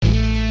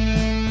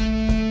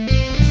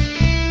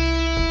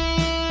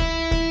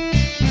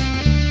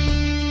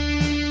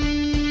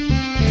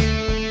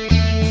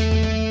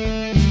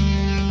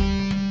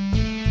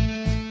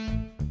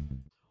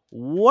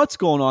What's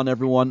going on,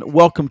 everyone?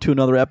 Welcome to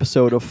another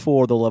episode of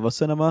For the Love of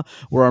Cinema,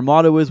 where our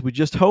motto is, we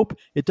just hope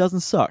it doesn't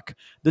suck.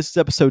 This is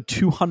episode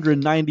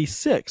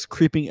 296,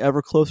 creeping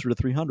ever closer to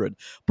 300,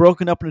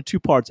 broken up into two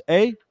parts,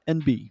 A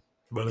and B.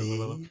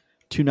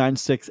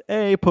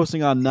 296A,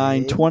 posting on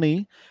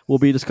 9/20, will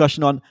be a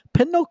discussion on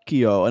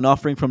Pinocchio, an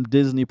offering from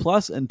Disney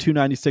Plus, and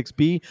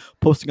 296B,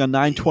 posting on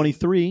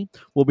 9/23,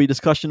 will be a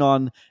discussion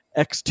on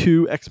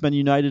X2, X-Men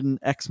United, and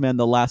X-Men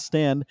The Last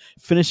Stand,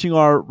 finishing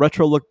our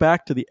retro look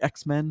back to the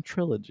X-Men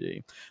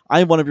trilogy. I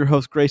am one of your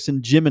hosts,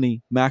 Grayson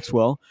Jiminy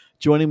Maxwell.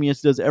 Joining me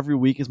as he does every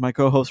week is my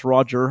co-host,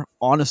 Roger,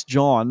 Honest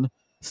John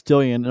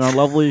Stillion, and our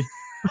lovely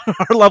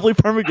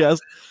permaguest,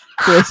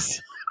 Chris.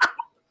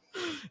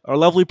 Our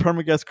lovely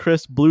permaguest,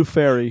 Chris Blue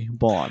Fairy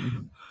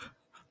Bond.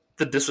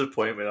 The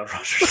disappointment on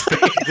Roger's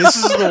face. This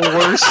is the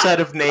worst set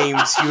of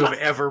names you have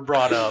ever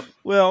brought up.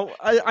 Well,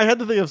 I had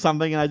to think of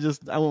something, and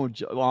I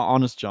went with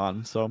Honest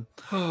John. So,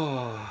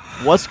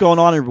 what's going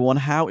on, everyone?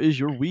 How is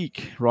your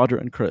week, Roger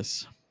and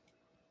Chris?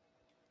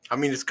 I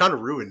mean, it's kind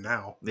of ruined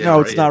now. Yeah, no,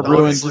 it's not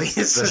ruined.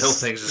 The whole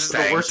thing's just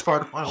the worst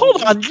part of my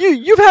Hold on,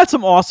 you've had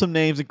some awesome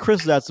names, and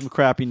Chris has had some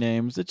crappy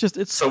names.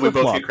 It's so we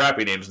both get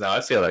crappy names now. I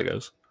see how that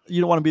goes. You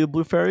don't want to be the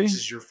Blue Fairy? This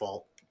is your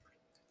fault.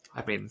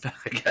 I mean,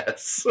 I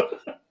guess.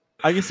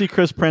 I can see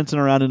Chris prancing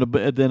around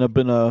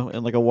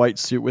in like a white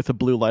suit with a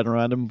blue light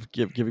around him,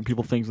 giving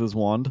people things with his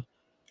wand.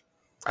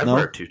 I'd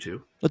wear a tutu.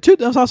 The two,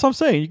 that's what I'm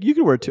saying. You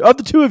could wear two. Of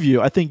the two of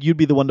you, I think you'd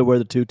be the one to wear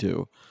the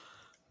tutu.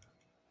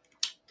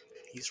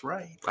 He's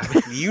right.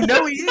 You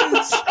know he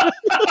is.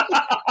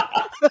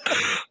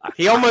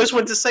 He almost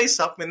went to say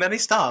something, and then he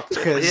stopped.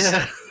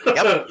 Yeah.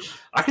 Yep.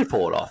 I could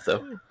pull it off,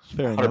 though.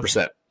 Fair enough.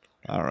 100%.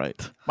 All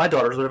right. My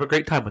daughters would have a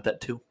great time with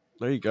that, too.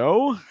 There you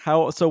go.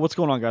 So what's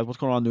going on, guys? What's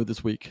going on new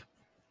this week?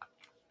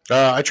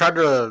 I tried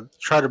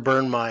to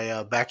burn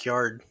my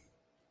backyard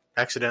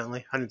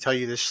accidentally. I didn't tell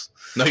you this.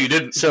 No, you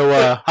didn't.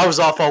 So I was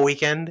off all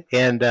weekend,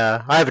 and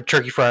I have a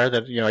turkey fryer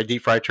that I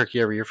deep fry turkey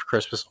every year for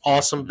Christmas.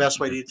 Awesome, best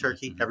way to eat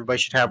turkey. Everybody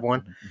should have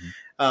one.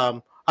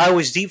 I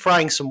was deep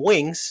frying some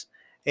wings,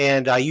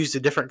 and I used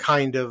a different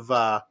kind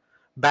of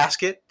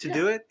basket to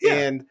do it. Yeah.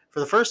 And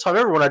for the first time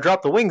ever, when I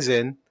dropped the wings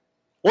in,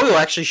 oil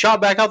actually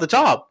shot back out the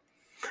top,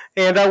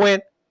 and I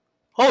went,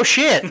 "Oh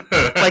shit!"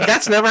 Like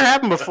that's never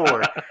happened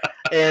before.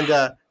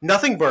 And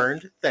nothing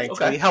burned,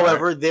 thankfully. Okay.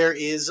 However, there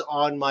is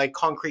on my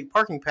concrete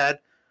parking pad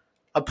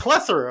a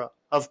plethora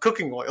of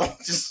cooking oil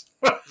just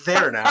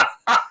there now,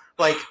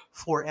 like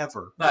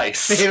forever.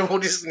 Nice. It will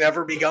just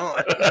never be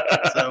gone.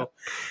 So,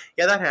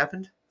 yeah, that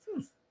happened.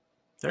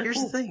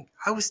 Here's the thing: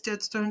 I was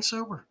dead stone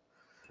sober.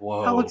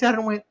 Whoa! I looked at it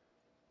and went,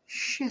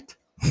 "Shit,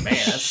 man,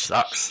 that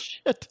sucks."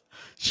 Shit.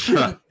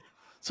 Huh.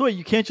 So wait,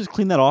 you can't just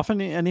clean that off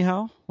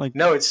anyhow? Like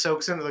no, it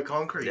soaks into the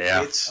concrete.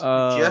 Yeah. It's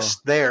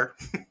just there.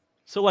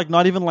 So like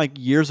not even like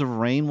years of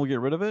rain will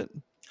get rid of it?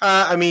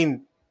 I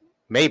mean,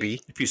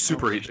 maybe. If you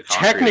superheat the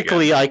concrete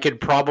technically, again. I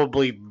could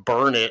probably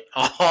burn it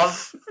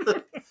off.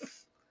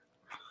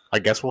 I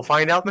guess we'll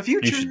find out in the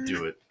future. You should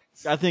do it.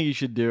 I think you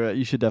should do it.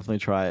 You should definitely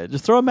try it.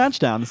 Just throw a match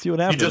down and see what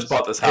happens. You just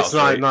bought this house, It's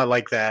right? not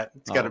like that.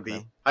 It's got to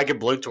be. I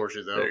could blowtorch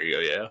it, though. There you go,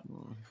 yeah.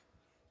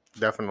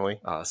 Definitely.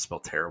 It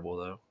smells terrible,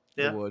 though.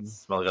 Yeah. It would.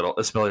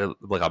 It smells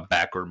like a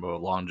backward move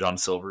of Long John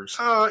Silver's.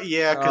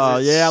 Yeah.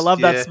 I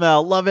love that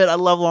smell. Love it. I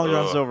love Long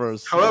John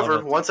Silver's.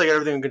 However, once I got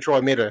everything in control,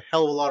 I made a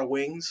hell of a lot of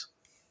wings,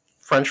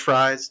 French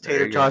fries,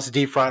 tater tots,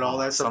 deep fried, all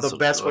that stuff. The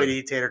best way to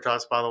eat tater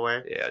tots, by the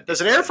way. Yeah.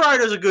 Does an air fryer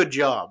does a good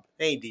job.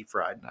 They ain't deep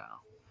fried. No.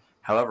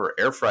 However,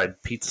 air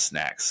fried pizza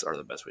snacks are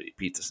the best way to eat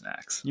pizza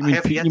snacks. You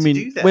mean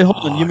do that. Wait,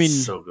 hold on. You mean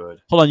so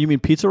good? Hold on. You mean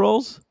pizza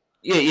rolls?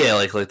 Yeah,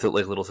 like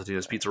little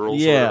Totino's pizza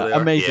rolls. Yeah,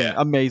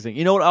 amazing.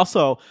 You know what?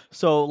 Also,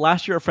 so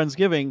last year at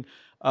Friendsgiving,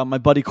 my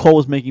buddy Cole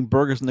was making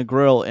burgers in the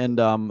grill, and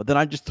then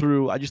I just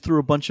threw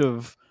a bunch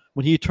of.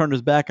 When he turned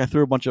his back, I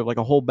threw a bunch of like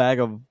a whole bag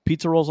of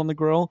pizza rolls on the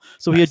grill.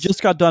 So he had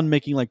just got done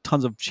making like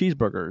tons of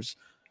cheeseburgers,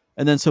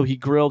 and then so he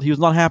grilled. He was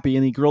not happy,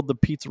 and he grilled the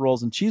pizza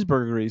rolls and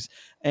cheeseburgeries,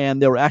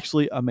 and they were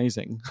actually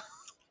amazing.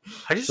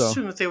 I just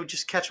assumed that they would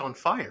just catch on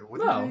fire.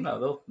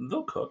 No,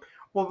 they'll cook.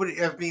 Well, but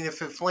I mean,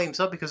 if it flames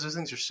up because those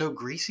things are so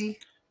greasy,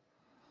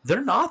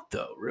 they're not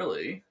though.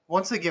 Really,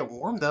 once they get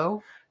warm,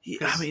 though.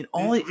 Yeah, I mean,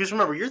 just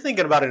remember, you're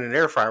thinking about it in an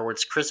air fryer where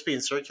it's crispy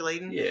and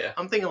circulating. Yeah,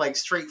 I'm thinking like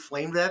straight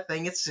flame that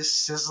thing. It's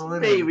just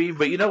sizzling. Maybe,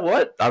 but you know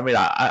what? I mean,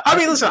 I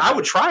mean, listen, I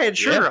would try it.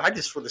 Sure, yeah. I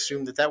just would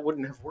assume that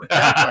wouldn't have worked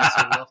out quite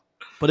so well.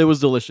 But it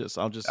was delicious.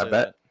 I'll just say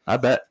that. I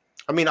bet.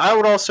 I mean, I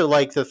would also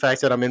like the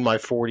fact that I'm in my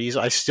 40s.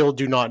 I still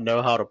do not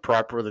know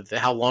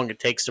how long it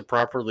takes to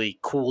properly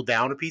cool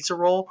down a pizza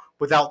roll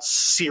without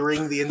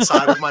searing the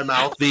inside of my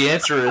mouth. The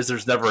answer is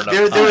there's never enough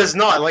time. There is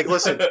not. Like,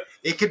 listen,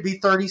 it could be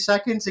 30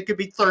 seconds. It could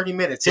be 30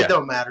 minutes. It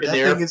don't matter. That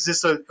thing is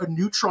just a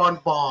neutron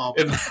bomb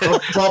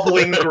of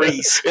bubbling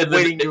grease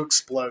waiting to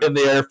explode. In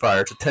the air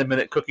fryer, it's a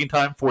 10-minute cooking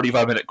time,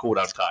 45-minute cool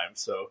down time.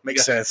 So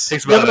makes sense.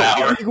 Takes about an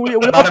hour.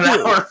 About an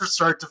hour from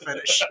start to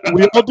finish.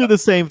 We all do the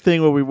same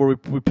thing where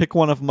we pick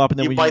one of them up and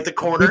then you bite the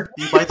corner.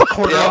 You bite the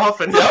corner off,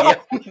 and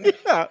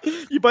yeah,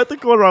 you bite the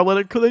corner off. Let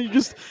it cool. Then you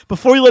just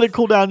before you let it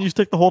cool down, you just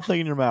stick the whole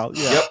thing in your mouth.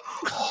 Yeah. Yep.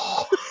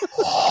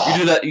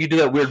 You do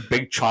that weird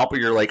big chomp where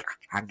you're like,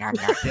 and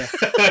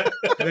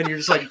then you're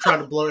just like trying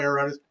to blow air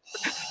around it.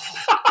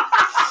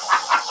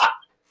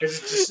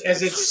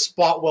 As it's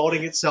spot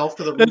welding itself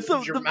to the roof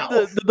of your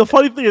mouth. The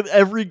funny thing is,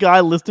 every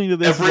guy listening to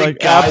this, every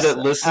guy that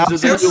listens to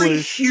this,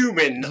 every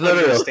human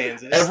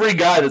understands this. Every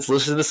guy that's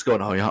listening to this is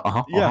going, oh yeah,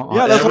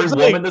 yeah. Every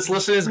woman that's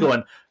listening is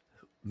going,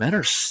 men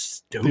are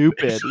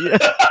stupid. Yeah.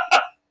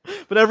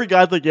 But every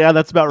guy's like, yeah,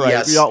 that's about right.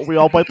 Yes. We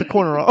all bite the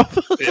corner off.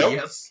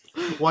 Yes.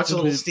 Watch a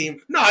little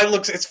steam. No,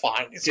 it's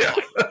fine. It's fine.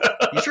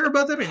 You sure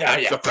about that?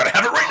 Yeah. I'm gonna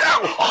have it right now.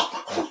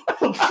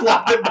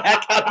 Flop it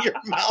back out of your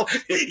mouth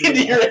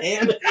into your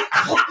hand.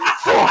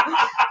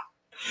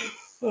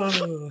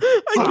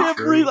 I can't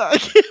breathe. I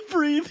can't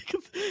breathe.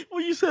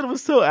 What you said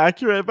was so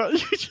accurate about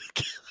you.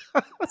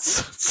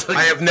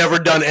 I have never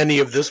done any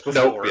of this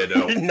before.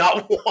 Nope,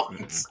 Not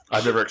once.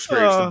 I've never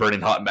experienced the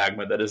burning hot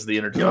magma that is the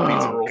energy of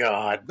pizza roll.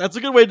 God, that's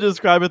a good way to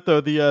describe it,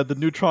 though. The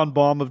neutron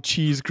bomb of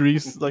cheese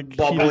grease, like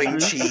bubbling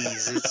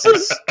cheese. It's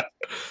just...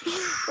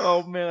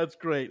 Oh man, that's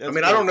great. That's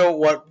great. I don't know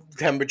what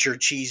temperature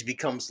cheese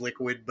becomes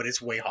liquid, but it's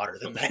way hotter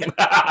than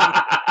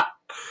that.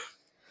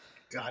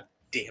 God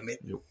damn it.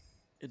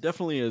 It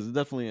definitely is. It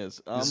definitely is.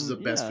 This is the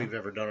best we've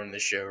ever done on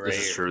this show, right?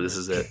 This is true. This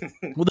is it.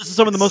 Well, this is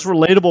some of the most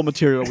relatable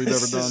material we've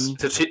ever done.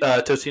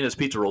 Totino's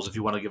Pizza Rolls, if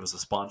you want to give us a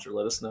sponsor,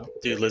 let us know.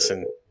 Dude,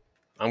 listen.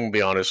 I'm going to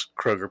be honest.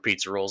 Kroger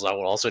Pizza Rolls, I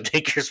will also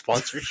take your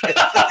sponsorship.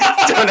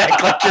 Don't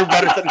act like you're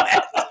better than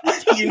that.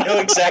 You know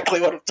exactly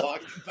what I'm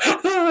talking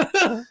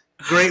about.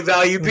 Great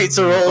value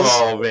pizza rolls.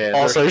 Oh, man.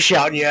 Also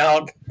shouting you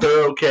out.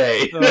 They're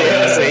okay.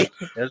 See?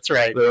 That's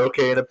right. They're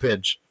okay in a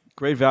pinch.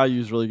 Great Value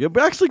is really good,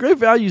 but actually, Great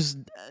Values.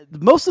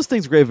 Most of the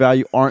things Great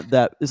Value aren't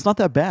that. It's not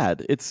that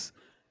bad. It's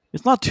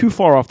not too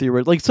far off the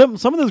original. Like some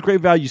of those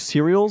Great Value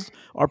cereals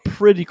are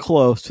pretty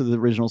close to the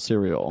original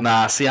cereal.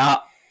 Nah, see,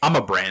 I'm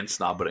a brand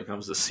snob when it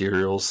comes to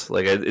cereals.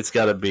 Like it's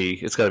got to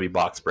be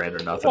box brand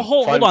or nothing. Well,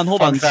 hold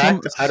on.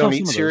 Fact, I don't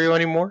eat cereal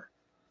anymore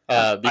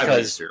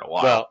because cereal in a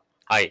while.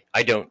 I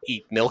don't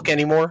eat milk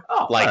anymore,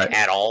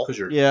 at all.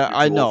 You're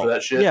I too know. old for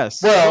that shit?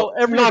 Yes. Well,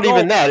 not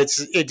even that.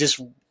 It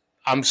just.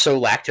 I'm so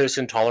lactose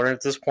intolerant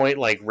at this point.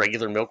 Like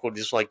regular milk will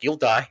just you'll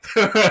die,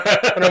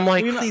 and I'm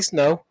like, please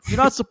no. You're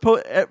not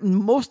supposed.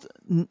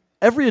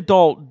 Every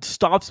adult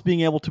stops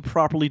being able to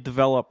properly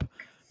develop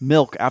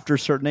milk after a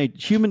certain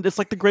age. It's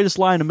like the greatest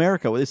lie in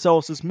America. Where they sell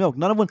us this milk.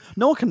 No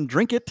one can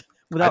drink it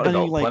without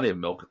any plenty of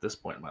milk at this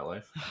point in my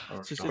life.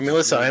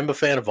 Listen, I am a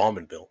fan of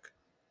almond milk.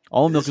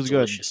 Almond milk is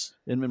delicious.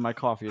 Good. In my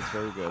coffee, it's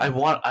very good. I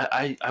want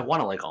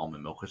to like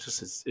almond milk. It's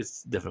just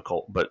it's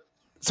difficult, but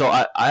so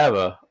I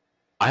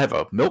have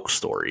a milk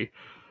story.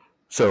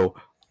 So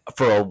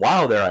for a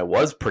while there, it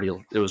was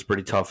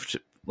pretty tough,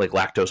 like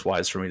lactose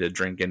wise, for me to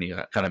drink any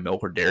kind of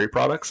milk or dairy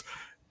products.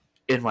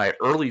 In my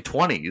early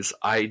 20s,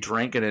 I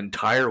drank an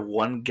entire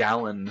 1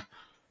 gallon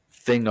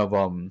thing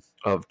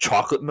of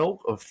chocolate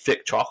milk, of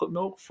thick chocolate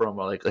milk from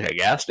like a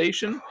gas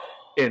station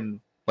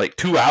in like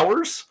 2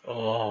 hours.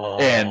 Oh.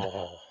 And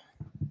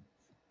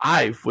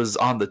I was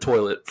on the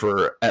toilet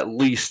for at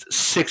least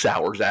 6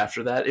 hours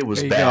after that. It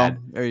was bad.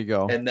 There you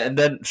go. And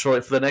then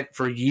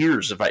for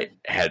years, if I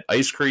had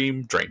ice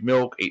cream, drank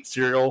milk, ate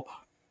cereal,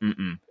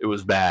 it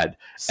was bad.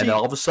 And then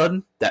all of a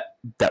sudden,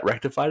 that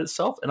rectified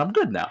itself, and I'm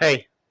good now.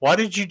 Hey, why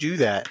did you do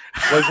that?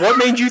 Like, what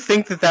made you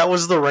think that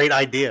was the right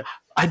idea?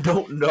 I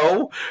don't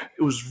know.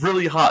 It was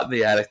really hot in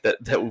the attic that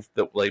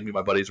like me and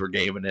my buddies were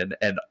gaming in,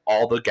 and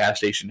all the gas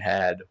station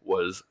had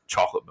was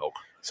chocolate milk.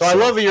 So I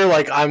love that you're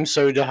like, I'm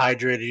so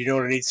dehydrated. You know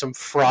what I need? Some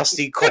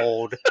frosty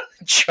cold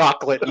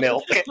chocolate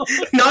milk.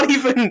 Not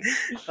even.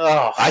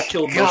 Oh, I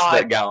killed most of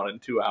that gallon in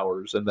 2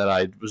 hours, and then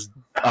I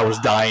was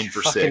dying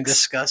for fucking 6.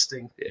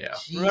 Disgusting. Yeah.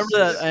 Jesus. Remember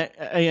that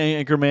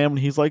anchor man when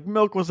he's like,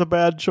 milk was a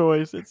bad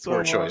choice. It's so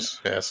poor choice.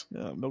 Yes.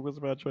 Yeah, milk was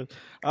a bad choice.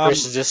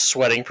 Chris is just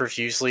sweating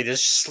profusely,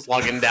 just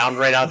slugging down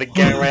right out of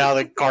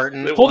the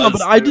carton. Hold on,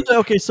 but I did.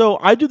 Okay, so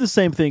I do the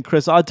same thing,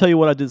 Chris. I'll tell you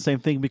what I did the same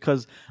thing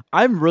because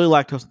I'm really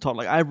lactose intolerant.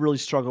 Like I really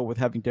struggle with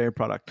having dairy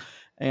product,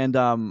 and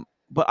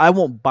but I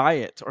won't buy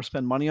it or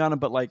spend money on it.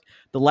 But like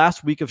the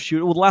last week of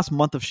shooting, the last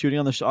month of shooting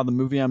on the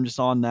movie I'm just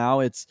on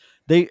now,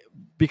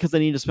 because they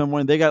need to spend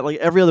money. They got like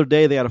every other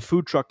day they got a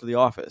food truck to the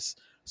office.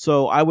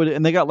 So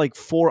and they got like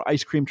 4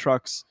 ice cream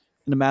trucks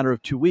in a matter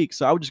of 2 weeks.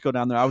 So I would just go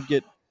down there. I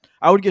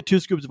would get 2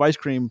 scoops of ice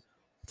cream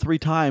 3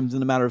 times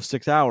in a matter of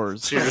 6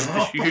 hours. So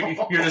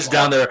you're just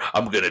down there.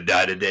 I'm gonna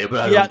die today, but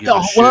I don't give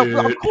a shit.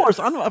 Well, of course,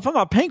 if I'm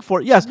not paying for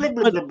it, yes. But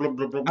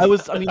I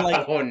was. I mean,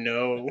 like, oh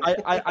no.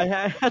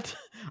 I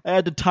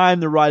had to time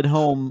the ride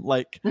home.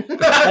 Like, you're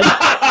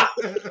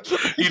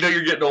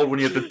getting old when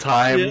you have the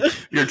time.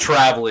 You're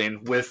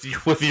traveling with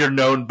your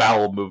known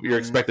bowel move, your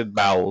expected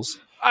bowels.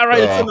 All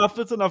right,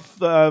 it's enough.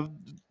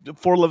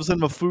 4 levels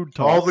in of food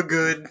talk. All the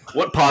good.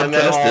 What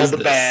podcast all is the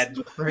this? bad?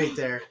 Right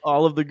there.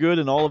 All of the good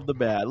and all of the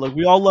bad. Look,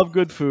 we all love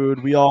good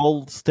food. We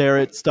all stare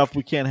at stuff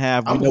we can't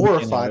have. I'm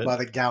horrified by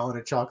the gallon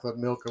of chocolate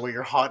milk when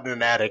you're hot in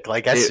an attic.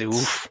 Like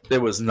oof.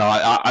 It was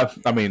not.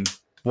 I mean,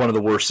 one of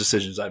the worst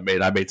decisions I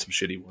made. I made some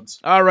shitty ones.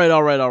 All right.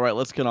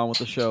 Let's get on with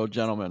the show,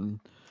 gentlemen.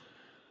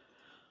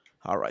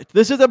 All right.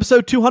 This is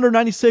episode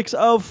 296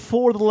 of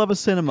For the Love of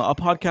Cinema, a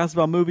podcast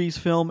about movies,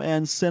 film,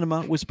 and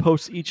cinema, which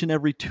posts each and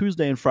every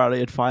Tuesday and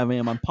Friday at 5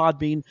 a.m. on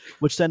Podbean,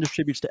 which then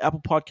distributes to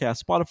Apple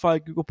Podcasts,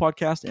 Spotify, Google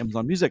Podcasts,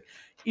 Amazon Music.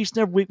 Each and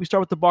every week, we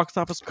start with the box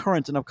office,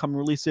 current and upcoming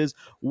releases,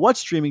 what's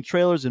streaming,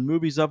 trailers, and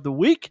movies of the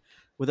week.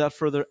 Without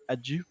further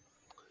ado,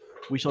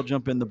 we shall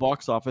jump in the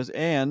box office,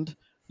 and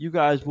you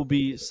guys will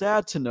be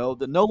sad to know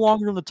that no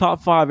longer in the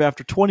top 5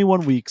 after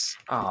 21 weeks,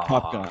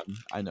 Top Gun.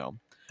 I know.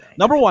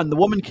 Number 1, The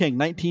Woman King,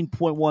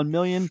 19.1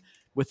 million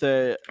with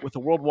a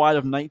worldwide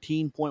of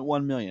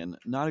 19.1 million.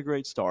 Not a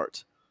great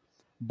start.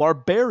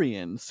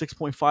 Barbarian,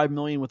 6.5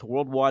 million with a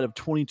worldwide of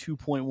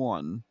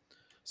 22.1.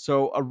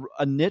 So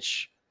a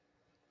niche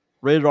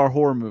rated R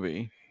horror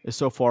movie is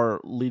so far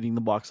leading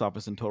the box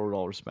office in total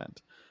dollars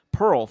spent.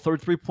 Pearl,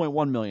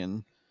 33.1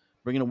 million,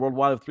 bringing a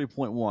worldwide of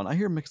 3.1. I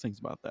hear mixed things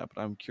about that,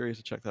 but I'm curious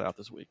to check that out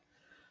this week.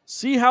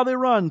 See How They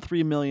Run,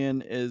 3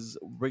 million, is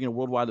bringing a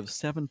worldwide of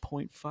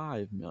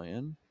 7.5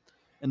 million.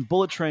 And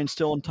Bullet Train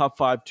still in top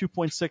 5,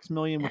 2.6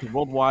 million with a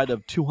worldwide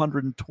of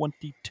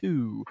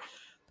 222.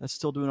 That's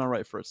still doing all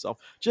right for itself.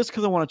 Just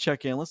because I want to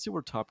check in, let's see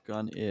where Top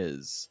Gun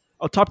is.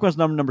 Oh, Top Gun's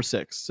number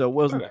 6, so it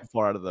wasn't too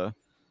far out of the.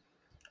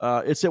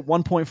 It's at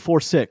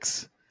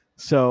 1.46,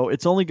 so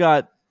it's only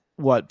got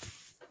what?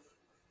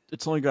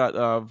 It's only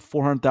got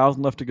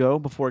 400,000 left to go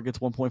before it gets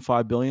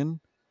 1.5 billion,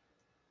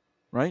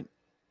 right?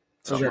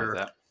 Something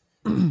like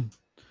that.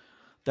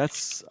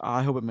 That's.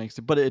 I hope it makes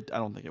it, but I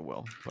don't think it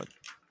will. But.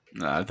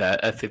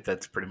 I think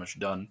that's pretty much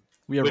done.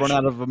 We have run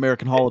out of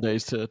American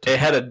holidays to it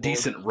had a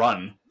decent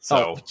run,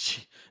 so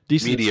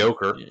decent,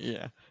 mediocre.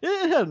 Yeah,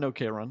 it had an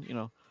okay run,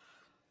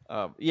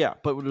 yeah,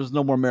 but there's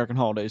no more American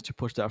holidays to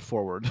push that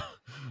forward.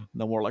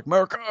 No more like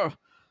America.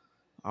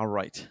 All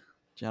right,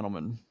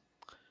 gentlemen.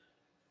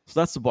 So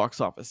that's the box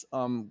office.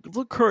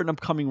 Look, current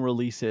upcoming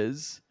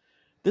releases.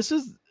 This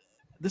is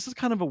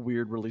kind of a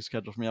weird release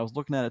schedule for me. I was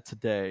looking at it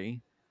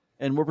today,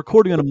 and we're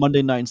recording on a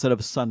Monday night instead of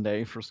a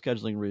Sunday for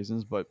scheduling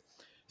reasons, but.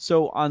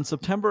 So on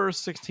September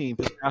 16th,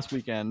 this past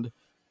weekend,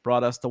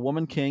 brought us The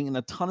Woman King and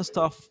a ton of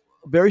stuff,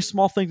 very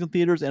small things in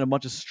theaters and a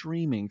bunch of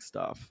streaming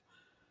stuff.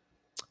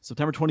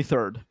 September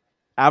 23rd,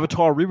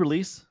 Avatar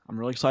re-release. I'm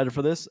really excited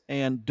for this.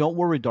 And Don't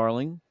Worry,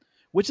 Darling,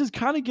 which is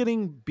kind of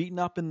getting beaten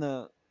up in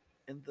the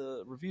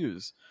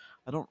reviews.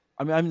 I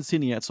haven't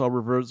seen it yet, so I'll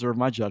reserve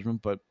my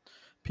judgment, but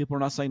people are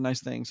not saying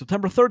nice things.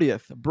 September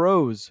 30th,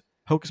 Bros,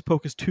 Hocus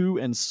Pocus 2,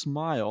 and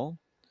Smile.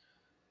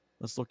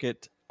 Let's look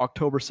at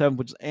October 7th,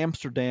 which is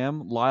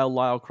Amsterdam,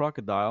 Lyle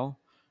Crocodile.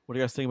 What do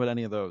you guys think about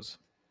any of those?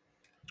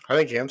 I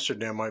think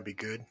Amsterdam might be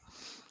good.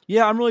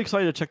 Yeah, I'm really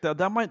excited to check that.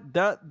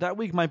 That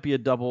week might be a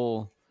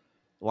double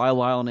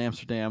Lyle and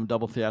Amsterdam,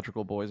 double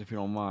theatrical boys, if you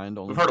don't mind.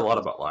 We've heard a lot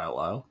about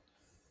Lyle.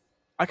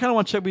 I kind of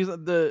want to check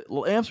because the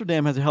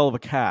Amsterdam has a hell of a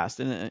cast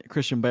and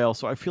Christian Bale,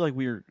 so I feel like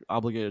we're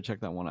obligated to check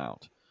that one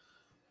out.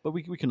 But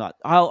we cannot.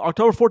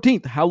 October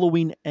 14th,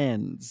 Halloween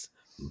Ends.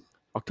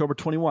 October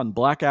 21,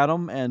 Black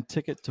Adam and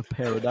Ticket to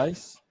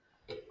Paradise.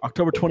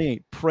 October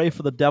 28, Pray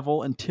for the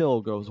Devil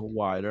Until goes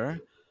wider.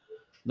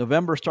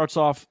 November starts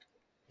off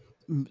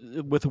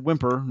with a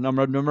whimper.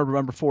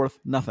 November 4th,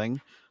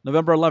 nothing.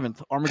 November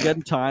 11th,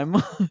 Armageddon Time.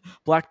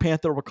 Black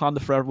Panther,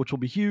 Wakanda Forever, which will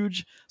be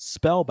huge.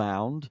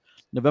 Spellbound.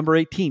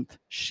 November 18th,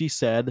 She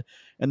Said.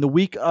 And the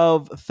week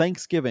of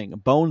Thanksgiving,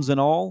 Bones and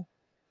All,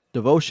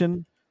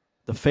 Devotion,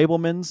 The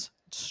Fablemans,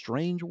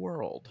 Strange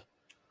World.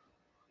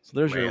 So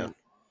there's your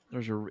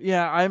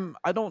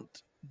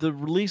the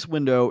release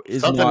window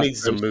is something not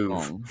needs to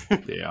move.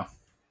 Yeah.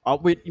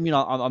 Wait, you mean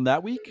on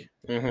that week?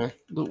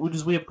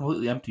 Mm-hmm. We have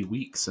completely empty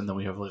weeks, and then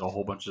we have like a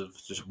whole bunch of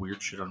just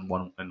weird shit on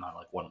one, and not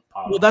like one.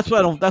 Well, that's why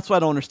I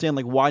don't understand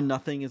like why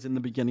nothing is in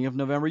the beginning of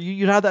November.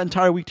 You'd have that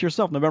entire week to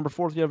yourself. November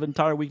 4th, you have an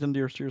entire weekend to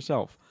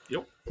yourself.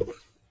 Yep.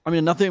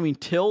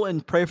 Till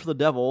and Pray for the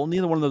Devil.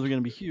 Neither one of those are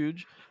going to be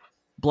huge.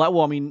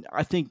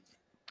 I think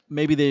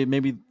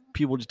maybe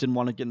people just didn't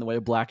want to get in the way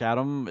of Black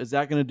Adam. Is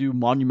that going to do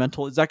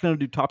monumental? Is that going to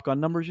do Top Gun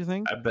numbers, you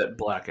think? I bet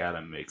Black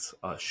Adam makes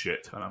a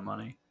shit ton of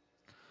money.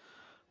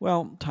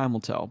 Well, time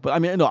will tell. But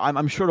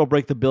I'm sure it'll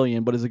break the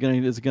billion. But is it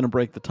going to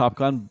break the Top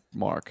Gun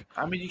mark?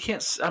 You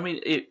can't.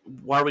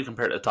 Why are we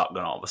comparing it to Top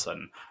Gun all of a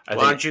sudden? Why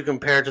don't you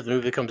compare it to the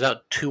movie that comes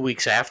out 2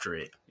 weeks after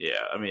it? Yeah,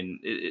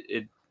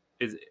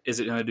 is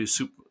it going to do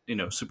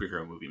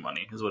superhero movie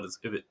money? Is what it's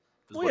if it.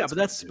 But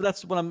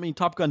that's what I mean.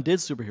 Top Gun did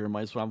superhero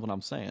money. That's what I'm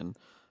saying.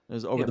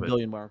 It's over the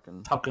billion mark.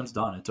 And Top Gun's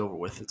done. It's over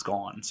with. It's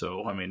gone.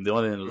 So, the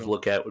only thing to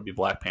look at would be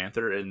Black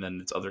Panther and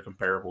then its other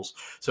comparables.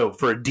 So,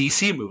 for a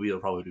DC movie, it'll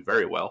probably do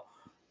very well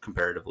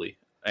comparatively.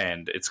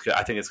 And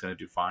I think it's going to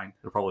do fine.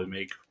 It'll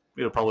probably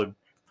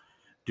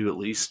do at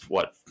least,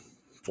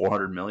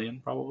 400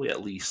 million? Probably,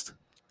 at least.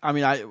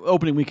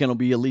 Opening weekend will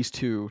be at least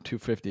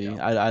 250.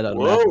 Yeah. I don't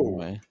know.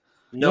 Anyway.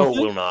 No, it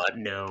will not.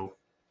 No.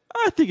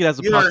 I think it has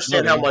a. You don't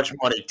understand how much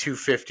money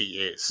 250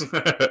 is,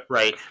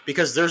 right?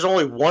 Because there's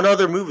only one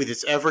other movie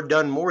that's ever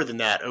done more than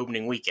that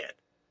opening weekend.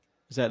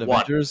 Is that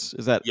One. Avengers?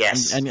 Is that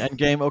Yes.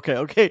 Endgame?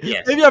 Okay.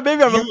 Yes. Maybe I'm a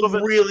You little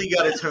bit. really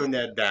got to tone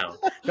that down.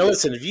 Now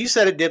listen, if you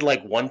said it did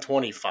like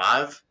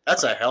 125,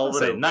 that's a hell of I'd an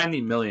say opening.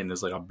 90 million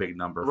is like a big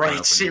number. Right, For an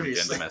opening seriously.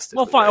 weekend domestically,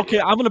 Well, fine. right? Okay,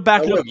 Yeah. I'm gonna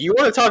back Now, it up. look, you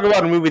want to talk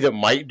about a movie that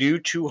might do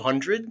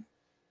 200?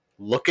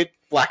 Look at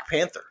Black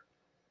Panther.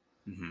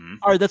 Mm-hmm.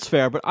 All right, that's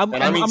fair, but I'm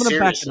And I mean, going to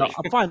back it seriously.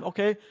 up. I'm fine.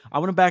 Okay,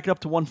 I'm going to back it up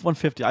to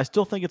 150. I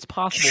still think it's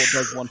possible it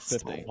does It's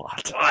 150. a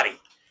lot. Buddy.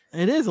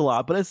 It is a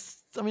lot, but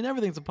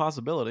everything's a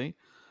possibility.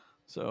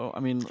 So, I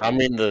mean,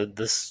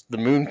 the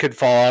moon could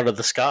fall out of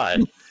the sky.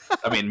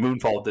 I mean,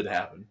 Moonfall did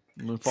happen.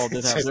 Moonfall did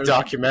It's have a theirs.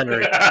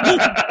 documentary.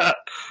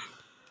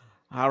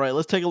 All right,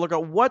 let's take a look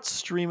at what's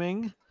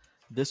streaming.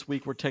 This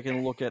week, we're taking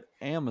a look at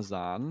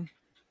Amazon.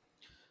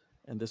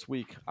 And this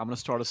week, I'm going to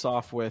start us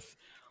off with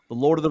The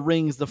Lord of the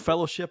Rings, The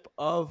Fellowship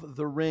of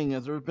the Ring.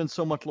 As there's been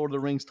so much Lord of the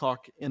Rings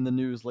talk in the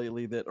news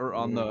lately or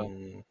on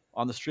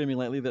the streaming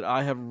lately that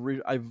I've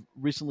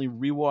recently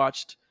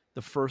rewatched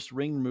the first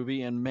Ring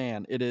movie, and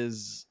man, it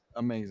is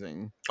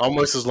amazing.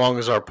 Almost as long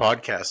as our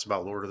podcast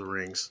about Lord of the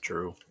Rings.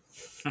 True.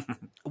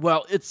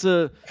 Well, it's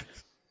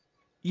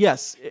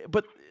yes,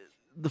 but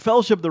the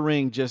Fellowship of the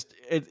Ring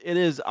it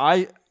is.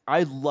 I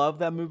love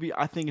that movie.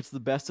 I think it's the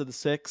best of the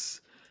six.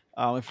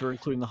 If you're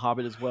including The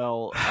Hobbit as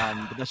well,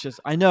 but that's just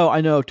I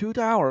know 2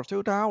 towers.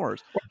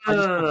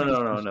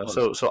 No.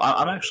 So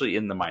I'm actually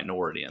in the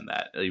minority in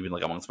that, even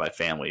like amongst my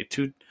family.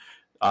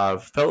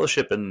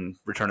 Fellowship and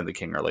Return of the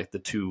King are like the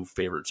two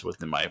favorites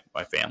within my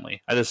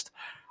family. I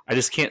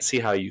just can't see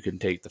how you can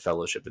take the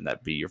Fellowship and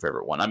that be your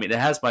favorite one. I mean, it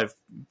has my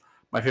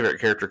favorite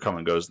character come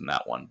and goes in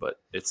that one, but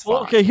it's fine.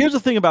 Well, okay, here's the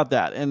thing about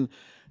that, and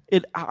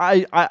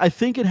I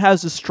think it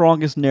has the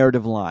strongest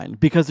narrative line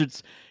because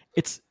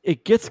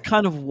it gets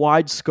kind of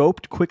wide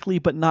scoped quickly,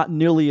 but not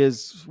nearly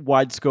as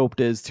wide scoped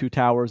as Two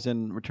Towers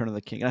and Return of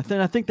the King.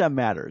 And I think that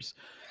matters.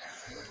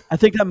 I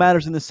think that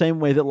matters in the same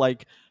way that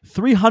like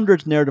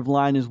 300's narrative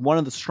line is one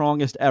of the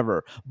strongest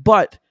ever,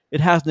 but it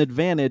has an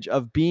advantage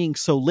of being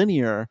so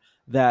linear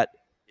that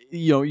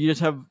you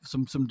just have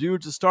some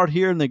dudes that start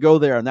here and they go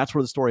there, and that's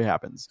where the story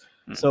happens.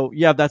 So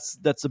yeah, that's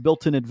a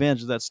built-in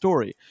advantage of that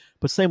story.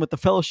 But same with the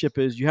Fellowship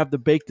is you have the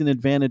baked-in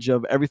advantage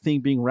of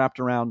everything being wrapped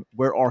around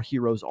where our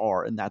heroes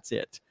are, and that's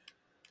it.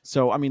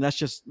 So I mean, that's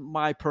just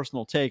my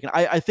personal take, and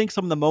I think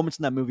some of the moments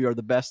in that movie are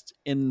the best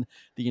in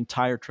the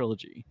entire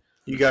trilogy.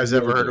 You guys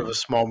Really ever heard do. of a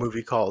small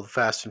movie called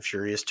Fast and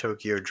Furious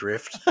Tokyo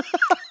Drift?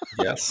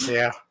 Yes.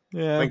 Yeah,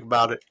 Yeah. think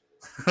about it.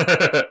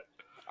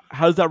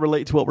 How does that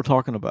relate to what we're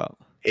talking about?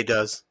 It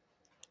does.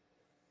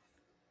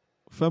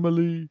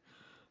 Family.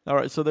 All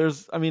right, so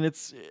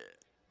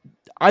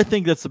I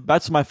think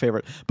that's my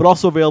favorite. But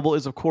also available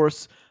is, of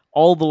course,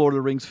 all the Lord of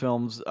the Rings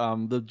films,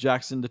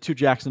 the two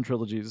Jackson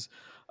trilogies.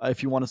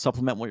 If you want to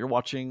supplement what you're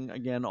watching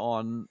again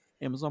on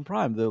Amazon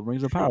Prime, the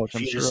Rings of Power. Which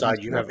If I'm you sure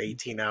decide you have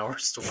 18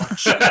 hours to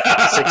watch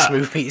 6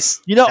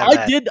 movies. You know,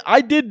 have that.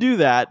 I did do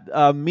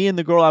that. Me and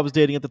the girl I was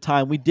dating at the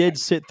time, we did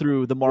sit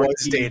through the Was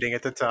marquee. dating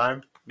at the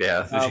time.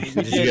 Yeah.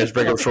 Did you guys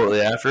break up shortly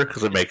after?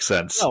 Because it makes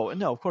sense. No,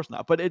 of course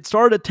not. But it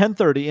started at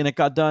 10:30 and it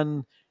got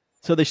done.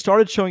 So they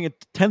started showing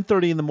it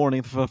 10:30 in the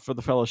morning for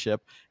the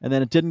Fellowship, and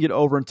then it didn't get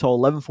over until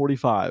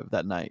 11:45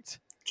 that night.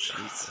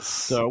 Jesus.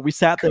 So we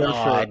sat there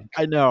God.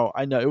 I know.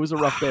 It was a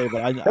rough day,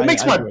 but I That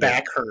makes my enjoyed it.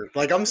 back hurt.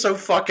 Like, I'm so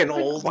fucking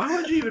old. Why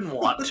would you even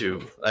want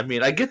to? I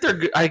mean, I get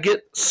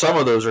some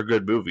of those are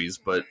good movies,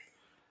 but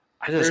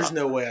There's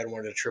no way I'd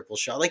want a triple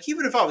shot. Like,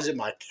 even if I was in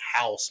my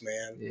house,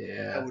 man, I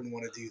Yeah. wouldn't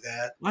want to do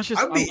that. That's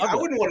just, I love it.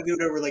 wouldn't want to do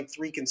it over like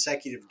 3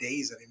 consecutive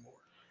days anymore.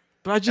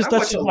 But And I that's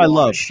watch just a what I lot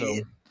of love. So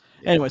shit.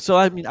 anyway, so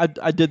I mean,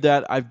 I did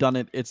that. I've done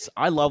it.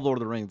 I love Lord of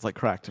the Rings like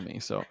crack to me.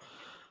 So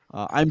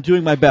I'm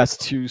doing my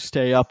best to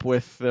stay up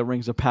with the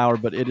Rings of Power,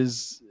 but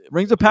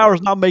Rings of Power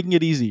is not making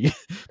it easy.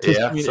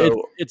 Yeah,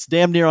 so- it's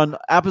damn near on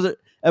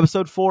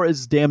episode 4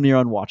 is damn near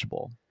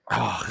unwatchable.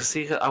 Oh,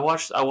 see, I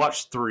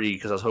watched 3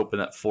 because I was hoping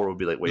that 4 would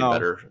be like way No,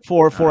 better.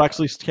 4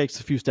 actually takes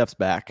a few steps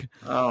back.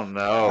 Oh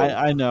no!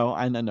 I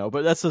know,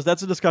 but that's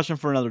a discussion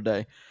for another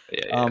day.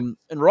 Yeah. And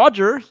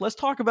Roger, let's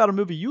talk about a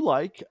movie you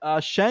like,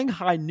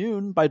 Shanghai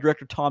Noon by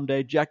director Tom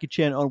Day, Jackie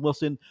Chan, Owen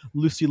Wilson,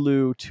 Lucy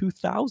Liu,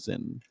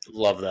 2000.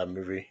 Love that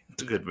movie.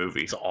 It's a good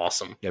movie. It's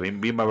awesome. Yeah, I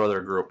mean, me and my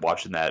brother grew up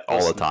watching that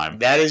all the time.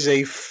 That is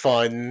a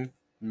fun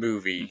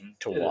movie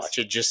to It is. watch.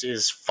 It just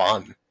is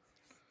fun.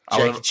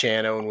 I'll Jackie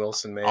Chan, Owen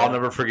Wilson, man. I'll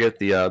never forget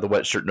the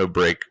wet shirt no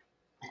break,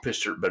 piss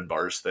shirt bed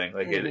bars thing.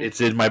 Like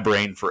it's in my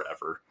brain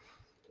forever.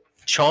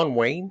 Shawn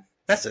Wayne?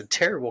 That's a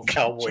terrible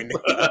cowboy name.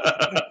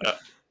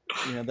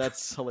 Yeah,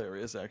 that's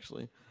hilarious,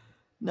 actually.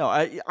 No,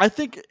 I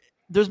think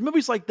there's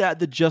movies like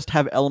that just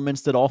have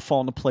elements that all fall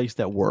into place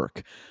that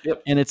work.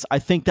 Yep. And I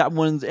think that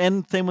one's,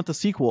 and same with the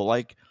sequel.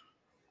 Like,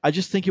 I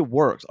just think it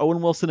works.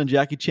 Owen Wilson and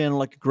Jackie Chan are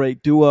like a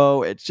great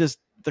duo. It's just,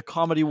 the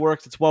comedy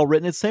works. It's well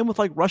written. It's same with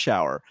like Rush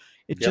Hour.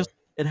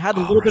 It had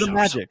a little bit of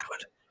magic.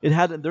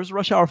 There's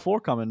Rush Hour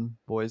 4 coming,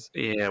 boys.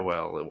 Yeah,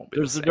 well, it won't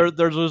be.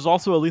 There's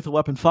also a Lethal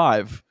Weapon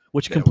 5,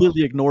 which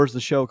completely ignores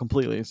the show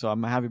completely. So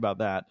I'm happy about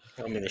that.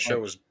 I mean, the show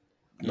was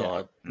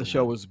not. The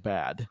show was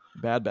bad.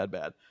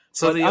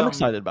 So I'm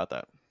excited about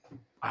that.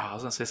 I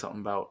was gonna say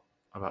something about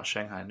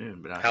Shanghai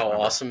Noon, but I How don't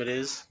remember. awesome it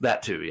is.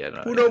 That too, yeah.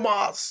 No, Uno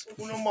mas.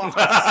 Uno mas.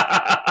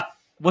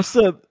 What's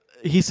the?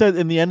 He said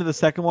in the end of the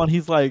second one,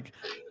 he's like,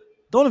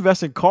 "Don't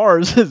invest in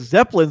cars.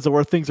 Zeppelins are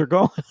where things are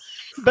going.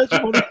 Bet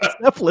your money on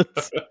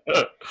Zeppelins."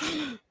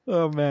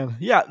 Oh man,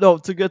 yeah, no,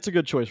 it's a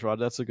good choice, Rod.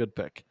 That's a good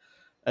pick.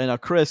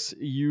 And Chris,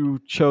 you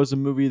chose a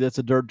movie that's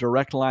a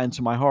direct line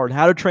to my heart.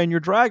 How to Train Your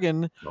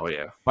Dragon Oh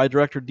yeah. by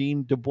director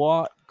Dean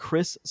Dubois,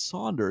 Chris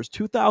Saunders,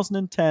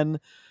 2010.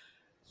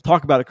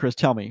 Talk about it, Chris.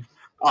 Tell me.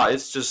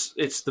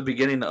 It's the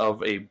beginning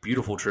of a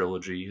beautiful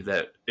trilogy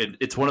that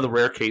it's one of the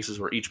rare cases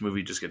where each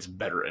movie just gets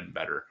better and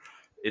better.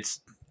 It's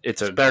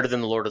better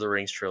than the Lord of the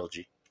Rings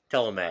trilogy.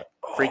 Tell him that.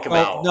 Freak him Oh,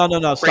 out.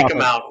 no, Freak stop him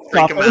it. out. Stop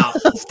Freak him it.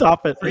 out.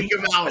 Stop it. Freak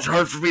him out. It's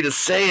hard for me to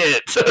say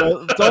it.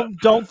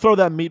 Don't throw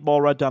that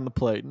meatball right down the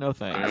plate. No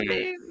thanks. I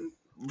mean,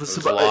 There's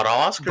a lot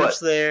of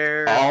Oscars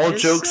there. All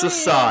Just jokes saying.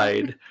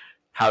 aside,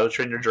 How to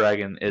Train Your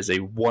Dragon is a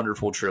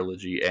wonderful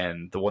trilogy,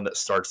 and the one that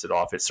starts it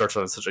off, it starts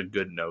on such a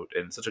good note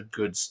and such a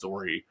good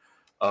story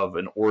of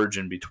an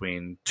origin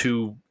between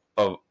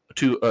a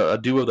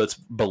duo that's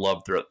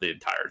beloved throughout the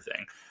entire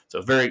thing.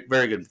 So very,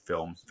 very good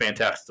film.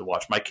 Fantastic to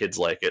watch. My kids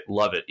like it,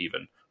 love it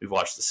even. We've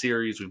watched the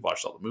series, we've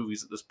watched all the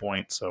movies at this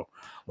point, so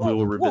we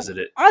will revisit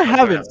it. I I'm gonna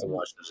haven't have to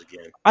watch this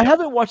again. I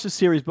haven't watched the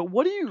series, but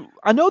what do you?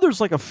 I know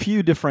there's like a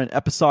few different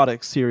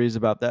episodic series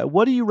about that.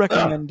 What do you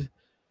recommend?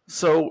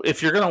 So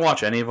if you're gonna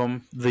watch any of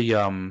them,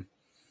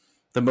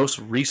 the most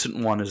recent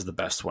one is the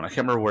best one. I can't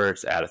remember where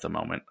it's at the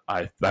moment.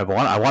 I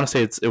want to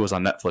say it was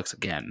on Netflix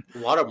again. A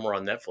lot of them are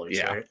on Netflix,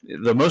 Yeah, right?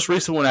 the most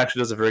recent one actually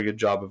does a very good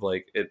job of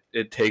like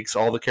it takes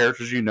all the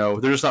characters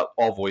they're just not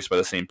all voiced by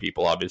the same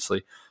people,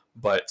 obviously,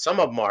 but Some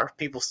of them are.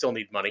 People still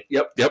need money.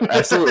 yep,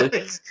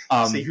 absolutely.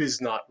 See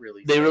who's not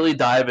really. They really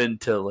dive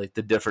into like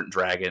the different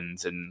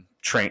dragons and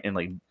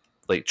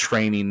like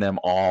training them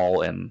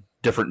all and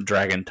different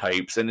dragon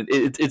types, and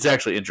it's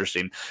actually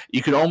interesting.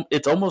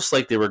 It's almost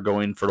like they were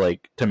going for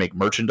like to make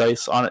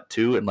merchandise on it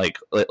too, and like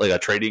a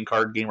trading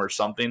card game or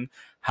something.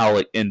 How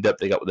like in depth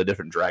they got with the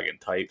different dragon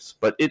types,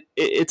 but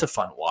it's a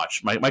fun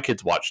watch. My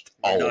kids watched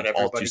all not two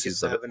everybody gets seasons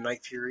to of have it. a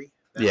Night Fury.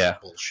 That's Yeah,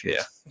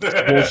 bullshit.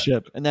 yeah.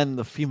 Bullshit. And then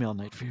the female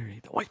Night Fury,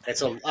 the white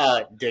It's a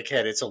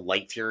dickhead. It's a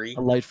Light Fury.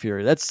 a Light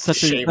Fury. That's such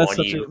Shame that's on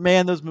such you.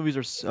 man. Those movies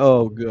are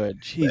so good.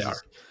 They Jesus. are.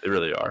 They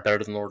really are.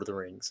 Better than Lord of the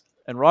Rings.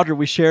 And Roger,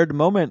 we shared a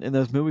moment in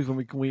those movies when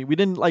we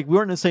didn't we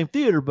weren't in the same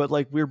theater, but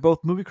like we were both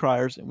movie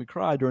criers and we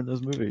cried during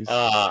those movies.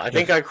 I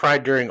think I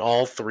cried during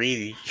all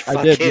three.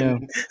 I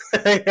did,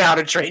 How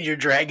to Train Your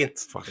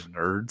Dragons. Fucking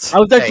nerds. I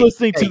was actually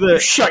listening Hey, to the.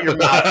 shut your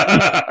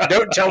mouth.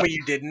 Don't tell me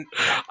you didn't.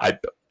 I'm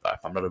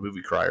not a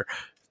movie crier.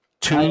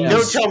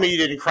 Don't tell me you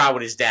didn't cry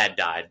when his dad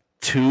died.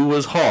 2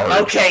 was hard.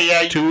 Okay,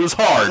 yeah. 2 was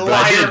hard,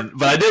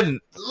 but I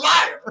didn't.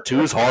 Liar. 2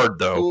 was hard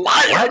though. Liar.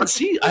 I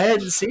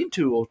hadn't seen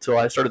 2 until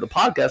I started the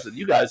podcast with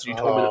you guys. And you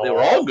told me that they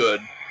were all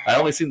good. I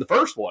only seen the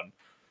first one,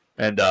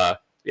 and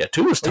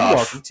 2 was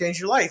tough. You changed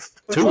your life.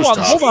 2 was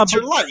tough. Hold on, It's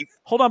your life.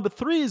 Hold on, but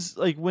 3 is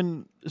like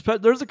when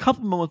there's a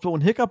couple moments, but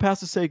when Hiccup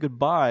has to say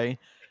goodbye,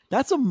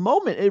 that's a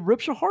moment. It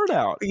rips your heart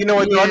out. You know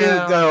what?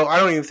 Yeah. I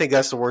don't even think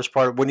that's the worst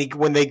part.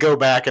 When they go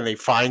back and they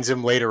finds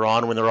him later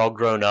on when they're all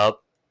grown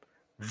up,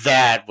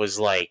 that was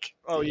like,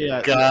 Oh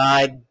yeah,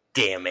 God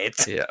damn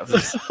it! Yeah, I don't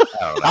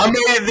know. I made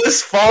it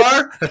this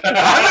far.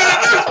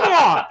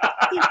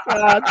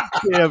 God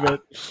damn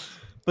it.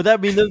 But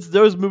that means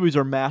those movies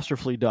are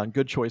masterfully done.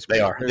 Good choice. They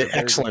are. Very, They're very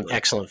excellent, good.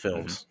 excellent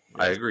films.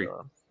 I agree.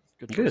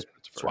 Good. Good. choice.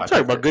 That's why I Talking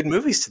picked about it. good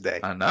movies today.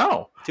 I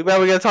know. Too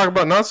bad we got to talk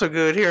about not so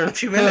good here in a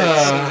few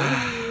minutes.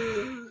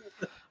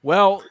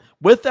 Well,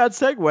 with that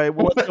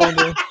segue, let's go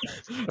into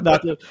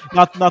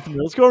nothing.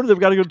 Let's go into. We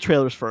got to go to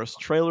trailers first.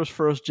 Trailers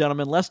first,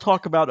 gentlemen. Let's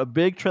talk about a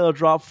big trailer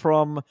drop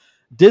from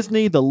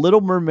Disney, The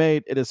Little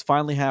Mermaid. It is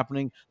finally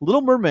happening.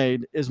 Little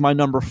Mermaid is my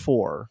number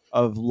 4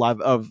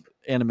 of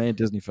animated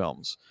Disney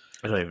films.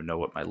 I don't even know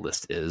what my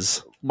list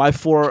is. My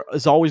 4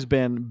 has always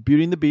been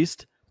Beauty and the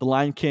Beast, The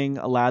Lion King,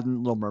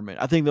 Aladdin, Little Mermaid.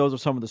 I think those are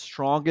some of the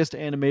strongest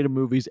animated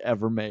movies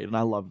ever made, and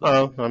I love them.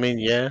 Oh, I mean,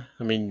 yeah.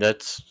 I mean,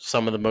 that's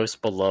some of the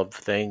most beloved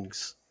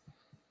things.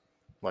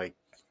 Like,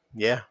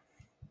 yeah.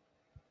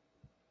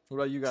 What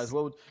about you guys?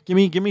 Give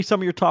me some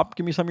of your top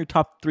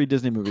 3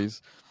 Disney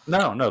movies.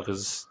 No,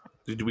 because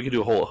we could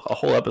do a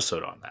whole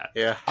episode on that.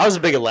 Yeah. I was a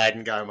big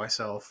Aladdin guy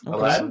myself. Okay.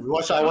 Aladdin?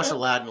 I watched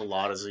Aladdin a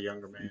lot as a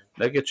younger man.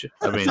 I get you.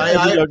 I mean,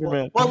 As a younger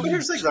man. Well, but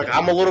here's the thing. Like,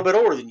 I'm a little bit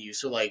older than you,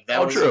 so like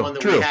that was the one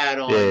that we had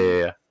on.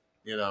 Yeah.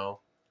 You know,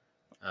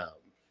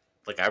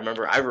 like I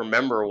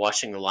remember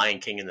watching The Lion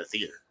King in the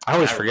theater. I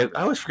always forget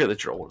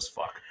that you're old as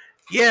fuck.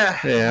 Yeah.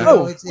 Yeah.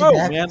 Oh, it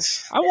man!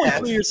 happens. I was Yeah.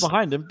 3 years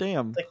behind him.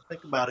 Damn.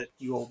 Think about it,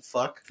 you old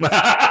fuck.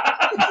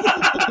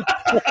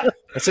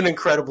 That's an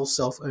incredible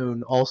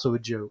self-own, also a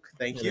joke.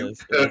 Thank you.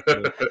 It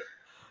is.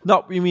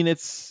 No, I mean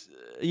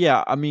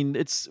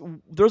it's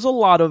there's a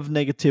lot of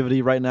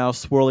negativity right now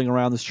swirling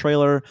around this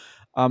trailer.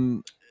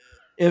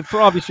 If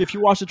you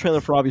watch the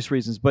trailer for obvious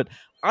reasons, but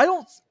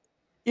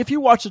if you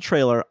watch the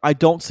trailer, I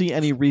don't see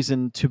any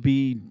reason to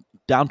be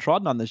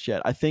downtrodden on this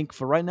yet. I think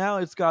for right now,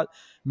 it's got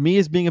me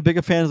as being a big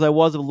a fan as I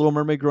was of Little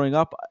Mermaid growing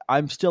up.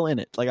 I'm still in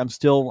it. Like I'm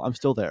still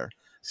there.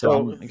 So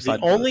I'm the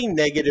excited. only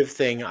negative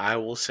thing I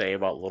will say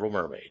about Little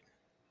Mermaid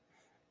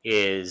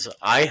is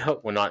I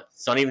hope, well, not,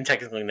 it's not even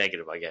technically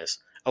negative, I guess.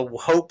 A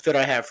hope that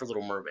I have for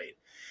Little Mermaid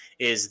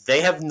is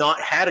they have not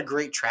had a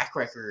great track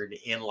record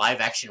in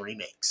live action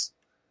remakes.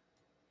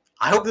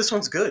 I hope this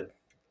one's good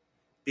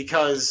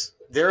because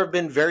there have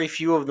been very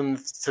few of them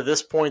to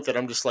this point that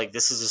I'm just like,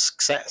 this is a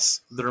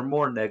success. They're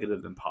more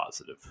negative than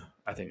positive.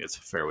 I think it's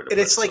a fair way to put And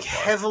it. it's like so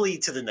far. heavily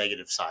to the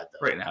negative side,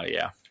 though. Right now,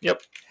 yeah.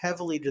 Yep.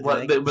 Heavily to the Well,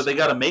 negative but they side.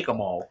 got to make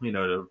them all,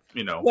 to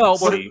Well,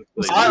 see.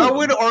 I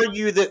would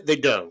argue that they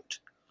don't.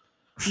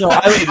 No,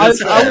 I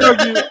would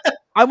argue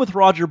I'm with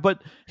Roger,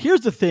 but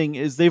here's the thing: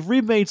 is they've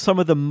remade some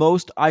of the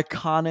most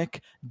iconic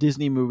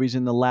Disney movies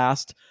in the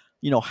last,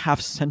 half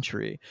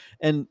century,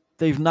 and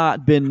they've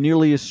not been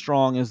nearly as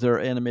strong as their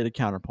animated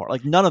counterpart.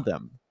 Like none of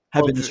them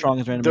have been as strong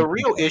as their animated. The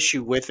real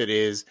issue with it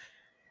is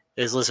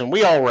listen,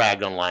 we all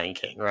ragged on Lion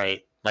King,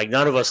 right? Like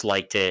none of us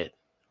liked it.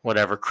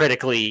 Whatever.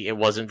 Critically, it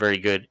wasn't very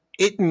good.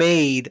 It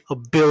made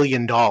 $1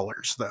 billion,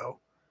 though.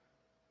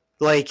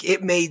 Like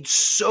it made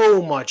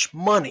so much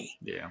money.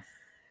 Yeah.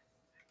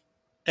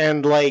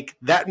 And like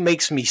that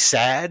makes me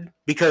sad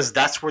because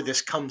that's where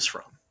this comes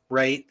from,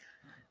 right?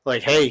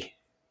 Like, hey,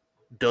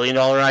 $1 billion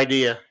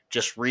idea,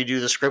 just redo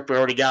the script we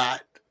already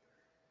got.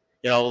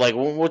 Like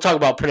we'll talk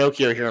about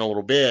Pinocchio here in a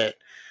little bit,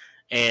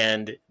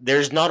 and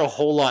there's not a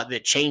whole lot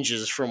that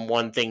changes from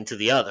one thing to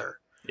the other.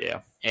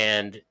 Yeah.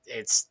 And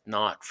it's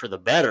not for the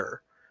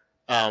better.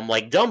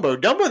 Like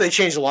Dumbo, they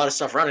changed a lot of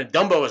stuff around, and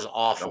Dumbo is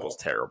awful. Dumbo's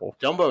terrible.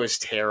 Dumbo is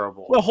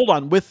terrible. Well, hold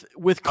on. With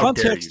How dare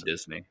context, you,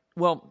 Disney?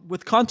 well,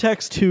 with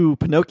context to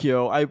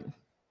Pinocchio,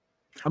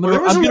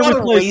 there was a lot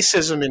of replace.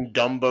 racism in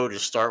Dumbo to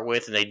start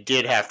with, and they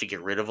did have to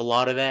get rid of a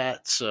lot of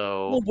that.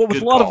 So, Well, with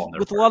Good a lot call on of their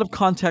with a part. lot of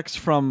context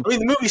from. I mean,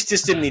 the movies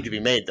just didn't need to be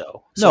made,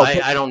 though. So No,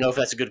 but- I don't know if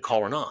that's a good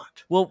call or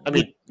not. Well, I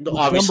mean, with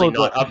obviously Dumbo,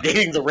 not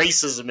updating the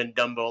racism in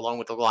Dumbo along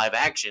with the live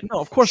action. No,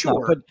 of course not.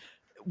 Sure. But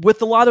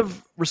with a lot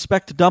of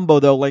respect to Dumbo,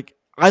 though, like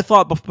I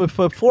thought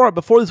before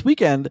this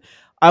weekend,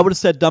 I would have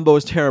said Dumbo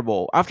is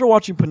terrible. After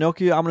watching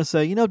Pinocchio, I'm going to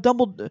say,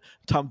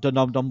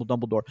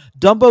 Dumbledore,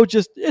 Dumbo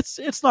just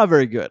it's not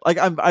very good. Like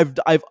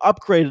I've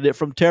upgraded it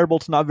from terrible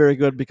to not very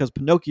good because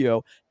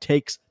Pinocchio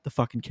takes the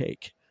fucking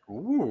cake.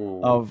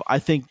 Ooh. Of I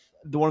think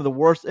one of the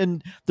worst.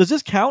 And does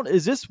this count?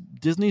 Is this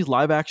Disney's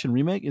live action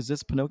remake? Is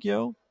this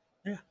Pinocchio?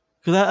 Yeah.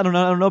 Because I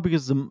don't know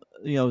because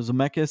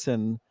Zemeckis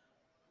and.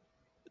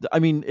 I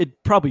mean,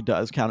 it probably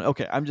does count.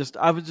 Okay, I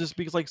was just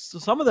because like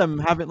some of them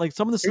haven't like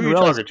some of the Are you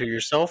Cinderella. talking to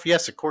yourself?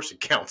 Yes, of course it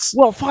counts.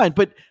 Well, fine,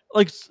 but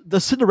like the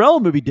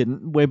Cinderella movie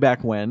didn't way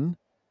back when.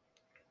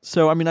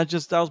 So I mean, that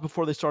was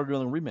before they started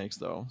doing the remakes,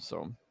 though.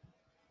 So,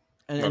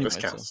 and No, anyway, this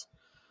counts.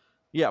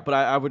 yeah, but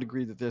I would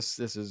agree that this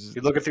is.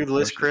 You looking through the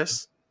list,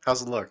 Chris?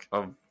 How's it look?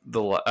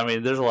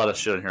 There's a lot of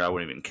shit in here I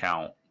wouldn't even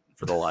count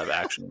for the live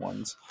action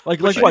ones.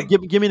 Like what?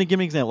 Give me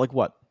an example. Like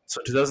what? So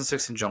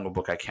 2016 Jungle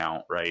Book I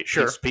count, right?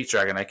 Sure. Pete's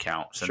Dragon I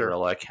count.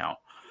 Cinderella I count.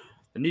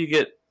 Then you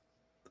get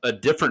a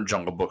different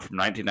Jungle Book from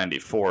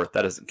 1994.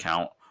 That doesn't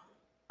count.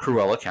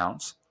 Cruella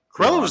counts.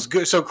 Cruella was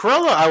good. So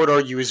Cruella, I would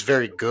argue, is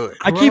very good.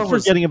 I keep Cruella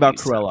was forgetting about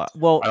decent. Cruella.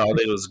 Well, I don't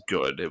think it was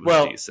good. It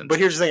was decent. But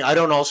here's the thing: I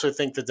don't also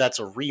think that that's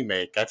a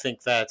remake. I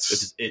think that's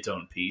It's its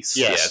own piece.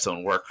 Yes. Yeah, its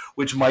own work,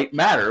 which might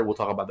matter. We'll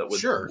talk about that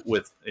with Sure.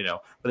 But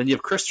then you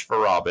have Christopher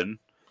Robin,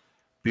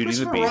 Beauty and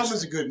the Christopher Beast,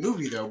 Robin's a good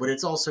movie, though, but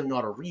it's also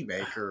not a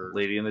remake. Or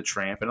Lady and the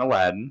Tramp, and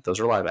Aladdin. Those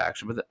are live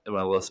action. But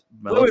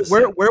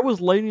where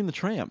was Lady and the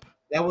Tramp?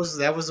 that was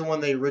the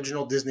one, the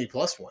original Disney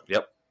Plus one.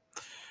 Yep.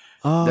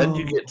 Oh. Then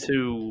you get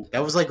to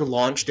That was like a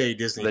launch day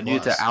Disney. then you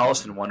get to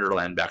Alice in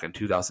Wonderland back in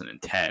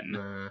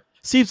 2010.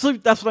 See, so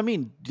that's what I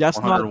mean. That's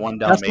not 101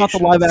 the live action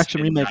Dalmatians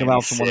remake in of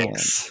Alice in Wonderland.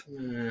 96.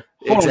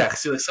 Hold on. Exactly.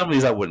 See, like some of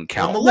these I wouldn't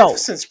count.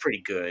 Maleficent's pretty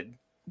good.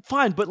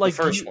 Fine, but like,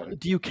 The first one.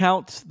 do you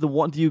count the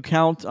one? Do you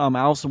count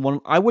Alice in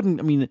Wonderland? I wouldn't.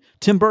 I mean,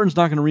 Tim Burton's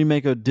not going to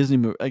remake a Disney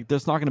movie. Like,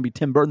 there's not going to be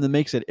Tim Burton that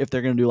makes it if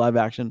they're going to do live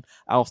action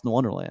Alice in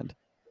Wonderland.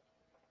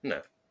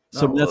 No.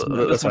 So No,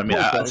 that's what I mean.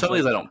 my point, Some of though.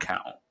 these I don't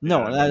count.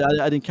 No,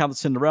 I didn't count the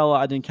Cinderella.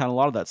 I didn't count a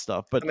lot of that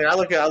stuff. But I mean, I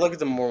look at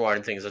the more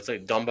modern things. It's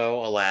like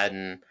Dumbo,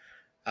 Aladdin,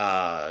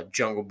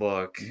 Jungle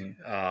Book,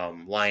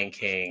 Lion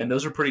King. And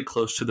those are pretty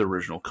close to the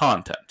original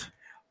content.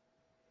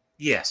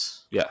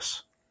 Yes.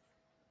 Yes.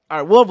 all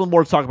right, we'll have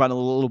more to talk about in a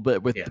little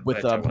bit with we'll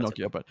talk about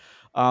Pinocchio. But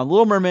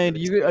Little Mermaid,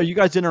 are you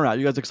guys in or out?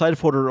 You guys excited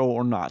for it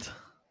or not?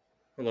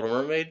 Little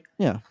Mermaid?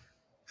 Yeah.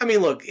 I mean,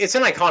 look, it's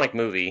an iconic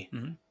movie.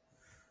 Mhm.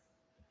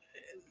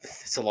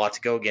 It's a lot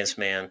to go against,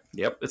 man.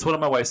 Yep. It's one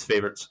of my wife's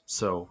favorites,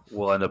 so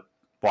we'll end up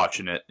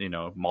watching it,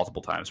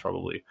 multiple times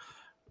probably.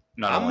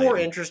 I'm more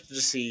interested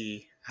to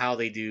see how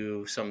they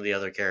do some of the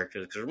other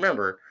characters. Because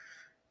remember,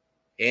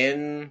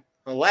 in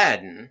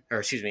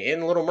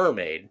in Little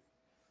Mermaid,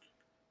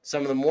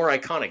 some of the more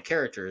iconic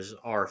characters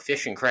are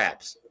fish and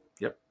crabs.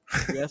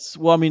 Yes.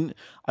 Well, I mean,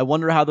 I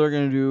wonder how they're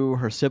going to do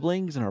her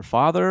siblings and her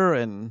father,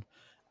 and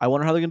I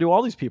wonder how they're gonna do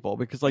all these people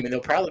because I like mean, they'll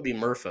probably be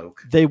merfolk.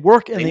 they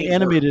work in They the need work,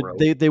 animated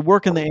bro. they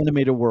work in the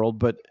animated world,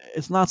 but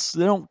it's not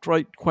they don't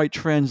quite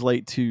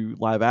translate to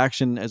live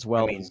action as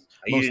well I mean, as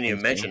you most didn't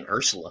even things do. mention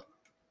Ursula.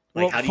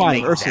 Well, Like, how do you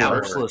fine, make Ursula. that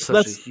Ursula work? is such a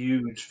That's-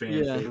 huge fan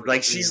yeah. favorite.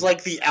 Like, she's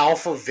like the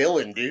alpha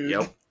villain, dude.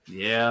 Yep.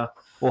 Yeah.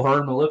 Well, her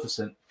and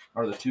Maleficent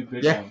are the two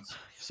big Yeah. ones.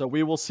 So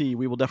we will see.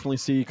 We will definitely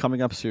see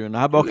coming up soon.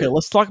 Dude, Okay,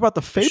 let's talk about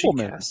the Is she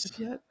Fablemans. casted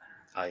yet?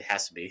 It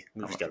has to be.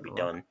 The movie's got to be Look.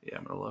 done. Yeah,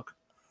 I'm gonna look.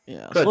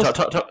 Yeah. Go So ahead,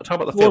 let's, talk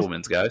about the well,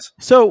 Fablemans, guys.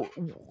 so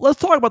let's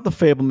talk about the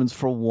Fablemans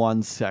for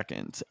 1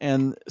 second.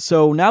 And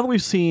so now that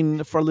we've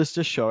seen, for this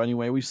show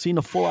anyway, we've seen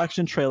a full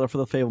action trailer for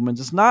the Fablemans.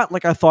 It's not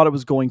like I thought it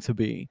was going to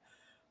be.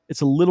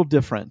 It's a little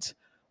different,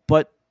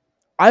 but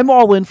I'm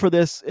all in for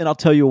this, and I'll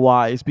tell you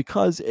why. Is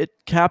because it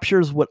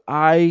captures what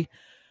I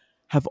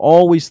have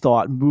always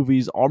thought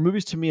movies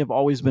to me have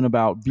always been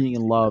about being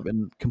in love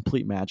and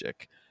complete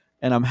magic.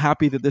 And I'm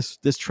happy that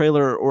this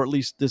trailer, or at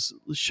least this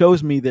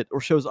shows me that, or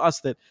shows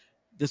us that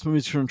this movie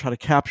is going to try to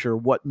capture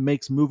what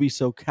makes movies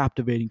so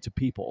captivating to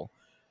people.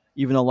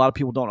 Even though a lot of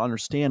people don't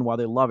understand why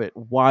they love it,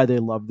 why they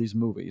love these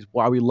movies,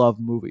 why we love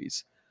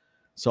movies.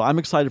 So I'm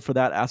excited for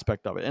that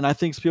aspect of it. And I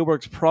think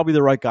Spielberg's probably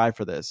the right guy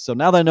for this. So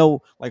now that I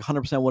know like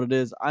 100% what it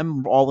is,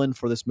 I'm all in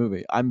for this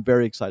movie. I'm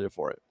very excited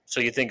for it.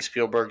 So you think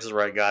Spielberg's the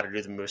right guy to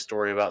do the movie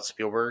story about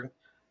Spielberg?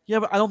 Yeah,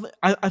 but I don't.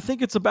 I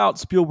think it's about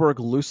Spielberg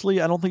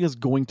loosely. I don't think it's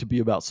going to be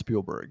about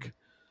Spielberg.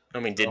 I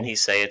mean, didn't he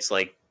say it's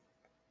like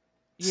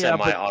Yeah,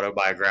 but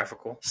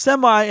semi-autobiographical?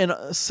 semi,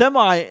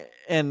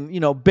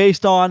 and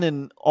based on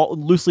and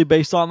loosely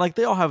based on, like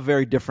they all have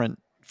very different.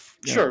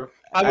 Sure.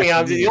 I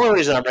mean, the only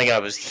reason I bring it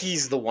up is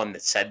he's the one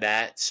that said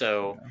that,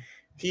 so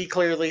he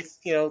clearly,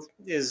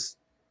 is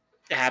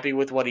happy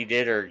with what he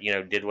did, or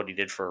did what he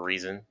did for a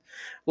reason.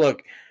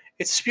 Look,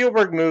 it's a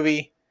Spielberg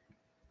movie.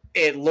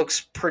 It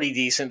looks pretty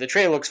decent. The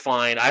trailer looks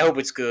fine. I hope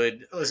it's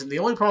good. Listen, the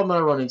only problem I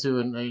run into,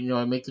 and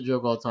I make the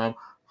joke all the time,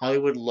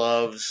 Hollywood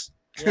loves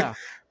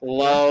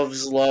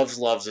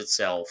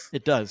itself.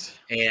 It does.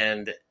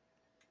 And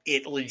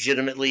it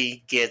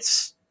legitimately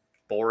gets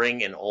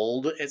boring and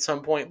old at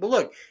some point. But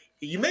look,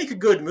 you make a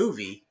good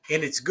movie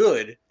and it's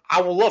good,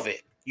 I will love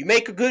it. You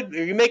make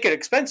an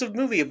expensive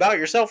movie about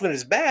yourself and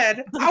it's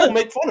bad, I will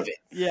make fun of it.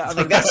 Yeah, I mean,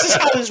 like that's just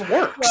how this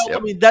works. Well,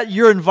 I mean that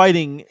you're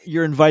inviting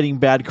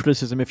bad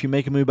criticism if you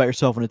make a movie about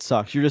yourself and it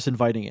sucks. You're just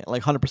inviting it.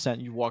 Like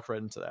 100%, you walk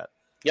right into that.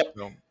 Yep,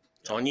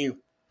 it's on you.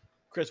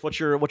 Chris, what's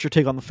your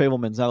take on the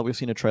Fablemans now that we've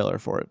seen a trailer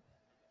for it?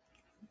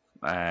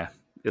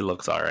 It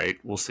looks all right.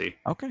 We'll see.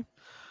 Okay,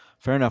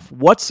 fair enough.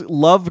 What's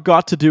love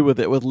got to do with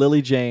it with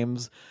Lily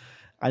James?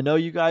 I know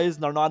you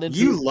guys are not into.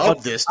 You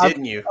loved this,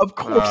 didn't you? Of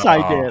course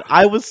I did.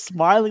 I was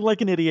smiling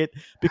like an idiot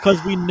because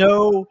we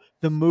know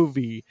the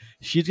movie.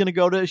 She's gonna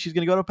go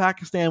to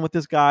Pakistan with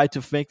this guy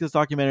to make this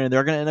documentary, and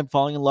they're gonna end up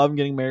falling in love and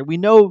getting married. We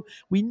know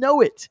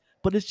it,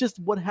 but it's just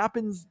what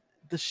happens,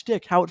 the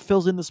shtick, how it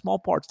fills in the small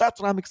parts. That's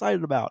what I'm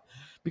excited about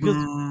because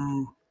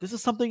this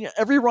is something.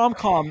 Every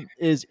rom-com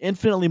is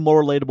infinitely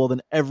more relatable than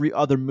every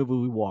other movie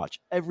we watch.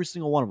 Every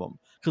single one of them,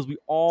 because we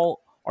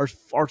all are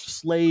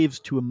slaves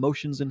to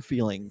emotions and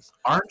feelings.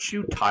 Aren't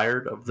you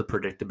tired of the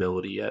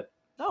predictability yet?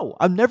 No,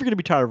 I'm never going to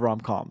be tired of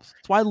rom-coms.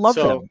 That's why I love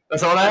them.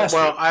 That's what I asked.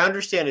 Well, I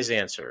understand his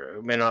answer.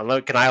 I mean,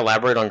 can I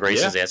elaborate on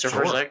Grace's answer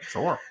for a sec?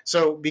 Sure.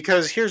 So,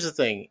 because here's the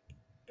thing.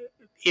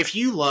 If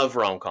you love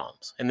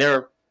rom-coms, and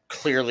there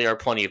clearly are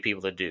plenty of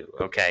people that do,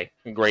 okay?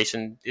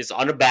 Grayson is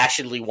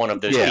unabashedly one of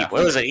those people.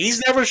 Listen,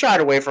 he's never shied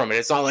away from it.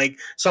 It's not like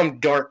some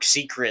dark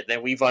secret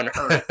that we've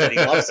unearthed that he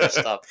loves this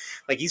stuff.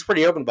 Like, he's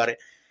pretty open about it.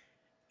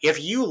 If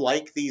you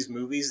like these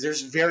movies,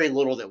 there's very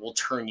little that will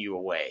turn you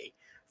away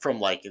from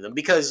liking them.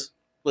 Because,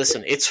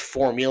 listen, it's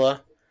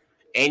formula.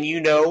 And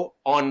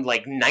on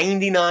like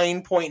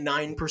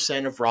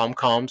 99.9% of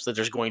rom-coms that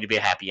there's going to be a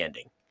happy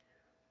ending.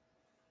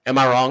 Am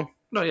I wrong?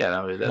 No,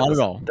 not at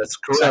all. That's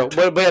correct.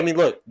 So, but I mean,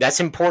 look, that's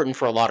important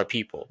for a lot of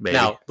people. Maybe.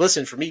 Now,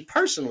 listen, for me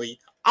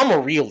personally, I'm a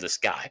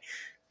realist guy.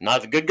 Now,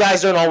 the good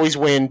guys don't always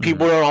win.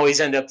 People don't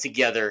always end up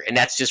together. And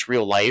that's just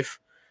real life.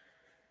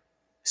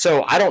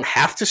 So I don't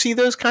have to see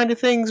those kind of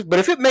things, but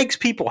if it makes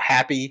people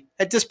happy,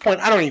 at this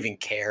point, I don't even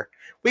care.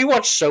 We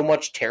watch so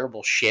much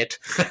terrible shit.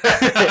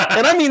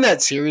 And I mean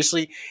that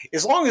seriously.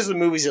 As long as the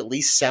movie's at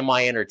least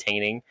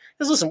semi-entertaining.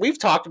 Because listen, we've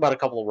talked about a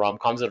couple of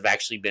rom-coms that have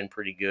actually been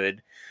pretty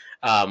good.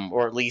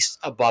 Or at least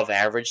above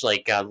average.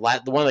 Like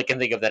the one I can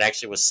think of that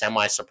actually was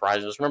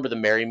semi-surprising was, remember the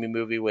Marry Me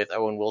movie with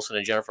Owen Wilson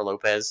and Jennifer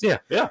Lopez? Yeah.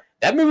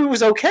 That movie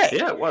was okay.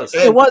 Yeah, it was.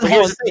 It was.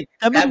 Here's the thing.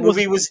 That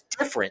movie was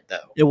different, though.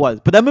 It was.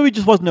 But that movie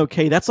just wasn't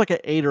okay. That's like an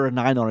 8 or a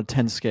 9 on a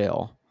 10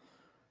 scale.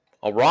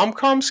 A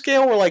rom-com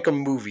scale or like a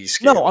movie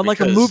scale? No, on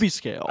like a movie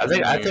scale. I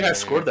think I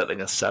scored that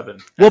thing a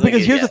 7. Well,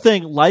 because here's the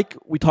thing. Like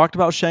we talked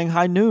about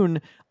Shanghai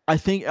Noon, I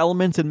think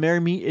elements in Marry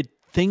Me,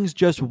 things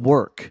just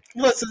work.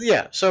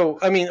 Yeah. So,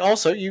 I mean,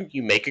 also,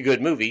 you make a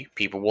good movie,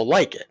 people will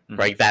like it,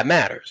 right? That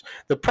matters.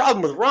 The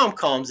problem with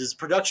rom-coms is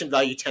production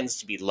value tends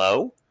to be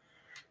low,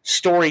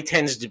 story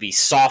tends to be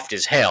soft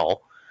as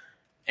hell,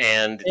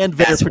 and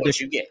that's what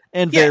you get.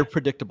 And very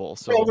predictable.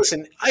 So, well,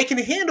 listen, I can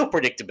handle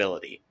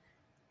predictability.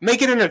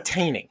 Make it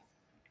entertaining.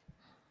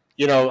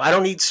 You know, I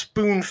don't need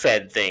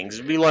spoon-fed things.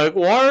 It'd be like,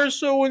 why is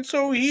so and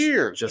so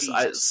here?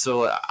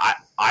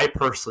 I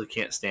personally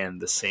can't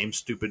stand the same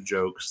stupid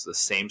jokes, the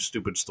same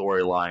stupid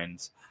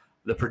storylines.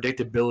 The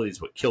predictability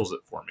is what kills it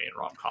for me in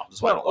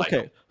rom-coms. Well,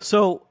 okay.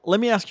 So let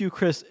me ask you,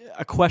 Chris,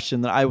 a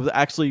question that I was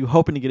actually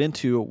hoping to get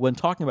into when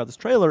talking about this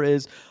trailer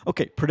is,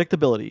 okay,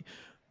 predictability.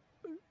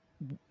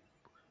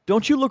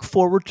 Don't you look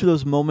forward to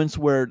those moments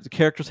where the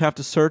characters have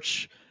to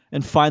search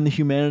and find the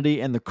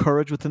humanity and the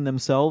courage within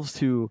themselves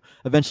to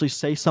eventually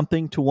say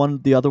something to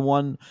the other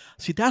one?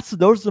 See, those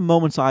are the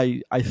moments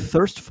I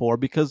thirst for,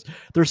 because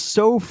there's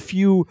so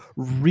few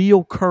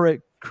real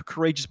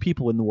courageous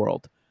people in the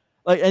world.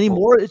 Like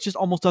anymore, it just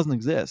almost doesn't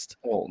exist.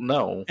 Well,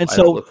 no, and I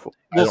so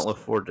don't look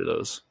forward to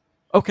those.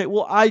 Okay,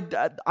 well,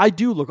 I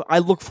do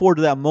look forward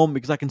to that moment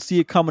because I can see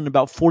it coming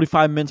about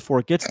 45 minutes before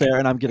it gets there,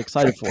 and I get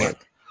excited for it.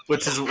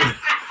 which is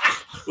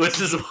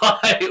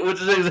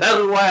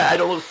exactly why I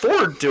don't look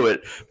forward to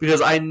it,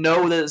 because I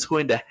know that it's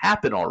going to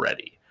happen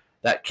already.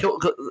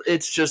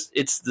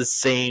 It's the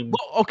same.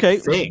 Well, okay,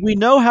 thing. We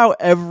know how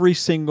every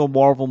single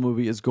Marvel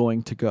movie is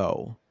going to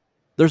go.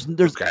 There's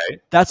Okay.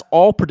 That's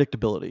all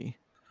predictability.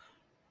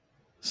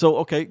 So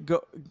okay,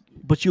 go,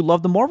 but you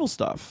love the Marvel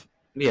stuff.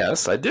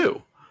 Yes, I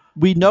do.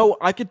 We know.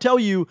 I could tell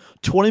you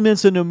 20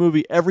 minutes into a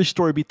movie, every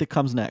story beat that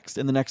comes next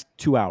in the next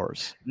 2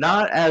 hours.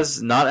 Not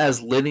as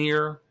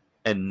linear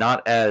and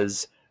not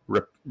as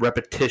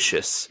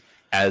repetitious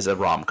as a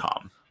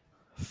rom-com.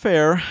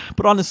 Fair,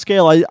 but on a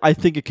scale, I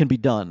think it can be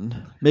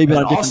done. Maybe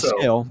on a different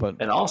scale, but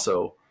and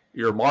also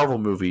your Marvel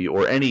movie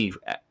or any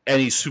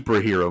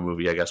superhero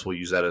movie, I guess we'll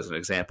use that as an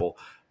example,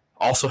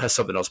 also has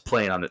something else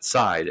playing on its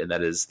side, and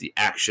that is the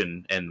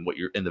action and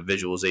the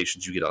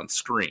visualizations you get on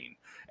screen.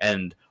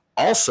 And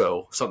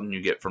also something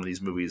you get from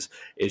these movies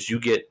is you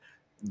get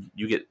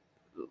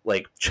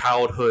like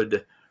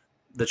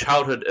the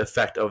childhood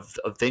effect of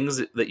things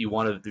that you've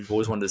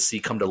always wanted to see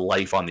come to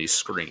life on these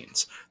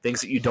screens.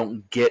 Things that you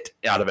don't get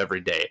out of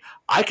every day.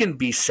 I can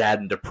be sad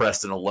and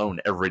depressed and alone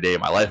every day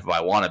of my life if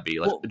I want to be,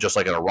 just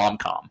like in a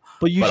rom-com.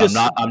 But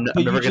I'm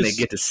never going to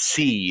get to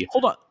see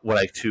what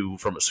I do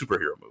from a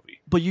superhero movie.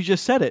 But you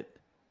just said it.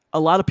 A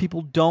lot of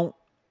people don't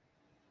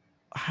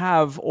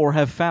have or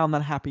have found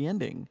that happy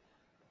ending.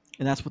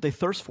 And that's what they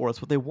thirst for. That's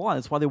what they want.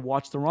 That's why they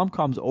watch the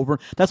rom-coms over.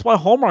 That's why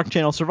Hallmark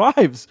Channel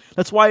survives.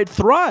 That's why it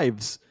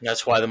thrives.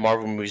 That's why the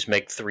Marvel movies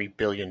make $3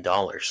 billion.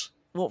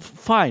 Well,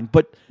 fine,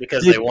 but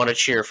because they want to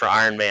cheer for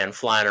Iron Man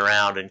flying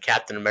around and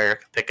Captain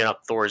America picking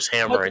up Thor's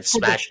hammer and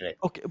smashing it.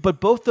 Okay,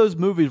 but both those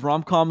movies,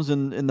 rom-coms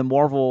and the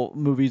Marvel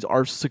movies,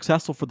 are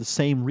successful for the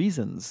same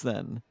reasons.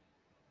 Then,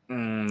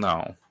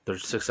 no, they're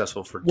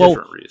successful for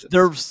different reasons.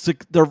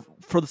 They're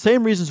for the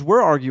same reasons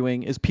we're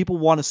arguing. Is people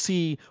want to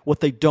see what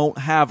they don't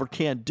have or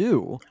can't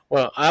do.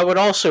 Well, I would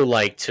also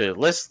like to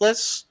let's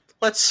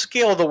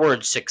scale the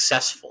word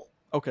successful.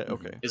 Okay.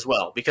 As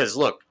well, because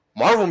look,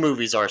 Marvel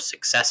movies are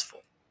successful.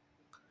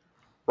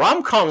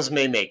 Rom-coms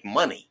may make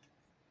money,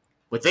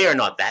 but they are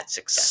not that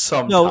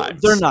successful.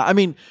 Sometimes. No, they're not. I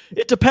mean,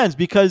 it depends,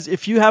 because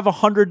if you have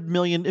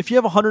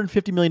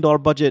 $150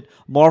 million budget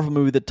Marvel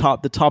movie that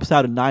tops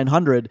out at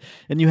 $900,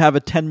 and you have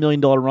a $10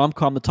 million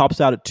rom-com that tops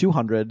out at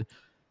 $200,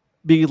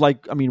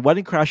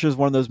 Wedding Crashers is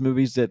one of those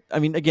movies that, I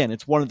mean, again,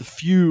 it's one of the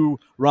few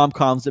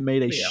rom-coms that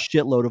made a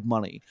shitload of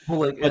money.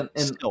 Well, and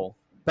still,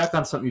 back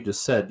on something you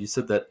just said, you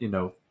said that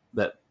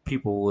that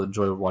people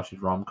enjoy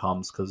watching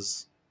rom-coms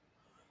because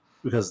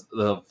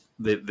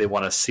they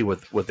want to see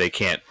what they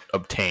can't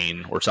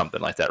obtain or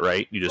something like that,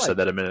 right? You just said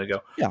that a minute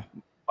ago. Yeah.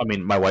 I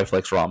mean, my wife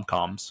likes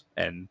rom-coms,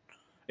 and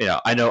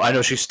I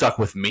know she's stuck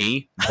with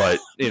me, but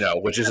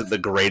which isn't the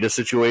greatest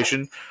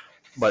situation.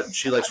 But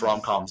she likes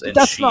rom-coms, and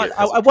that's not.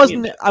 I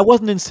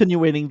wasn't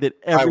insinuating that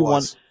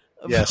everyone.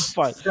 Yes.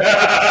 Fine.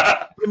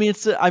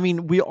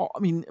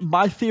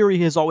 My theory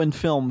has all in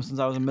film since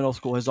I was in middle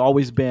school has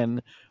always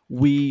been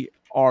we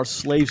are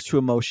slaves to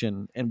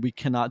emotion, and we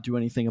cannot do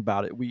anything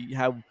about it. We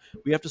have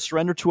to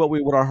surrender to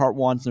what our heart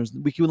wants.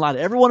 We can lie to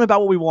everyone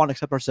about what we want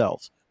except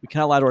ourselves. We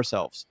cannot lie to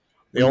ourselves.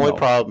 The only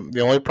problem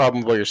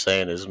with what you're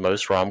saying is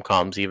most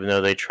rom-coms, even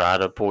though they try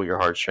to pull your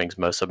heartstrings,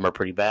 most of them are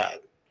pretty bad.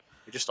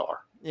 They just are.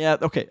 Yeah.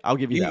 Okay. I'll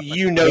give you that.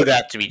 You know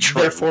that to be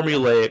true. They're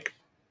formulaic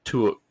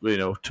to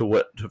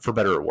for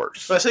better or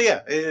worse. So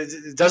yeah,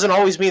 it doesn't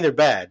always mean they're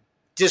bad.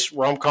 Just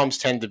rom-coms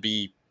tend to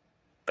be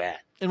bad.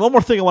 And one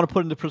more thing I want to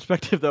put into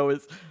perspective, though,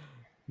 is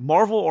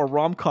Marvel or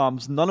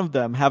rom-coms, none of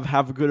them have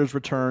a good as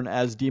return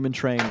as Demon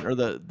Train or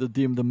the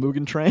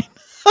Mugen Train.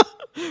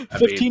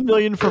 15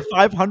 million for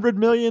 500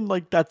 million,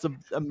 that's an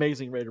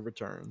amazing rate of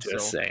return.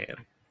 Just saying.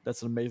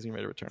 That's an amazing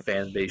rate of return.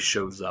 Fan base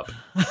shows up.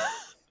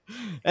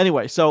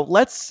 Anyway, so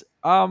let's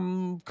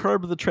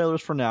curb the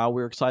trailers for now.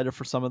 We're excited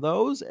for some of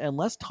those, and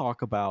let's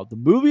talk about the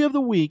movie of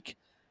the week,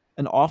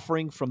 an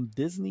offering from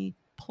Disney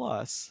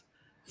Plus,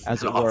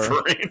 as it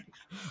were.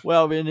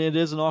 Well, I mean, it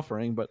is an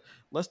offering, but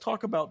let's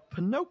talk about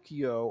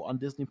Pinocchio on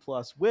Disney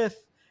Plus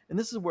and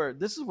this is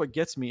what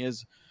gets me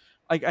is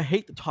I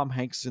hate that Tom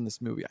Hanks is in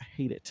this movie. I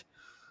hate it,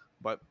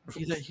 but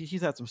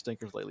he's had some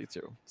stinkers lately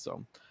too.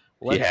 So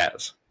He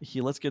has.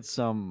 Let's get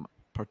some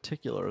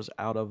particulars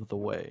out of the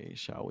way,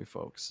 shall we,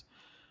 folks?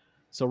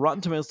 So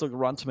Rotten Tomatoes, look at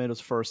Rotten Tomatoes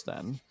first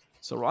then.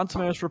 So Rotten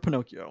Tomatoes for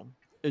Pinocchio,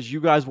 as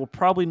you guys will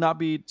probably not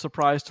be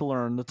surprised to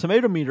learn, the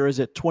tomato meter is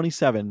at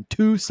 27.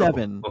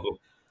 27.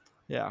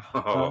 Yeah.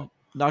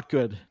 Not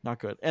good. Not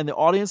good. And the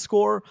audience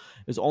score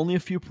is only a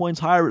few points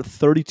higher at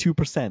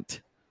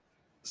 32%.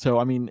 So,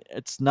 I mean,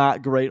 it's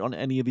not great on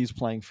any of these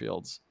playing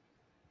fields.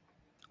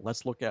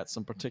 Let's look at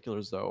some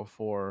particulars, though,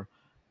 for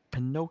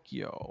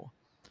Pinocchio,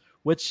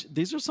 which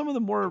these are some of the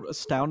more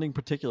astounding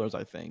particulars,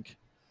 I think.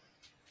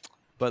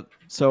 But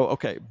so,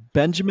 okay,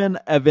 Benjamin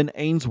Evan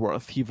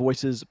Ainsworth, he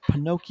voices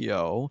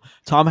Pinocchio.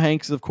 Tom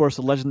Hanks is, of course,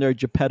 the legendary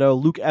Geppetto.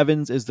 Luke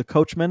Evans is the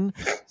coachman.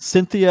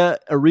 Cynthia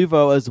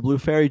Erivo as the Blue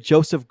Fairy.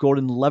 Joseph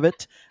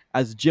Gordon-Levitt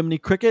as Jiminy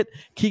Cricket.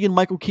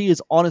 Keegan-Michael Key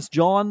is Honest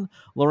John.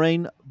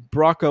 Lorraine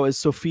Bracco as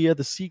Sophia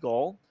the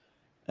Seagull.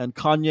 And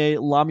Kanye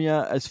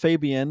Lamia as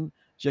Fabian.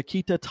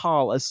 Jaquita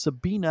Tal as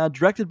Sabina,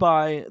 directed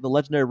by the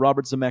legendary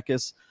Robert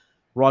Zemeckis.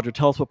 Roger,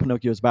 tell us what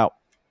Pinocchio is about.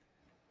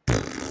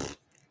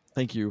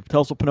 Thank you.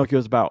 Tell us what Pinocchio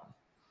is about.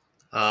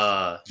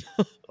 A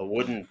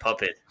wooden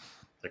puppet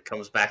that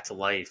comes back to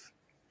life,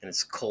 and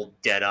its cold,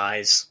 dead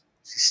eyes.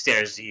 He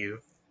stares at you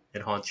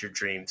and haunts your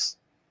dreams.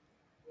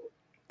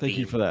 Thank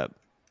you for that.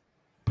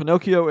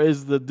 Pinocchio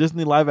is the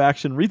Disney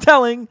live-action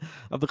retelling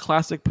of the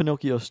classic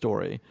Pinocchio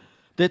story.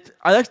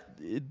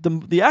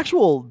 The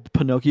actual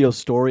Pinocchio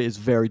story is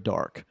very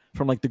dark.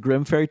 From like the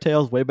Grimm fairy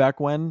tales way back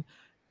when,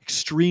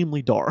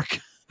 extremely dark.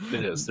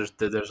 It is.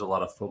 There's a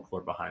lot of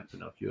folklore behind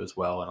Pinocchio as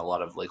well, and a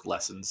lot of like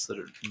lessons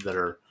that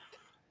are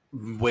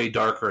way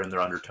darker in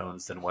their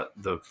undertones than what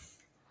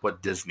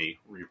Disney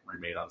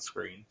remade on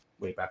screen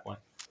way back when.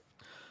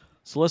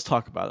 So let's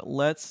talk about it.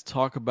 Let's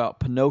talk about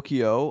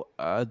Pinocchio,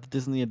 the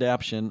Disney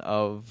adaptation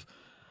of.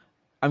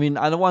 I mean,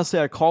 I don't want to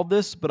say I called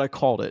this, but I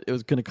called it. It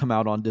was going to come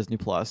out on Disney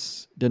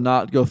Plus. Did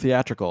not go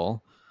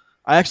theatrical.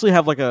 I actually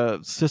have like a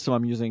system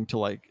I'm using to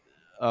like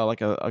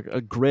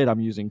a grid I'm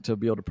using to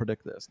be able to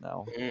predict this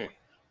now.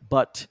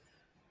 But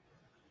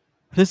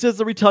this is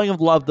the retelling of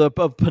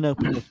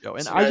Pinocchio.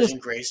 And so I imagine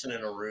Grayson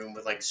in a room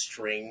with like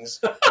strings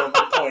going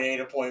from point A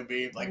to point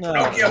B, like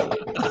Pinocchio,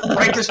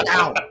 write this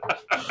down.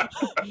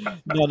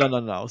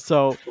 No.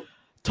 So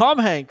Tom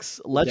Hanks,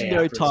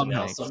 legendary Tom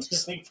Hanks. On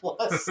Disney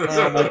Plus.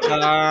 Oh my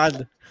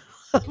god.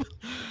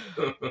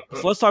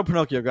 So let's talk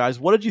Pinocchio, guys.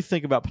 What did you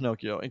think about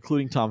Pinocchio,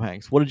 including Tom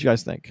Hanks? What did you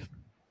guys think?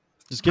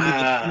 Just give me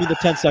the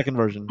 10-second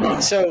version.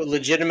 So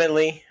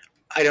legitimately,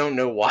 I don't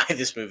know why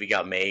this movie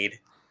got made.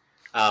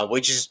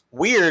 Which is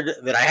weird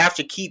that I have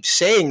to keep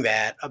saying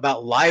that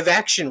about live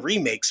action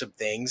remakes of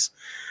things.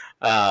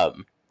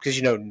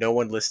 Because, no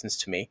one listens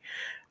to me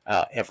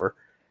ever.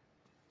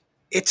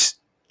 It's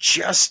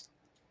just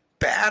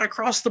bad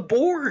across the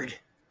board.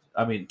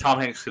 I mean, Tom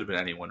Hanks could have been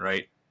anyone,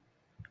 right?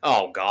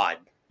 Oh, God.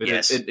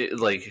 Yes.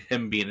 Like,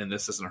 him being in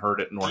this doesn't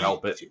hurt it nor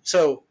help it.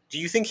 So, do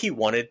you think he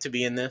wanted to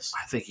be in this?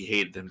 I think he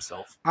hated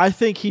himself. I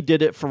think he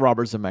did it for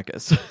Robert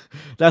Zemeckis.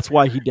 That's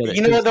why he did it.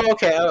 You know what, though?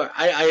 Okay,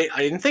 I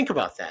didn't think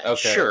about that.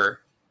 Okay.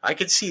 Sure. I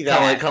could see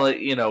that. Kind of like,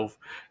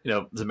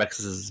 Zemeckis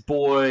is his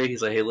boy.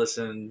 He's like, hey,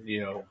 listen,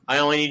 I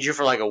only need you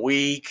for like a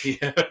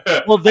week.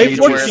 Well, they've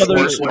worked together.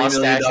 Worst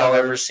mustache I've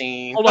ever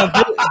seen. Hold on,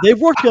 they've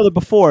worked together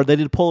before. They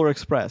did Polar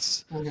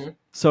Express. Mm-hmm.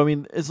 So I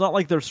mean, it's not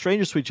like they're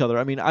strangers to each other.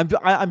 I mean,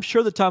 I'm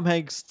sure that Tom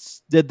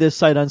Hanks did this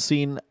sight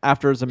unseen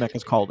after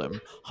Zemeckis called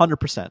him.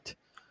 100%.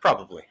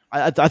 Probably.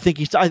 I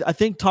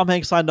think Tom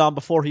Hanks signed on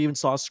before he even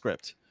saw a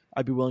script.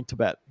 I'd be willing to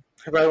bet.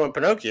 I probably went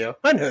Pinocchio.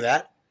 I know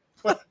that.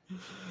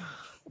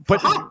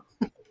 But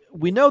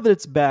we know that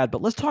it's bad.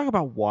 But let's talk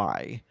about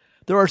why.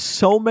 There are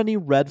so many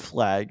red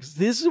flags.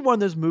 This is one of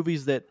those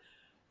movies that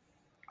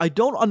I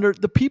don't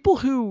understand the people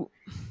who.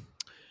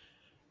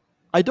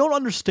 And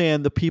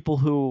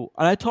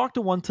I talked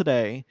to one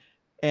today,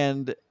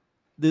 and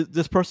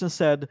this person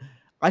said,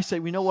 I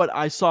said, you know what?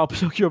 I saw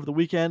Pinocchio over the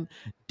weekend.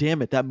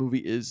 Damn it, that movie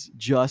is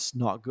just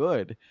not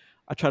good.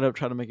 I try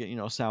to make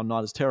it, sound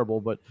not as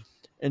terrible,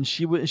 and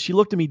she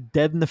looked at me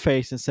dead in the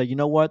face and said, you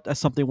know what? That's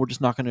something we're just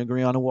not going to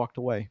agree on, and walked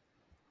away.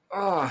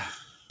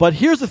 But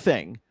here's the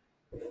thing.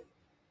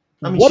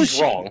 I mean, she's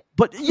wrong.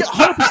 But yeah,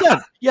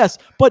 100%. Yes.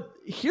 But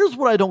here's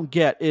what I don't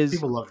get is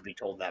people love to be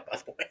told that, by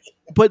the way.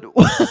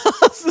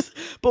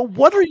 But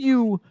what are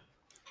you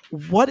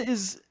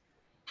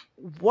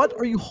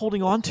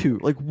holding on to?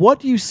 Like, what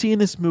do you see in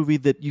this movie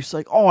that you say,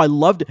 like, oh, I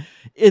loved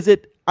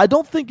it? I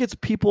don't think it's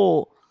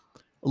people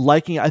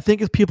liking it. I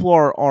think it's people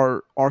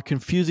are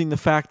confusing the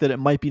fact that it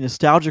might be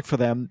nostalgic for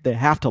them. They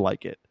have to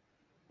like it.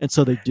 And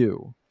so they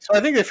do. So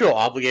I think they feel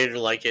obligated to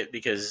like it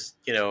because,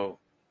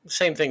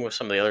 same thing with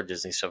some of the other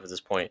Disney stuff at this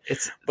point.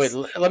 But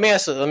let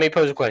me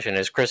pose a question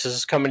as Chris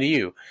is coming to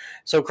you.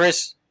 So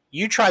Chris,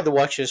 you tried to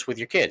watch this with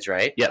your kids,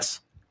 right?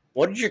 Yes.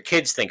 What did your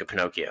kids think of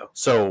Pinocchio?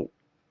 So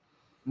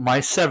my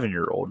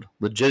 7-year-old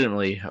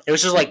legitimately, it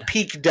was just like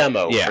peak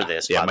demo for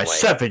this. Yeah, my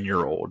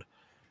 7-year-old,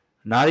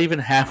 not even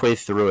halfway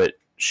through it,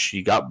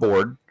 she got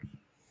bored.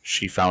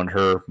 She found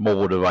her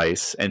mobile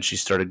device and she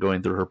started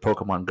going through her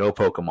Pokemon Go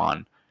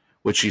Pokemon,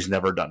 which she's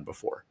never done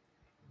before.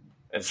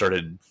 and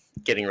started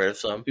getting rid of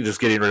some. just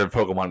getting rid of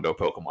Pokemon Go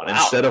Pokemon Wow.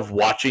 instead of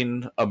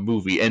watching a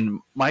movie. And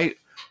my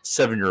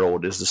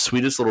 7-year-old is the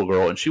sweetest little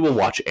girl, and she will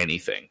watch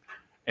anything.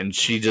 And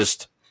she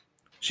just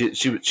she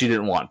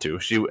didn't want to.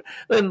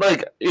 And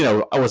like, you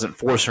know, I wasn't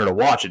forcing her to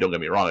watch it. Don't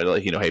get me wrong.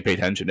 Like, you know, hey, pay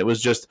attention. It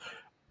was just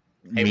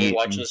Hey, we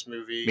watch this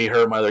movie. Me,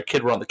 her, and my other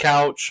kid were on the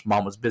couch.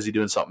 Mom was busy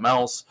doing something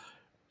else,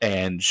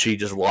 and she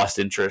just lost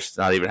interest.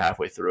 Not even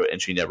halfway through it,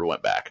 and she never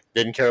went back.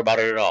 Didn't care about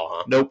it at all,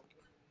 huh? Nope.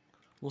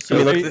 Well,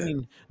 so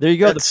there you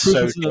go. That's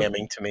so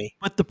damning to me.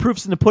 But the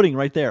proof's in the pudding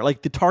right there.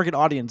 Like, the target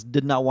audience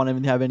did not want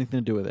to have anything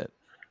to do with it.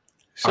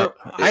 So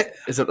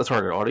is it the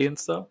target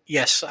audience, though?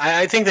 Yes,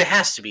 I think there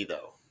has to be,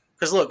 though.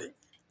 Because look,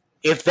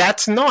 if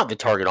that's not the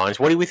target audience,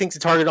 what do we think the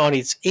target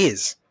audience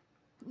is?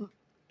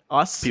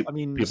 Us? People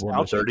in their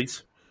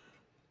 30s?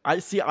 I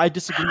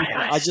disagree.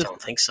 I just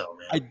don't think so,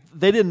 man.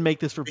 They didn't make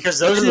this for... Because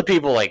those are the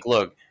people, like,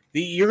 look,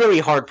 you're going to be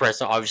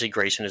hard-pressed. Obviously,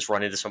 Grayson has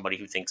run into somebody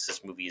who thinks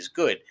this movie is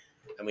good.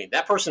 I mean,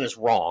 that person is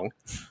wrong,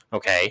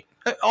 okay?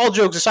 All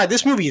jokes aside,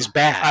 this movie is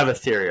bad. I have a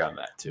theory on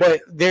that, too.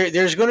 But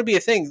there's going to be a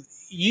thing.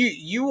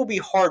 You will be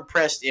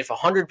hard-pressed if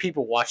 100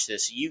 people watch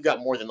this. You got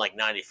more than, like,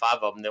 95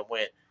 of them that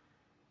went,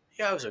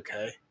 yeah, it was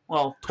okay.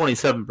 Well,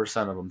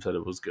 27% of them said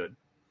it was good.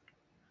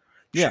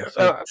 Yeah.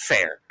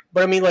 Fair.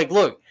 But, I mean, like,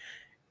 look,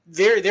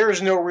 there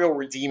is no real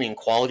redeeming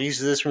qualities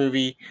to this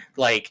movie.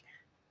 Like,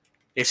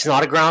 it's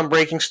not a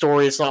groundbreaking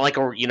story. It's not like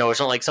it's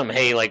not like some,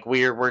 hey, like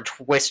we're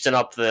twisting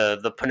up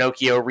the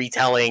Pinocchio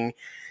retelling.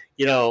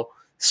 You know,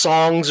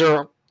 songs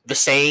are the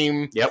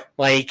same. Yep.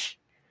 Like,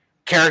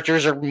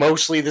 characters are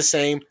mostly the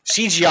same.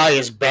 CGI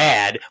is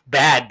bad,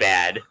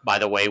 by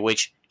the way,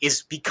 which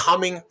is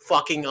becoming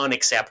fucking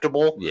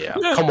unacceptable. Yeah.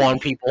 Come on,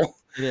 people.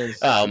 It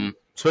is.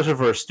 Especially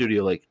for a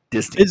studio like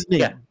Disney.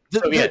 Yeah.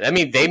 So, yeah, I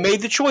mean, they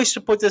made the choice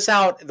to put this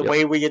out the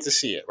way we get to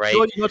see it, right? You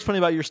know what's funny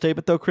about your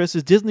statement, though, Chris,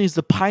 is Disney's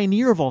the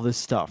pioneer of all this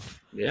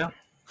stuff. Yeah.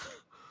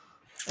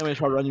 I mean, I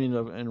didn't mean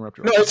to interrupt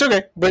you. No, it's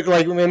okay. But,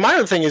 like, I mean, my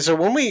other thing is, so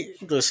when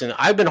listen,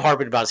 I've been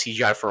harping about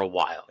CGI for a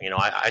while. You know,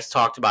 I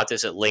talked about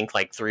this at length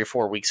like 3 or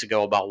 4 weeks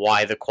ago about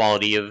why the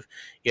quality of,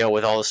 you know,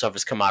 with all this stuff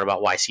has come out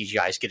about why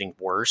CGI is getting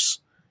worse,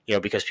 you know,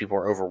 because people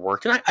are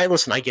overworked. And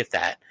I get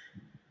that.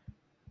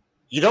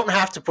 You don't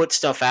have to put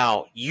stuff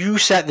out. You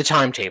set the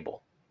timetable.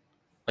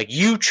 Like,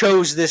 you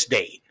chose this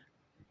date.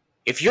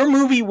 If your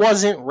movie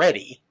wasn't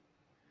ready,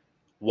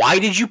 why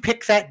did you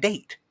pick that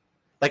date?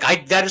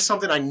 Like, that is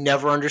something I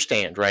never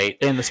understand, right?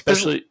 And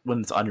especially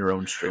when it's on your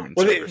own streaming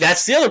service.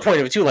 That's the other point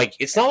of it, too. Like,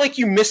 it's not like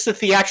you missed the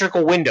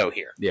theatrical window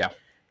here. Yeah.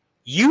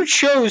 You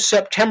chose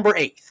September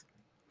 8th,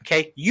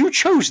 okay? You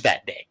chose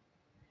that day.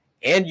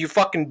 And you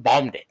fucking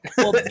bombed it.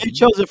 Well, you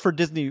chose it for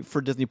Disney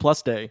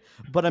Plus Day.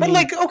 But I mean...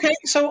 like, okay,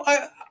 so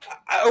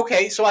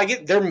I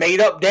get their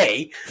made-up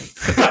day.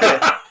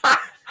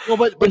 Well,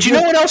 but you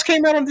know what else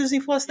came out on Disney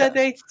Plus that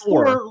day?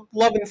 Thor: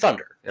 Love and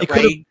Thunder. They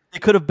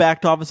could have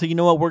backed off and said, you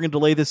know what, we're going to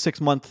delay this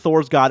 6 months.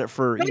 Thor's got it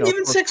for... Not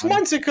even 6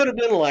 months. It could have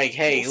been like,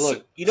 hey,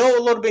 look, you know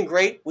what would have been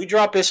great? We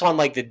drop this on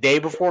like the day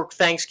before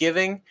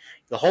Thanksgiving.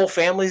 The whole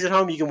family's at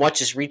home. You can watch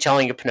this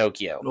retelling of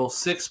Pinocchio. Well,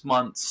 6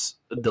 months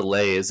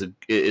delay is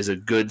a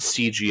good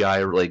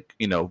CGI, like,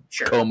 you know,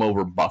 comb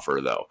over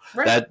buffer, though.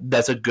 Right.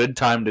 That's a good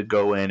time to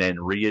go in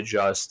and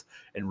readjust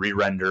and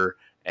re-render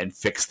and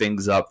fix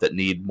things up that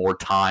need more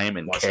time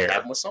and care. What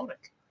happened with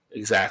Sonic?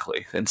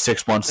 Exactly. And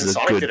 6 months is a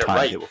good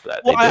timetable for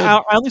that. Well,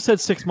 I only said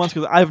 6 months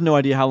because I have no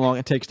idea how long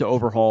it takes to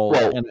overhaul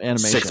animation.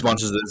 6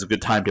 months is a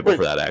good timetable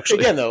for that, actually.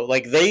 Again, though,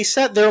 like, they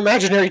set their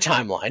imaginary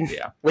timeline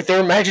with their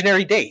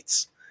imaginary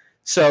dates.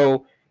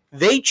 So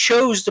they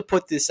chose to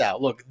put this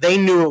out. Look, they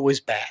knew it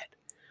was bad,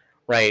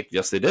 right?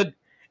 Yes, they did.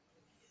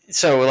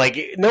 So, like,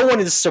 no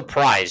one is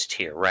surprised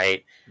here,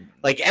 right?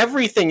 Like,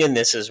 everything in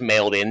this is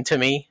mailed in to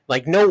me.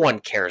 Like, no one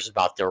cares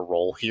about their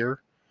role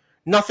here.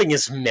 Nothing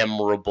is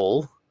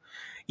memorable.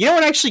 You know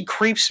what actually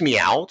creeps me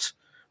out?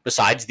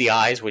 Besides the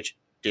eyes, which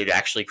did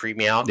actually creep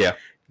me out? Yeah.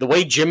 The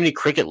way Jiminy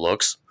Cricket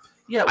looks.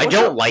 Yeah, I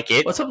don't like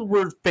it. What's up with the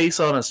weird face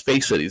on his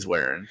face that he's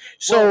wearing?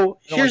 So,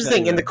 here's the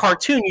thing. In the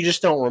cartoon, you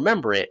just don't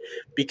remember it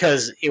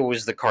because it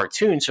was the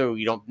cartoon, so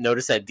you don't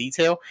notice that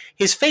detail.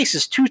 His face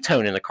is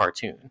two-tone in the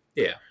cartoon.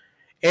 Yeah.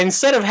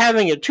 Instead of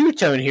having a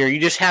two-tone here, you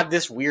just have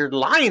this weird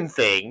line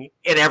thing,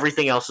 and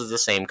everything else is the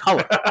same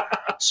color.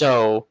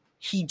 So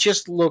he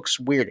just looks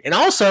weird. And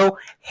also,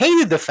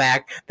 hated the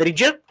fact that he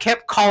just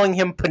kept calling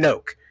him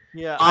Pinocchio.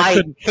 Yeah,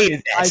 I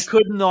hated that. I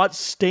could not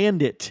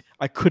stand it.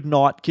 I could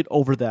not get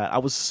over that. I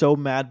was so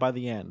mad by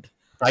the end.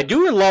 I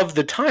do love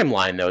the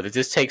timeline, though, that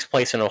this takes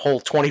place in a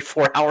whole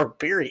 24-hour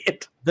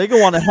period. They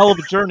go on a hell of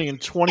a journey in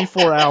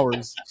 24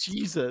 hours.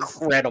 Jesus.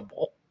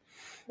 Incredible.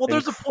 Well,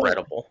 there's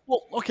incredible. a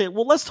point. Well, okay.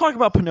 Well, let's talk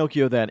about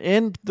Pinocchio then.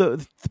 And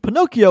the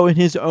Pinocchio in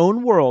his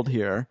own world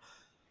here,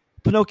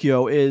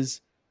 Pinocchio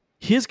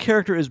his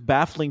character is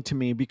baffling to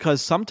me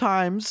because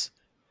sometimes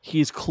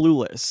he's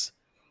clueless,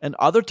 and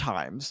other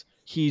times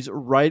he's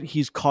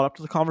caught up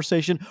to the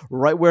conversation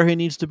right where he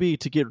needs to be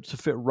to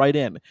fit right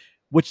in,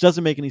 which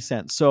doesn't make any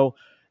sense. So,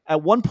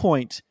 at one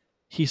point,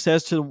 he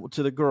says to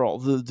the girl,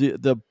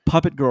 the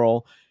puppet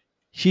girl,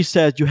 she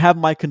says, "You have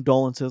my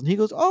condolences," and he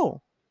goes,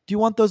 "Oh, do you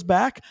want those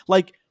back?"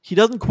 Like he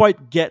doesn't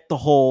quite get the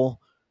whole,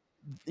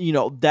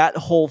 that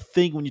whole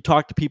thing. When you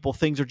talk to people,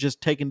 things are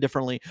just taken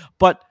differently.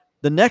 But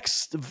the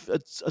next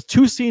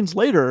 2 scenes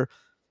later,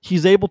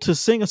 he's able to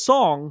sing a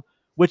song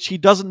which he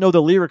doesn't know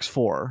the lyrics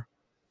for.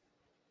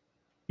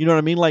 You know what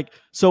I mean? Like,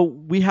 so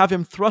we have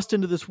him thrust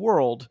into this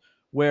world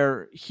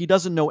where he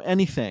doesn't know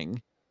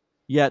anything,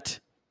 yet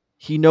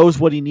he knows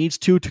what he needs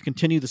to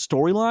continue the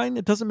storyline.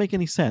 It doesn't make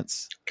any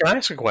sense. Can I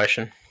ask a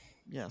question?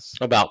 Yes.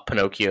 About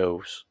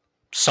Pinocchio's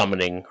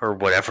summoning, or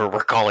whatever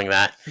we're calling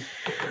that.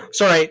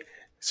 So, right.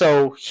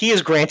 So he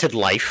is granted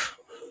life,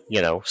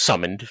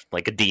 summoned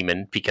like a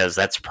demon, because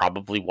that's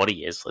probably what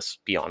he is. Let's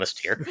be honest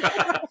here.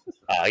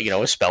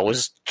 A spell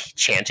was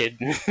chanted,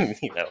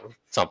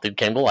 something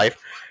came to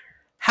life.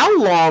 How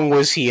long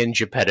was he in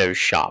Geppetto's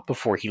shop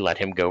before he let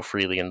him go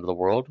freely into the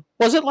world?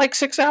 Was it like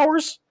 6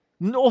 hours?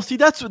 No, see,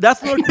 that's another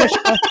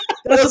question.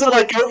 Was it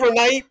like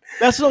overnight?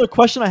 That's another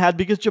question I had,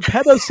 because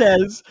Geppetto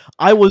says,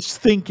 "I was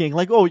thinking,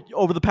 like, oh,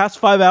 over the past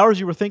 5 hours,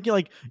 you were thinking,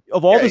 like,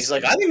 of all this." He's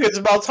like, "I think it's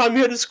about time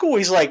you head to school."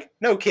 He's like,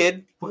 "No,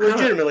 kid,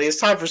 legitimately, it's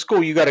time for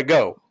school. You got to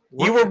go.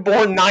 You were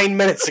born 9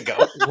 minutes ago."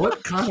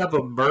 What kind of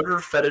a murder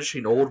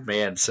fetishing old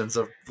man sends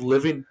a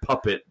living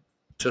puppet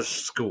to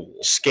school,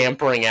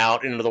 scampering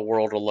out into the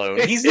world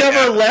alone? He's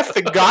never left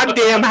the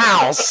goddamn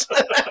house.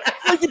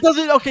 Like, it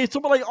doesn't. Okay, so,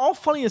 but like, all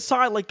funny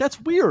aside, like,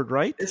 that's weird,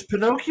 right? Is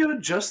Pinocchio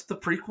just the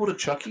prequel to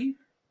Chucky?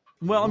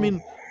 Well, I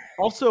mean,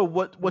 also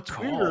what's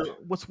weirder?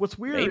 What's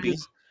weirder Maybe.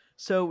 is,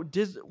 so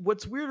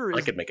what's weirder is,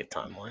 I could make a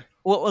timeline.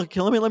 well, okay,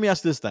 let me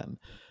ask this then.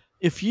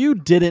 If you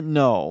didn't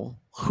know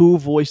who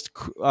voiced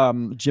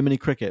Jiminy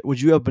Cricket,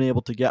 would you have been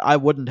able to get? I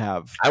wouldn't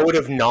have. I would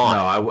have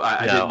not. No,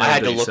 I didn't know I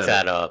had to he look said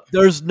that it. up.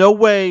 There is no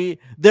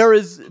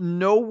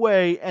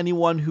way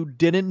anyone who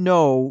didn't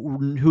know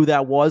who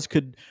that was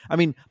could. I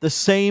mean, it's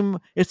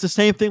the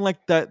same thing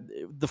like that.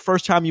 The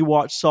first time you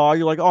watch Saw,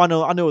 you're like, "Oh,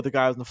 I know the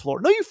guy was on the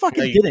floor." No, you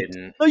fucking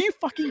didn't. No, you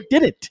fucking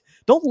didn't.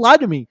 Don't lie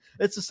to me.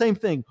 It's the same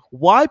thing.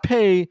 Why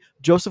pay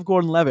Joseph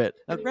Gordon-Levitt?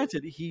 Now,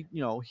 granted, he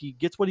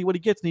gets what he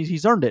gets, and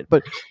he's earned it.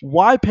 But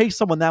why pay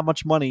someone that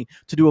much money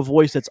to do a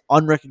voice that's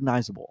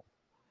unrecognizable?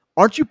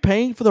 Aren't you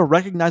paying for the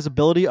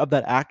recognizability of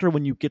that actor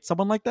when you get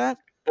someone like that?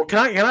 Well,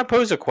 can I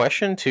pose a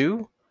question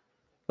too?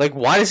 Like,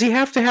 why does he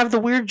have to have the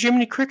weird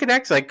Jiminy Cricket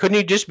accent? Like, couldn't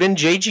he just been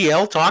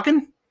JGL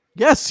talking?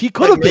 Yes, he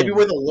could have been. Maybe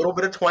with a little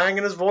bit of twang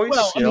in his voice,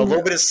 Well, a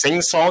little bit of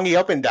sing-songy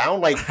up and down.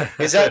 Like,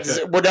 would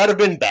that have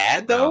been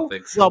bad though? I don't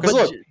think so. Well, but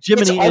look,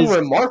 Jiminy it's is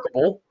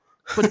unremarkable.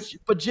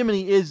 but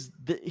Jiminy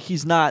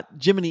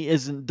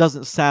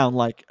doesn't sound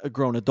like a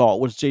grown adult,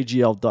 which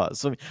JGL does.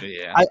 So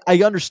Yeah.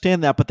 I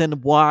understand that, but then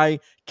why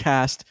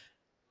cast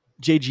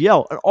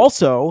JGL? And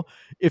also,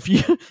 if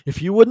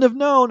you wouldn't have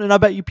known, and I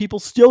bet you people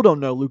still don't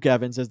know Luke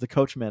Evans as the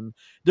coachman,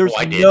 there's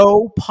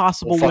no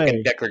possible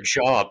way. Deckard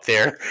Shaw up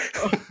there.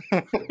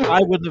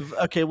 I would have.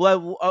 Okay,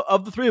 well,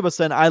 of the three of us,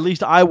 then at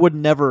least I would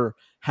never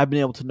have been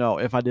able to know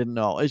if I didn't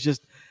know. It's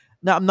just,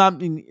 no, I'm not. I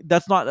mean,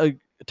 that's not a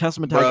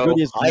testament to how good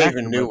he is. I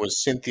even knew it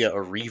was Cynthia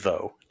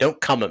Erivo. Don't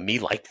come at me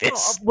like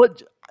this.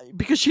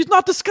 Because she's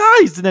not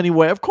disguised in any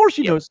way. Of course,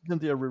 you know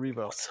Cynthia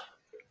Erivo.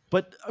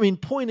 But I mean,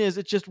 point is,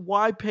 it's just,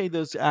 why pay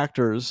those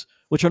actors,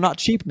 which are not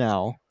cheap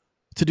now,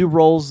 to do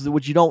roles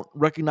which you don't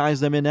recognize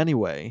them in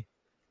anyway?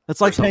 That's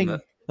like paying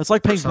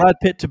Brad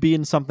Pitt to be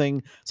in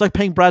something. It's like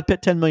paying Brad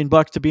Pitt $10 million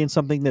to be in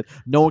something that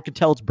no one can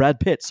tell it's Brad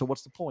Pitt. So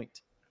what's the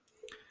point?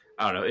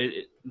 I don't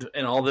know.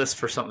 And all this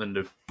for something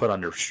to put on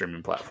your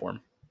streaming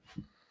platform.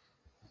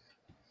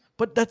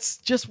 But that's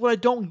just what I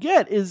don't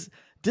get. Is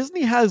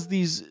Disney has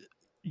these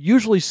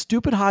usually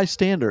stupid high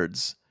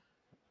standards,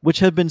 which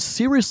have been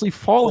seriously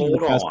falling in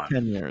the past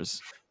 10 years.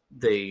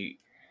 They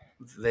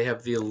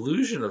have the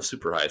illusion of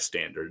super high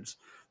standards,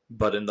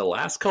 but in the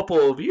last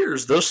couple of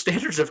years, those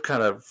standards have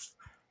kind of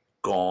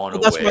gone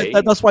away.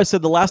 That's why I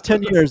said the last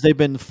 10 years they've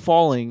been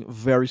falling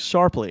very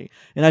sharply,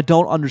 and I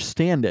don't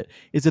understand it.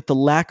 Is it the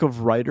lack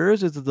of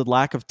writers? Is it the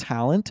lack of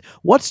talent?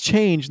 What's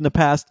changed in the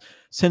past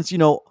since,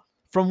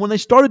 from when they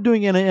started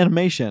doing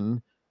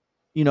animation,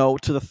 to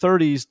the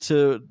 30s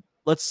to,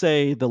 let's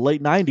say, the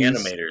late 90s?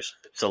 Animators.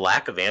 It's a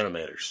lack of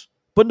animators.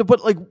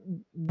 But like,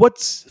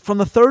 what's from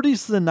the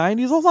 30s to the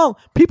 90s? Also,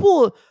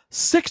 people,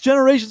 6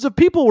 generations of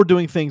people were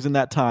doing things in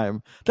that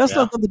time. That's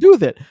nothing to do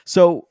with it.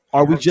 So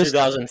are we just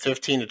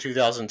 2015 to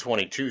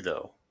 2022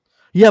 though?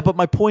 Yeah, but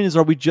my point is,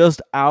 are we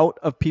just out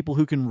of people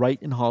who can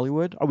write in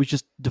Hollywood? Are we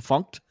just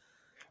defunct?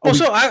 I'm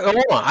sorry. I don't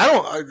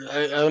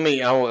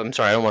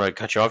want to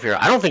cut you off here.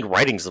 I don't think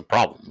writing's the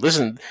problem.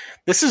 Listen,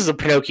 this is the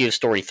Pinocchio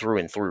story through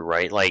and through,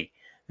 right? Like,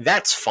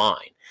 that's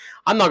fine.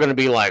 I'm not going to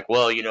be like,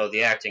 well,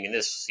 the acting in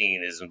this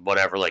scene isn't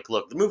whatever. Like,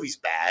 look, the movie's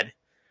bad,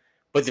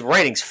 but the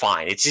writing's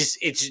fine. It's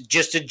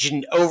just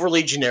a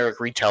overly generic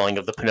retelling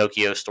of the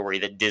Pinocchio story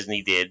that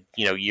Disney did,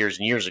 years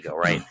and years ago,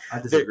 right? I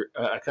disagree.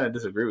 I kind of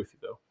disagree with you,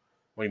 though.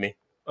 What do you mean?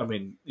 I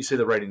mean, you say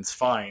the writing's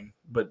fine,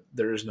 but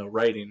there is no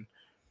writing.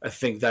 I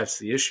think that's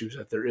the issue, is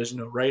that there is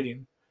no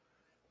writing.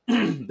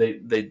 They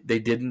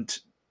didn't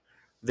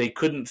they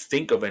couldn't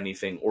think of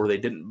anything, or they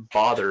didn't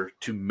bother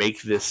to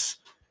make this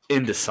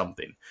into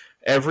something.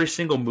 Every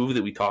single movie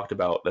that we talked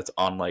about that's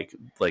on like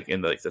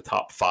in the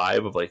top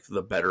 5 of like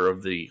the better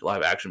of the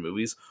live action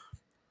movies,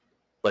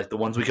 like the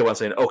ones we kept on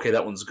saying, okay,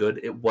 that one's good.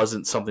 It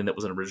wasn't something that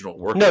was an original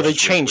work. No, they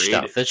changed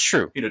stuff. That's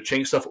true.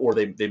 Changed stuff, or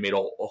they made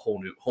a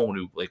whole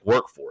new like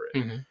work for it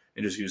and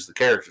just used the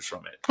characters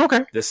from it.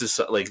 Okay, this is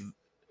like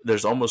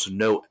there's almost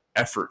no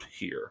effort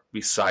here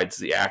besides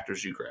the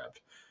actors you grabbed,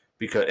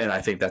 and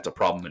I think that's a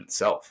problem in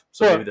itself.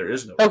 So maybe there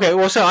is no. Okay,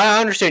 well, so I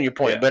understand your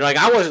point, but like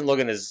I wasn't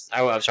looking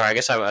I'm sorry. I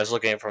guess I was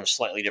looking at it from a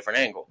slightly different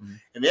angle,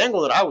 and the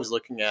angle that I was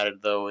looking at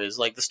it though is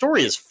like the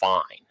story is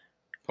fine.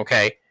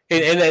 Okay.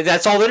 And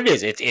that's all that it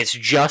is. It's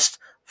just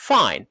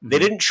fine. They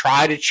didn't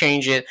try to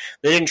change it.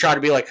 They didn't try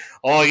to be like,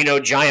 oh,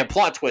 giant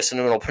plot twist in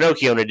the middle of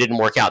Pinocchio and it didn't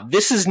work out.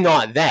 This is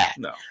not that.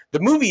 No. The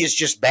movie is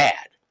just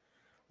bad,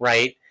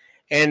 right?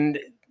 And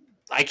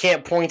I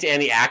can't point to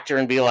any actor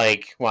and be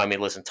like, well, I mean,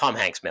 listen, Tom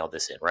Hanks mailed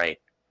this in, right?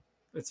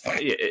 It's fine.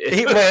 He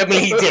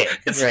did.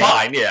 It's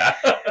fine, yeah.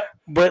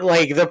 But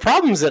like the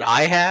problems that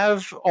I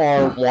have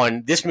are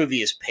one, this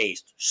movie is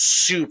paced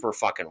super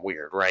fucking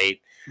weird,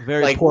 right?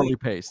 Very poorly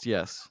paced,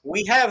 yes.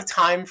 We have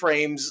time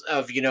frames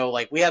of,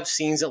 we have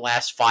scenes that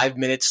last 5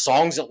 minutes,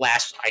 songs that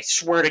last, I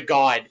swear to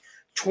God,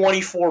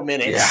 24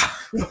 minutes.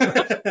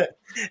 Yeah.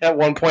 At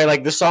one point,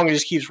 like the song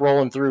just keeps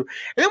rolling through.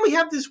 And then we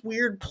have this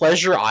weird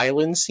Pleasure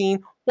Island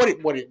scene.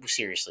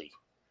 Seriously,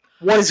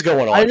 what is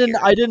going on?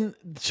 I didn't.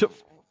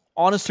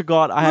 Honest to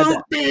God, I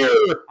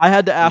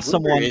had to ask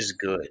someone. Is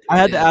good. I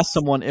had to ask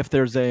someone if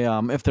there's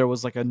if there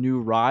was like a new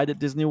ride at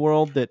Disney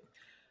World they're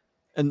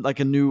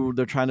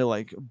trying to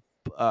like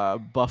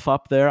buff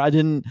up there.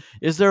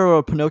 Is there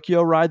a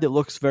Pinocchio ride that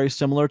looks very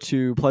similar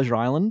to Pleasure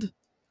Island?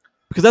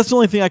 Because that's the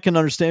only thing I can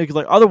understand. Because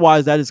like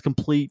otherwise, that is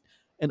complete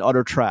and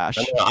utter trash.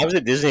 I was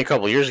at Disney a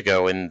couple years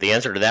ago, and the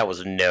answer to that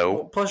was no.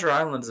 Well, Pleasure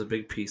Island is a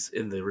big piece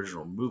in the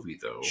original movie,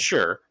 though.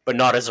 Sure, but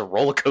not as a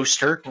roller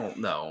coaster. Well,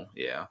 no,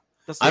 yeah.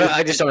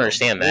 I just don't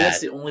understand that.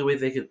 That's the only way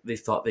they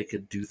thought they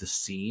could do the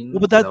scene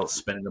without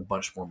spending a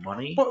bunch more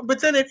money.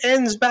 But then it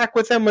ends back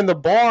with them in the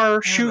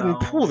bar shooting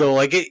pool, though.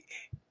 Like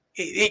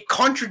it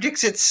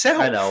contradicts itself.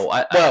 I know.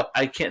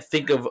 I can't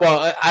think of.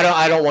 Well,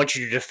 I don't want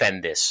you to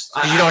defend this.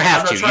 You don't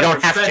have to. You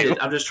don't have to.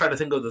 I'm just trying to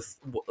think of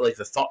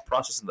the thought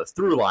process and the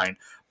through line.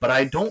 But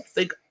I don't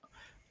think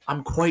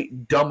I'm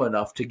quite dumb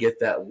enough to get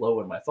that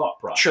low in my thought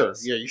process. Sure.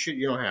 Yeah, you should.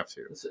 You don't have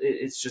to.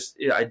 It's just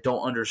I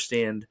don't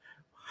understand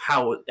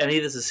how any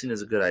of this is seen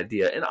as a good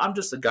idea. And I'm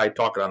just a guy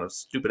talking on a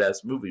stupid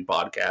ass movie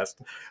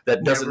podcast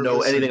that doesn't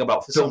know anything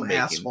about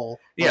filmmaking.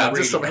 Yeah, I'm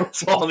just some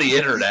asshole on the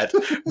internet.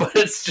 But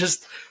it's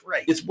just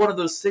it's one of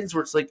those things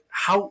where it's like,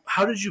 how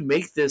did you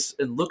make this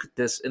and look at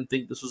this and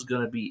think this was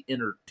going to be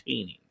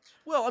entertaining?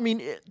 Well, I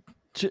mean,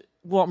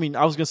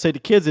 I was going to say to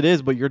kids it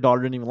is, but your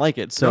daughter didn't even like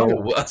it. So,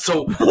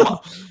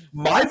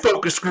 my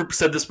focus group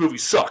said this movie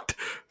sucked.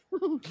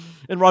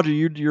 And Roger,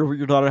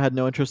 your daughter had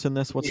no interest in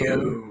this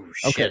whatsoever? No,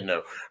 okay,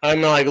 no. I'm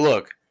like,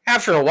 look,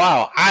 after a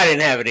while, I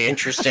didn't have any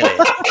interest in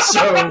it.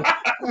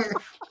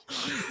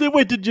 So,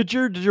 wait, did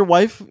your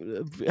wife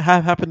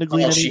happen to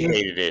glean? She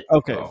hated it.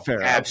 Okay,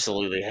 fair.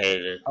 Absolutely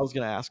hated it. I was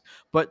going to ask,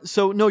 but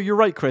so no, you're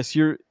right, Chris.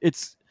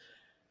 It's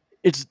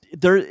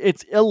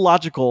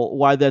illogical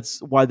why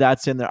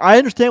that's in there. I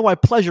understand why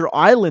Pleasure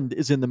Island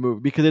is in the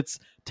movie because it's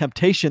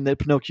temptation that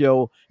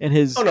Pinocchio and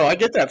his. Oh no, I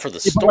get that for the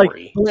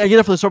story. I get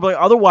it for the story, but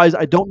like, otherwise,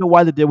 I don't know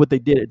why they did what they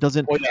did. It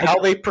doesn't. Well, how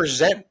they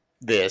present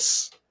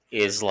this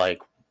is like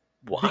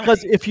why?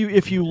 Because if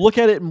you look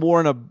at it more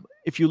in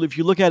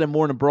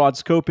a broad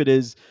scope, it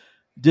is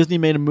Disney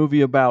made a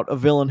movie about a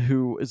villain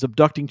who is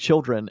abducting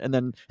children and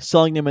then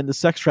selling them into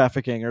sex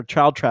trafficking or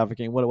child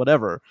trafficking,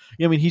 whatever.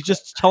 I mean, he's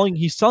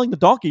selling the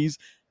donkeys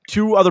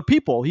to other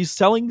people. He's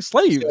selling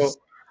slaves. So,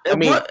 I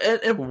mean,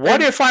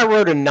 what if I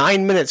wrote a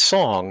 9-minute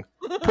song,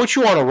 put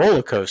you on a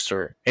roller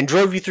coaster, and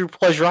drove you through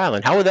Pleasure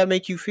Island? How would that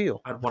make you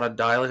feel? I'd want to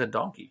die like a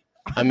donkey.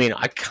 I mean,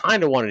 I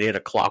kind of wanted to hit a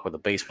clock with a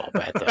baseball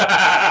bat, though.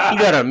 You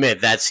gotta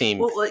admit, that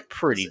seemed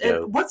pretty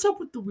dope. What's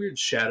up with the weird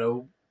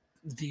shadow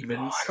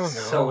demons I don't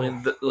know.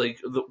 selling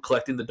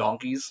collecting the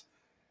donkeys?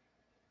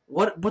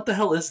 What the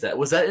hell is that?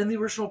 Was that in the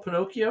original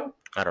Pinocchio?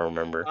 I don't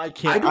remember. I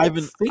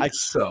don't think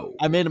so.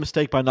 I made a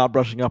mistake by not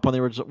brushing up on the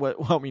original. Well,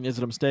 I mean, is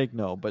it a mistake?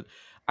 No, but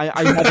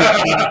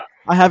I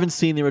haven't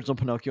seen the original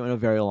Pinocchio in a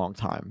very long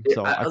time.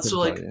 So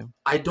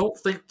I don't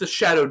think the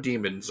shadow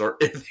demons are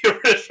in the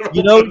original.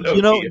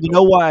 You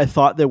know why I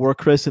thought they were,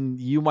 Chris, and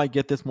you might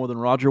get this more than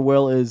Roger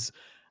will. Is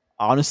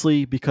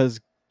honestly because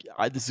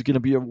this is going to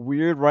be a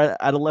weird, right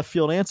out of left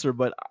field answer,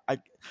 but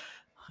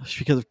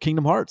because of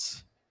Kingdom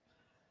Hearts.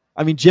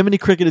 I mean, Jiminy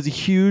Cricket is a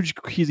huge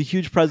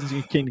presence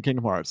in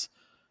Kingdom Hearts.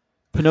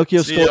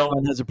 Pinocchio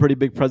Storyline has a pretty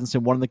big presence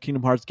in one of the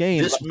Kingdom Hearts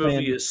games. This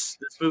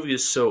movie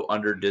is so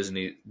under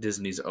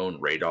Disney's own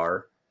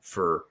radar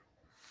for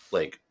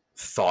like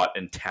thought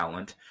and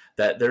talent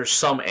that there's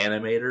some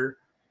animator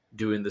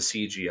doing the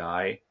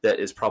CGI that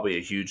is probably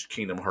a huge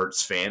Kingdom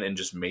Hearts fan and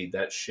just made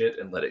that shit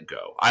and let it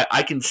go.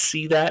 I can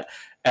see that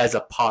as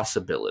a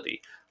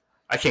possibility.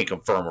 I can't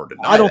confirm or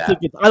deny I don't that.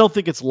 think I don't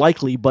think it's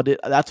likely, but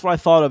that's what I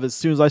thought of as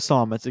soon as I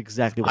saw him. That's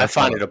exactly what I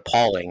find thought it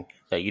appalling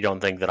that you don't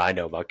think that I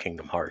know about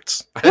Kingdom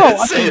Hearts. I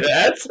didn't say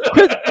that.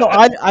 Chris, no,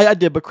 I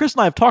did, but Chris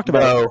and I have talked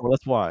about it before.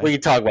 That's why. We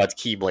can talk about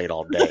Keyblade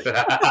all day.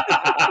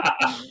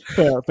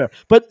 Fair.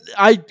 But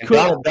I And could.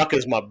 Donald Duck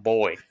is my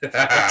boy.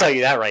 I'll tell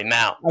you that right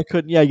now. I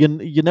couldn't. Yeah,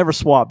 you never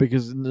swap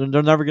because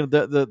they're never gonna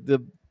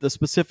the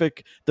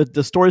specific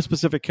the story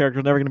specific character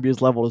is never gonna be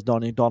as leveled as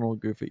Donald and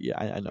Goofy. Yeah,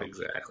 I know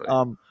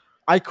Exactly.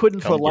 I couldn't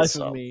for the Come life get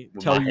of some me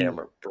with tell my you.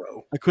 hammer,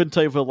 bro. I couldn't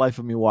tell you for the life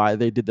of me why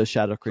they did the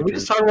shadow Can we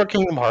creatures. just talk about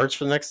Kingdom Hearts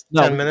for the next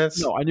 10 minutes?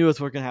 No, I knew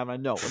it's what gonna happen. I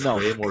know. No.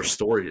 Way more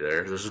story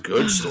there. There's a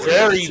good story.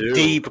 Very there too.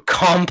 deep,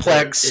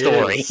 complex There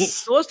story. is.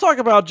 So let's talk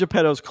about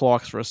Geppetto's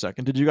clocks for a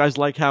second. Did you guys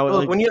like how it? Look,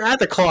 Like, when you're at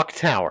the clock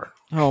tower,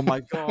 oh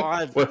my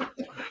god! Hold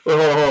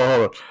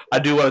on. I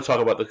do want to talk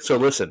about the. So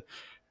listen.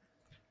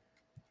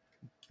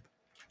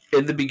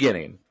 In the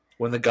beginning,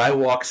 when the guy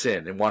walks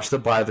in and wants to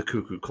buy the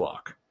cuckoo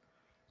clock,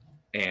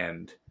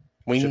 and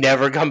we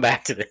never come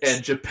back to this.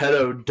 and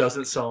Geppetto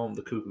doesn't sell him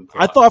the cuckoo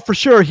clock. I thought for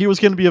sure he was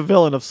going to be a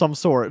villain of some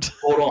sort.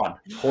 Hold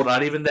on.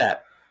 Not even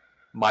that.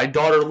 My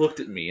daughter looked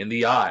at me in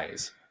the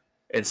eyes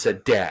and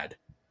said, "Dad,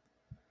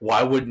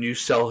 why wouldn't you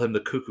sell him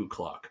the cuckoo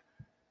clock?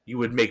 You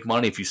would make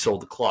money if you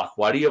sold the clock.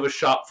 Why do you have a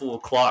shop full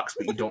of clocks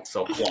but you don't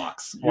sell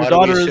clocks?" Why do we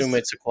daughter is- assume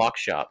it's a clock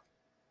shop?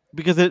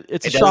 Because it's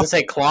It a doesn't shop.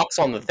 say clocks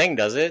on the thing,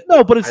 does it?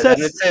 No, but it says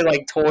Doesn't it say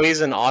like toys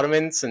and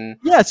ornaments and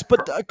yes.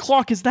 But a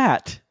clock is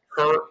that.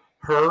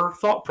 Her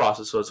thought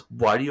process was,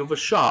 "Why do you have a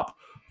shop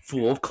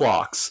full of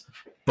clocks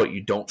but you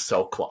don't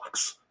sell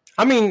clocks?"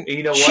 I mean, And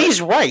you know what? she's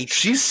right.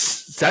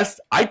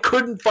 I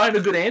couldn't find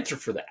a good answer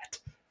for that.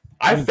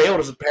 I failed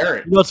as a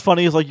parent. You know what's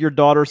funny is like your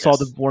daughter saw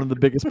one of the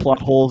biggest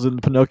plot holes in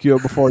Pinocchio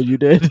before you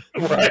did.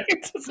 Right?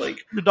 It's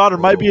like Your daughter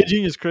might be a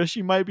genius, Chris.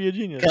 She might be a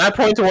genius. Can I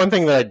point to one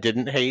thing that I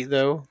didn't hate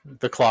though?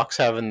 The clocks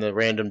having the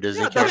random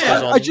Disney characters yeah,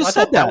 on I them. just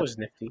thought said that. was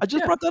nifty. I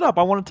just brought that up.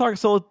 I want to talk.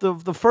 So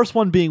the first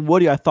one being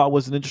Woody, I thought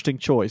was an interesting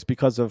choice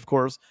because of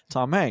course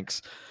Tom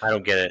Hanks. I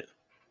don't get it.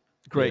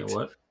 Great. You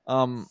know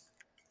what?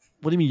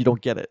 What do you mean you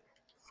don't get it?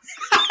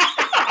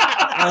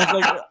 I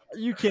was like,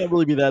 you can't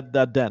really be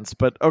that dense.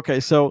 But okay,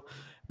 so,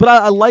 but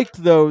I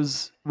liked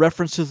those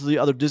references to the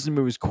other Disney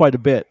movies quite a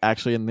bit,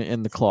 actually,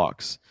 in the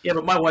clocks. Yeah,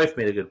 but my wife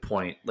made a good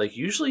point. Like,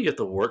 usually you have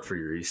to work for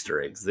your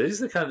Easter eggs. They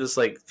used to kind of just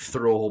like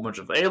throw a whole bunch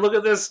of, "Hey, look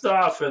at this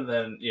stuff," and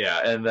then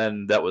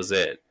that was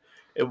it.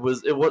 It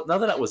was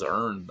none of that was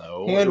earned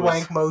though. Hand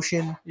wank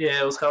motion. Yeah,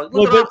 it was kind of like,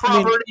 Well, look at our but, I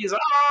mean, properties.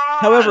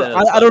 However, And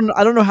it's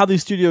I don't know how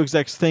these studio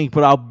execs think,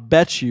 but I'll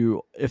bet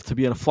you if to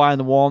be a fly on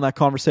the wall in that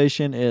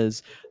conversation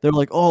is they're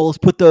like, oh, let's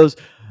put those.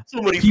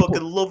 Somebody People-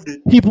 fucking loved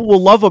it. People will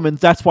love them, and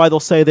that's why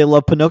they'll say they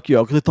love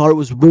Pinocchio because they thought it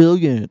was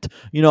brilliant.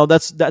 You know,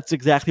 that's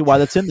exactly why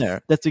that's in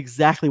there. That's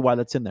exactly why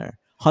that's in there.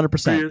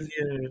 100%.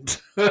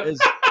 brilliant.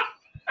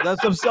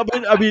 That's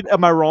I mean,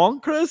 am I wrong,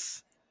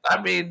 Chris? I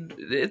mean,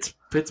 it's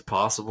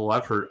possible.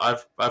 I've heard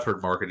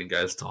marketing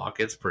guys talk.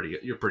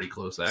 You're pretty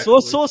close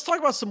actually. So let's talk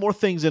about some more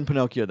things in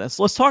Pinocchio. Then,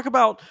 so let's talk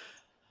about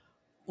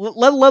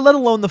let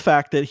alone the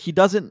fact that he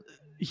doesn't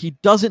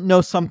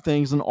know some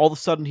things, and all of a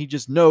sudden he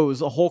just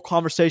knows a whole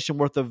conversation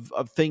worth of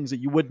things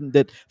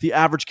that the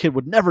average kid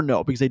would never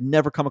know because they'd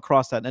never come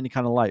across that in any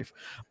kind of life.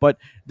 But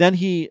then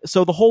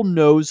so the whole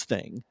nose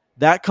thing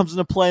that comes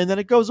into play, and then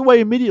it goes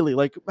away immediately,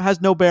 like has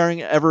no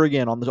bearing ever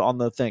again on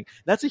the thing.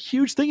 That's a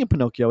huge thing in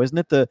Pinocchio, isn't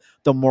it?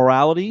 The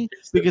morality,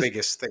 It's the because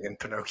biggest thing in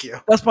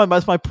Pinocchio. that's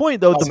my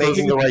point though.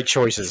 Making the right It's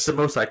choices. the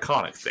most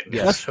iconic thing.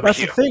 That's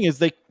the thing is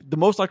the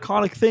most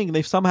iconic thing.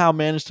 They've somehow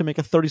managed to make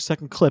a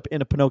 30-second clip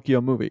in a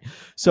Pinocchio movie.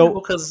 So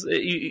because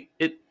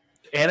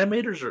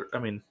animators are, I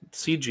mean,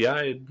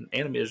 CGI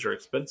animators are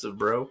expensive,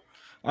 bro.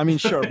 I mean,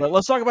 sure, but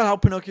let's talk about how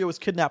Pinocchio was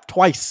kidnapped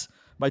twice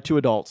by two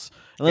adults.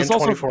 And In let's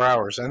also 24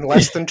 hours. In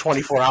less than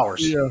 24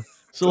 hours. yeah.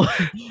 So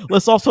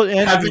let's also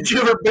Haven't you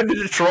ever been to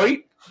Detroit?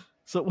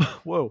 So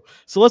whoa.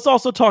 So let's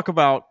also talk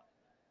about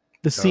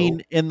the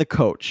scene in the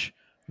coach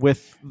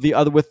with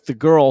the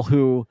girl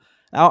who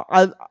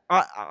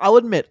I'll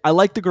admit I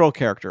like the girl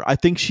character. I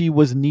think she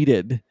was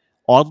needed.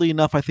 Oddly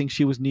enough, I think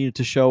she was needed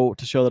to show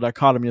the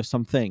dichotomy of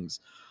some things.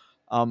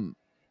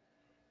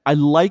 I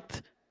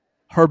liked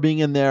her being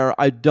in there.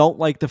 I don't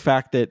like the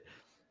fact that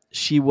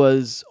she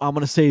was, I'm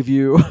going to save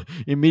you.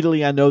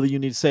 Immediately, I know that you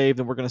need saved,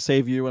 and we're going to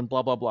save you, and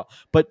blah, blah, blah.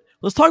 But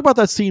let's talk about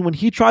that scene when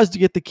he tries to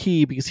get the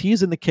key because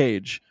he's in the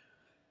cage.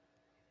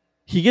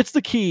 He gets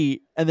the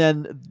key, and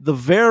then the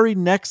very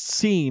next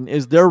scene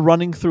is they're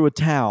running through a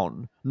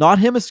town. Not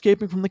him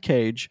escaping from the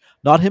cage,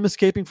 not him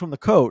escaping from the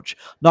coach,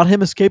 not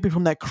him escaping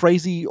from that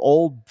crazy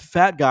old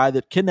fat guy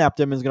that kidnapped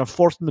him and is going to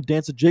force him to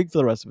dance a jig for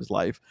the rest of his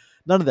life.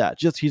 None of that.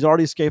 Just he's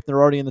already escaped and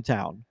they're already in the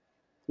town.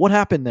 What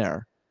happened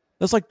there?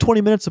 That's like 20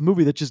 minutes of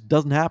movie that just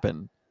doesn't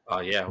happen.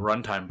 Yeah,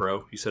 runtime,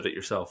 bro. You said it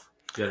yourself.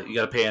 You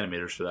got to pay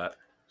animators for that.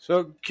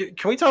 So can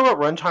we talk about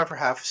runtime for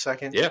half a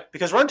second? Yeah.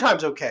 Because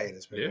runtime's okay in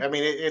this movie. Yeah. I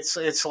mean,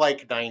 it's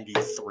like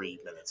 93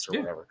 minutes or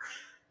whatever.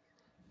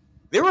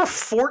 There were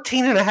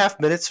 14 and a half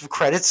minutes of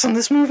credits in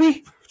this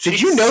movie.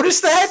 Did you notice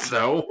that?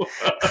 No.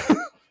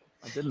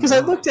 Because I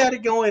looked at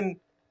it going,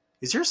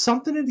 is there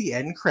something in the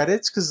end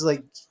credits? Because,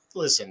 like,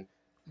 listen,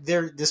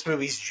 this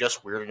movie's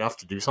just weird enough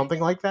to do something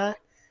like that.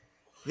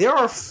 There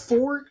are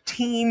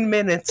 14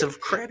 minutes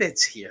of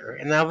credits here,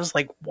 and I was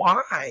like,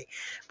 why?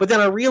 But then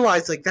I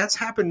realized, like, that's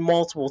happened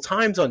multiple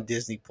times on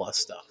Disney Plus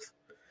stuff.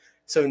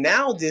 So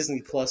now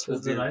Disney Plus will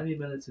Does the 90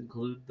 minutes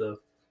include the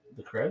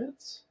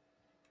credits?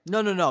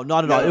 No, not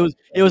at all.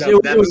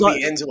 That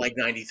movie ends at like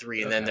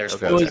 93, and then there's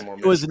 14 more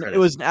minutes. It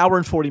was an hour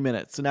and 40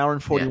 minutes, an hour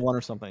and 41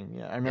 or something.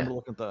 Yeah, I remember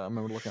looking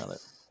at it.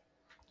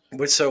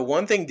 But so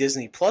one thing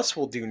Disney Plus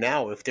will do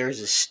now, if there's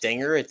a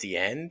stinger at the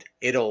end,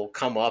 it'll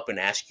come up and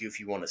ask you if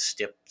you want to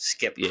skip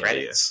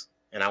credits.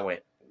 Yeah. And I went,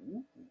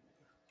 ooh.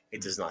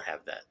 It does not have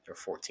that. There are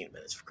 14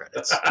 minutes for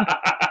credits.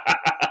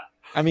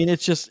 I mean,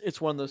 it's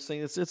one of those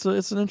things. It's an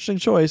interesting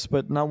choice,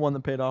 but not one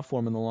that paid off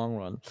for him in the long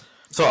run.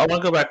 So I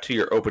want to go back to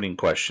your opening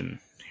question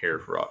here,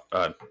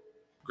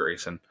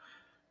 Grayson.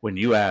 When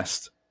you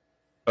made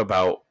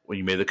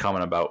the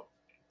comment about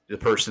the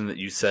person that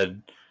you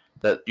said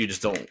that you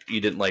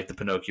didn't like the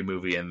Pinocchio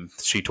movie, and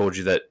she told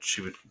you that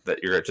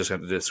you're just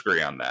going to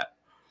disagree on that.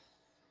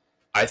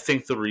 I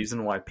think the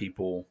reason why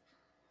people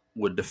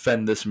would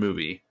defend this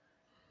movie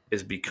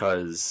is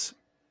because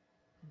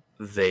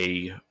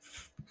they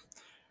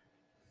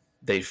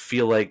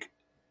feel like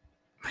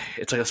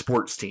it's like a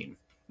sports team.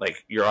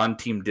 Like, you're on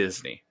Team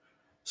Disney.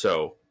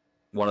 So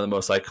one of the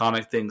most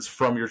iconic things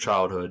from your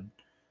childhood,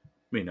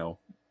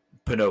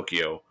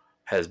 Pinocchio,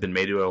 has been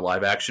made into a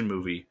live action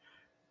movie.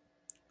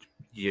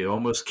 You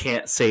almost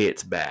can't say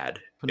it's bad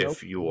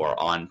if you are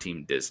on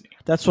Team Disney.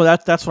 That's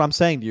what I'm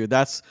saying to you.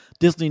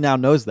 Disney now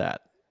knows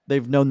that.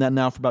 They've known that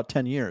now for about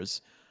 10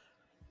 years.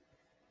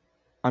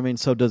 I mean,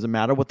 so does it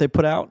matter what they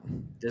put out?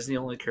 Disney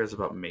only cares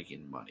about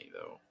making money,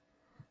 though.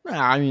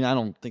 I mean, I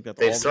don't think that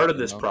they started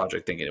this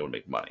project thinking it would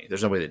make money.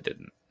 There's no way they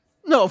didn't.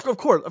 No, of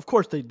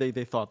course they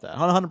thought that.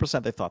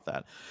 100% they thought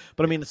that.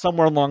 But I mean,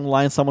 somewhere along the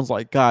line, someone's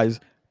like, guys,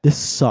 this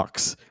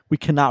sucks. We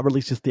cannot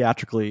release this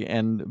theatrically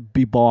and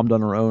be bombed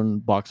on our own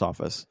box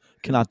office.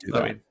 Cannot do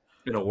that. I mean,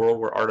 in a world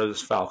where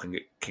Artemis Fowl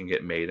can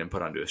get made and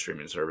put onto a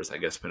streaming service, I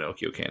guess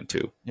Pinocchio can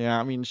too. Yeah,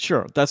 I mean,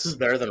 sure. This is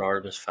better than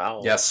Artemis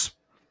Fowl. Yes.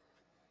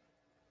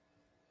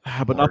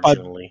 But not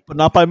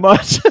by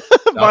much.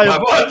 by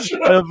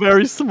a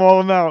very small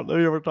amount.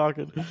 We're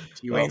talking.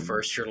 You ain't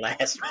first, you're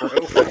last, bro.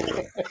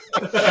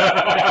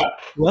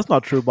 Well, that's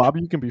not true,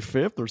 Bobby. You can be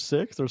fifth or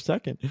sixth or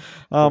second.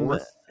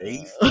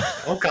 Eighth.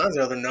 All kinds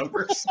of other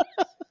numbers.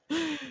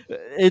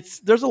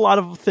 There's a lot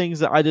of things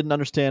that I didn't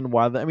understand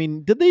why.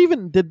 Did they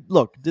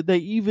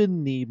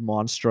even need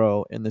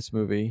Monstro in this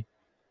movie?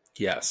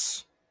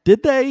 Yes.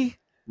 Did they?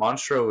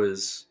 Monstro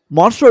is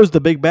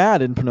the big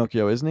bad in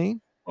Pinocchio, isn't he?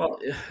 Well,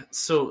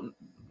 so,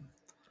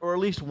 or at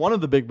least one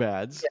of the big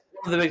bads. Yeah,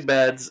 one of the big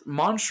bads.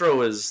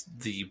 Monstro is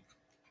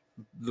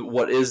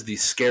what is the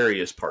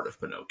scariest part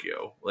of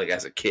Pinocchio. Like,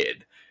 as a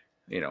kid,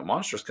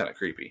 Monstro's kind of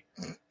creepy.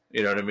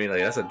 You know what I mean? Like,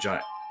 that's a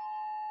giant.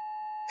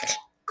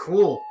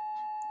 Cool.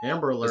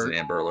 Amber alert. There's an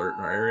Amber alert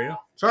in our area.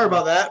 Sorry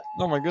about that.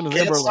 Oh my goodness!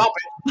 Can't Amber stop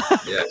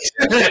alert.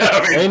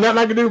 it. Ain't nothing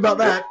I can do about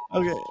that.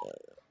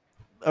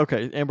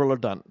 Okay. Amber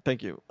alert done.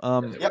 Thank you.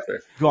 Yep.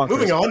 Go on.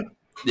 Moving on.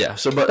 Yeah.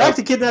 So, back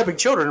to kidnapping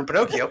children in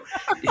Pinocchio.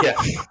 Yeah.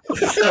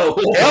 So,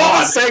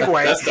 hell of a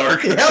segue. That's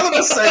dark. Hell of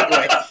a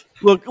segue.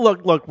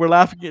 Look. We're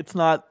laughing. It's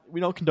not. We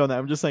don't condone that.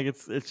 I'm just saying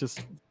it's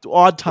just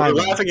odd timing.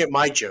 We're laughing at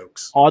my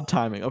jokes. Odd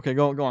timing. Okay,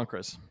 go on,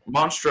 Chris.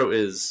 Monstro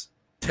is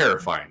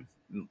terrifying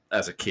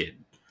as a kid.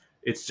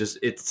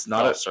 It's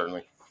not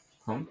certainly.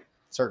 Huh?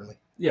 Certainly.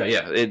 Yeah.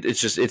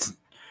 It's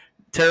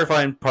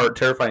terrifying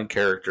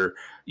character.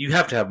 You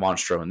have to have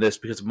Monstro in this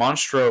because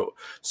Monstro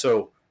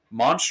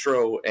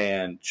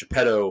and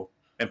Geppetto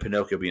and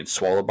Pinocchio being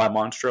swallowed by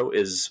Monstro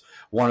is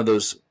one of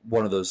those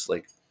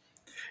like,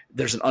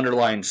 there's an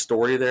underlying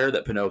story there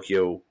that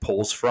Pinocchio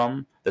pulls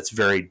from that's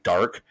very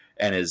dark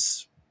and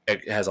it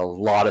has a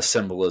lot of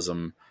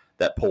symbolism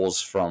that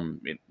pulls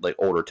from like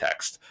older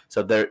text.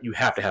 So there you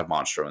have to have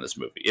Monstro in this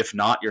movie. If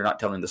not, you're not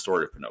telling the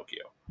story of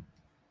Pinocchio.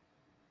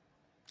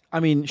 I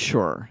mean,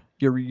 sure.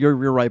 You're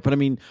right, but I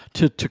mean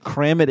to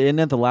cram it in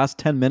at the last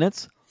 10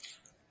 minutes,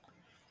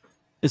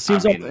 it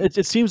seems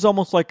it seems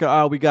almost like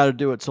we got to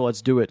do it, so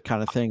let's do it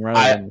kind of thing,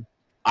 right?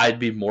 I'd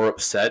be more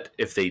upset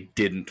if they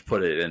didn't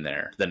put it in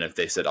there than if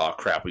they said, "Oh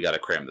crap, we got to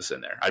cram this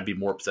in there." I'd be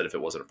more upset if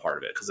it wasn't a part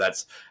of it because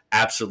that's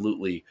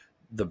absolutely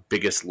the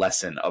biggest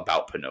lesson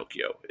about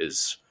Pinocchio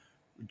is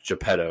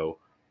Geppetto,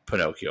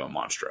 Pinocchio, and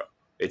Monstro.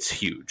 It's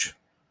huge.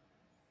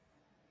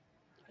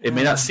 It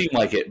may not seem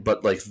like it,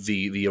 but like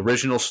the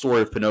original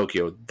story of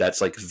Pinocchio,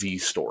 that's like the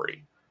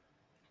story.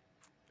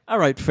 All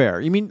right,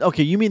 fair. You mean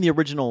the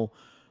original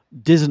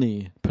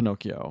Disney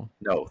Pinocchio?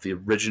 No, the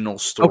original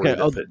story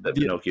that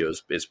Pinocchio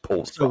is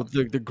pulled from.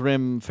 The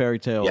Grimm fairy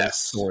tale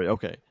story. Yes.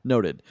 Okay,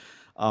 noted.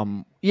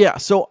 Yeah,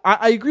 so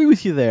I agree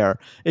with you there.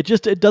 It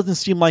doesn't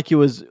seem like it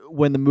was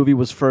when the movie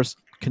was first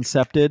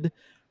concepted.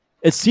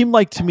 It seemed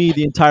like to me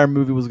the entire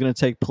movie was going to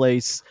take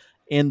place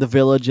in the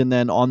village and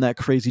then on that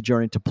crazy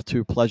journey to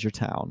Pleasure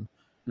Town.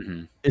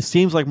 Mm-hmm. It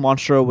seems like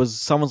Monstro was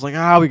someone's like,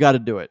 we got to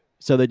do it.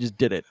 so they just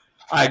did it.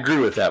 I agree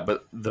with that,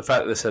 but the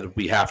fact that they said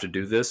we have to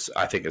do this,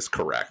 I think is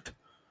correct.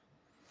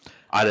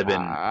 I'd have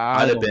been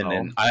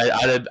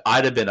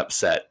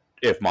upset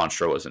if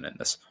Monstro wasn't in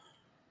this.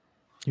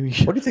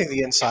 What do you think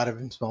the inside of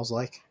him smells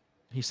like?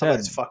 He said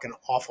it's fucking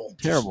awful.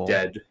 Terrible.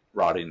 Just dead,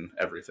 rotting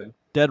everything.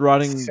 Dead,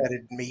 rotting,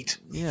 fetid meat.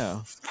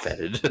 Yeah,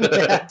 fetid.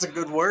 That's a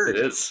good word.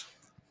 It is.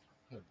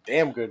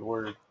 Damn good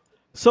word.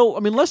 So I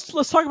mean, let's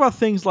talk about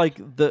things like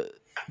the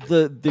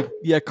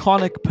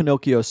iconic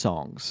Pinocchio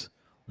songs.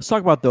 Let's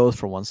talk about those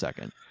for 1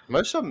 second.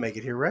 Most of them make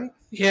it here, right?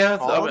 Yeah,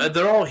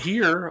 they're all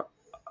here.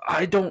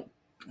 I don't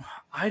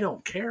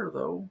care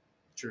though.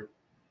 True.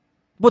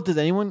 What does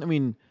anyone? I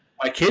mean,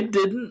 my kid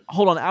didn't.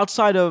 Hold on.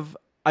 Outside of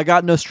 "I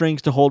Got No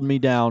Strings to Hold Me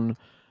Down,"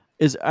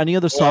 is any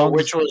other songs?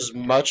 Which was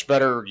much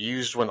better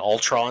used when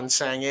Ultron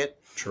sang it.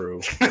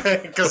 True.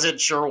 Because it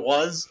sure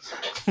was.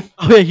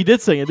 Oh yeah, he did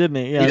sing it, didn't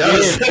he? Yeah,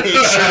 he sure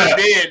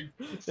did.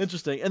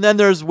 Interesting. And then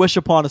there's "Wish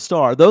Upon a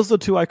Star." Those are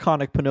the two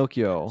iconic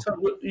Pinocchio. So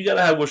you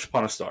gotta have "Wish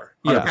Upon a Star."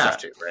 Yeah, you have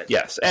to, right?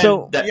 Yes, and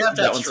so that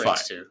one's fine.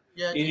 Too.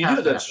 Yeah, you do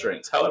have that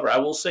strings. However, I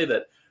will say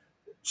that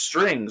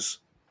strings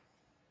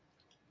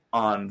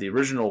on the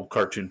original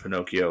cartoon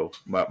Pinocchio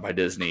by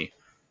Disney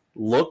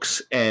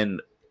looks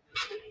and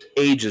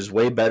ages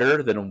way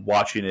better than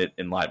watching it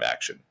in live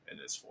action in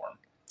this form.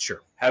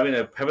 Sure, having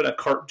a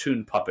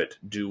cartoon puppet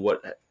do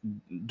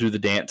the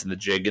dance and the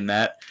jig and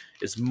that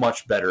is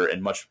much better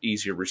and much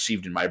easier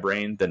received in my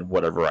brain than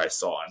whatever I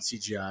saw on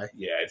CGI.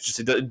 Yeah, it's just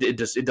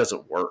it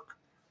doesn't work.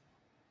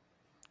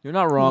 You're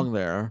not wrong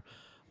there.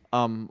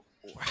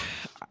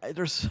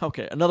 There's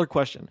another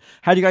question.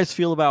 How do you guys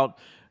feel about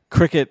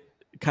Cricket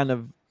kind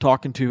of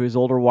talking to his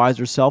older,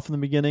 wiser self in the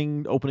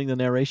beginning, opening the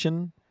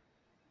narration?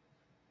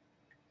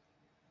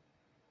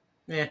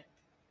 Yeah.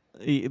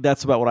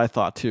 That's about what I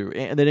thought too.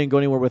 And they didn't go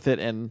anywhere with it.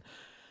 And,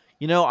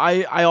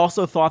 I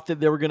also thought that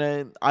they were going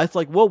to, I was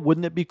like, well,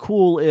 wouldn't it be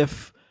cool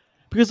if,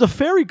 because the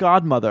fairy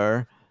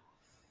godmother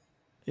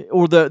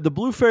or the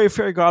blue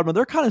fairy godmother,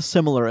 they're kind of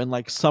similar in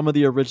like some of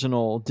the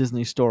original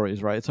Disney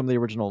stories, right? Some of the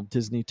original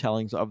Disney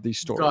tellings of these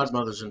stories.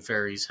 Godmothers and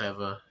fairies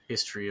have a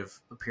history of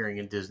appearing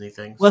in Disney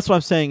things. Well, that's what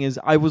I'm saying is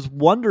I was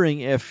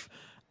wondering if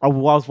we're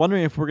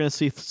going to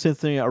see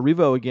Cynthia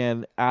Erivo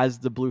again as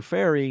the blue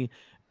fairy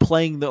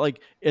playing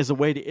as a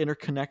way to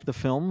interconnect the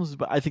films,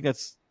 but I think I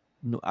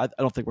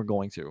don't think we're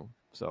going to.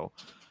 So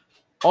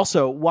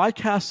also, why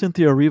cast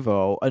Cynthia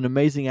Erivo, an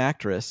amazing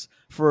actress,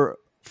 for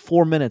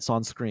 4 minutes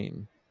on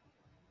screen?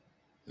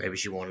 Maybe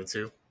she wanted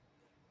to.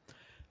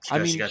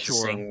 She got to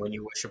sing "When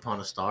You Wish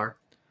Upon a Star,"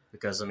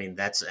 because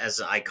that's as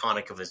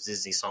iconic of a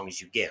Disney song as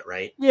you get,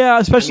 right? Yeah,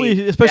 especially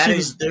if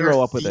you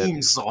grow up with it.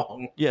 Theme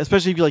song. Yeah,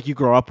 especially if you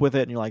grow up with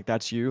it and you're like,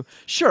 that's you.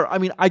 Sure, I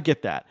mean, I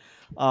get that.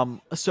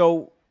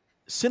 So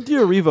Cynthia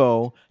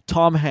Erivo,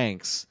 Tom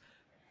Hanks,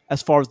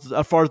 as far as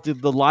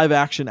the live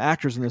action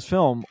actors in this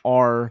film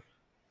are,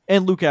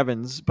 and Luke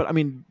Evans, but I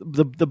mean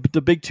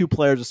the big two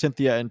players of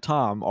Cynthia and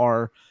Tom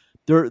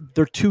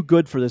they're too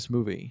good for this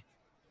movie.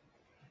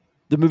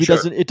 The movie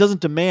doesn't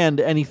demand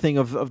anything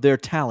of their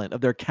talent, of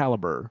their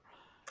caliber.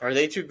 Are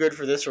they too good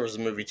for this, or is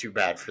the movie too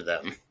bad for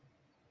them?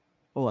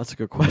 Oh, that's a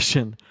good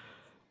question.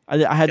 I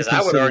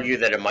would argue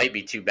that it might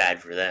be too bad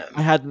for them.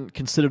 I hadn't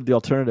considered the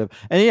alternative.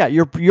 And yeah,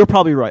 you're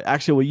probably right.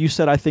 Actually, what you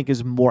said I think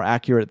is more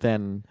accurate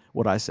than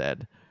what I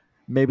said.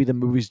 Maybe the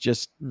movie's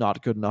just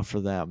not good enough for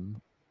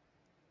them.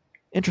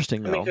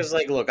 Interesting, though. Because,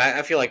 look,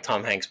 I feel like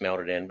Tom Hanks mailed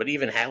it in, but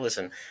even,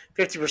 listen,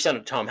 50%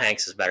 of Tom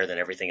Hanks is better than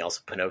everything else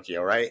in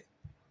Pinocchio, right?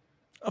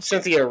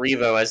 Cynthia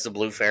Erivo as the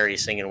Blue Fairy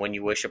singing "When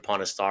You Wish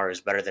Upon a Star" is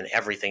better than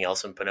everything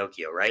else in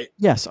Pinocchio, right?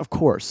 Yes, of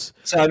course.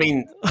 So, I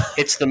mean,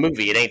 it's the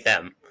movie. It ain't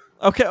them.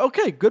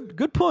 Okay.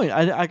 Good point.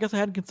 I guess I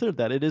hadn't considered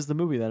that. It is the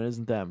movie, then. It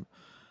isn't them.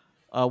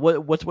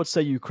 What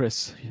say you,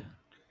 Chris?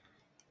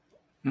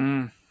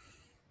 I'm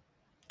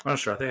not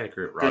sure. I think I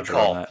agree with Roger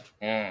on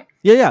that.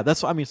 Yeah.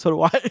 That's. I mean, so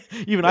do I.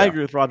 Even I Yeah.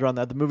 agree with Roger on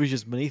that. The movie's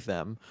just beneath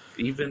them.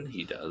 Even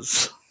he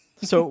does.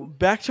 So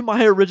back to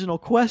my original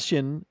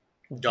question.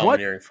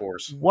 Domineering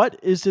force. What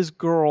is this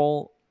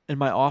girl in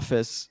my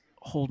office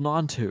holding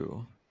on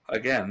to?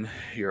 Again,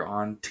 you're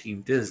on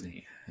Team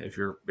Disney. If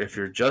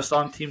you're just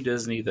on Team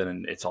Disney,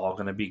 then it's all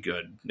going to be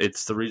good.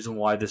 It's the reason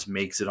why this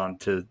makes it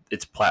onto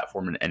its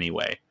platform in any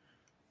way.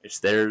 It's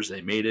theirs.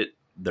 They made it.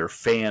 Their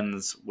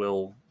fans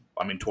will.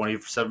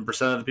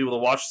 27% of the people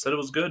that watched said it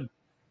was good.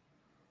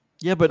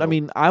 Yeah, but I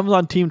mean, I was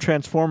on Team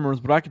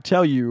Transformers, but I can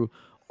tell you,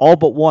 all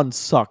but one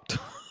sucked.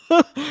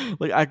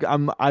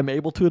 I'm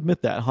able to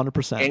admit that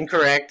 100%.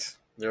 Incorrect.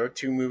 There are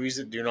 2 movies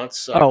that do not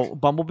suck. Oh,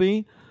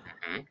 Bumblebee.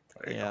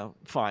 Mm-hmm. Yeah,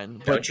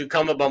 fine. Don't you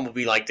come a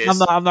Bumblebee like this? I'm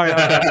not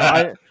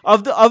gonna,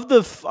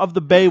 of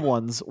the Bay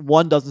ones,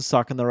 one doesn't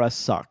suck and the rest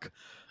suck.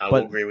 I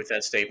will agree with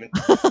that statement.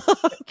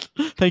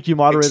 Thank you,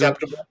 moderator.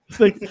 Acceptable.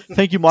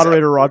 Thank you,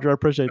 moderator Roger. I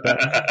appreciate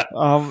that.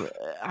 I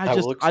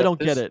don't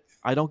get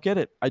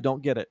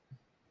it.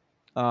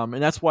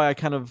 And that's why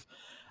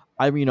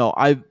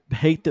I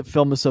hate that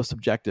film is so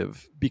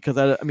subjective because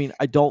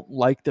I don't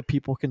like that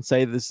people can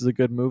say this is a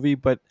good movie,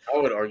 but I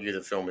would argue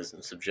the film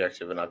isn't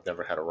subjective, and I've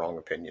never had a wrong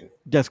opinion.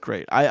 that's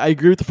great. I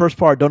agree with the first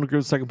part. Don't agree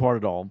with the second part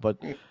at all. But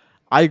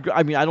I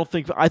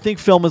think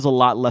film is a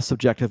lot less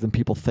subjective than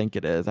people think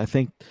it is. I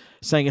think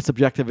saying it's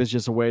subjective is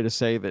just a way to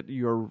say that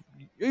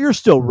you're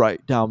still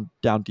right down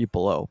deep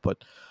below.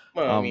 But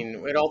Well,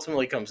 it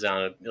ultimately comes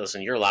down to,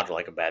 listen, you're allowed to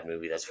like a bad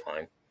movie, that's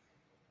fine.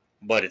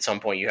 But at some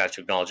point, you have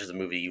to acknowledge that the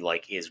movie you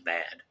like is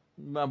bad.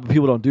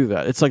 people don't do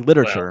that. It's like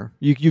literature.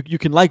 You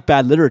can like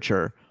bad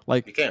literature,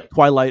 like You can.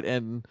 Twilight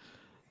and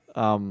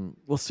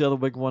what's the other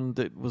big one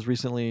that was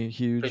recently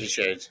huge? 50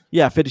 Shades.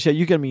 Yeah, 50 Shades.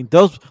 You can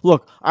those.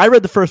 Look, I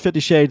read the first 50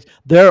 Shades.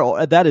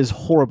 That is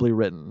horribly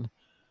written.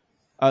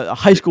 A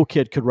high school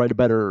kid could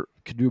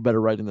do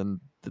better writing than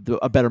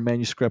a better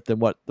manuscript than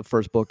what the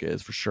first book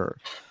is for sure.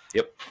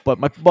 Yep.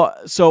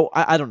 So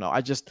I don't know.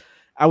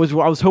 I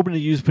was hoping to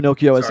use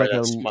Pinocchio as like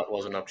that smut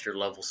wasn't up to your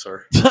level,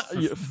 sir.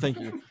 Thank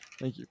you.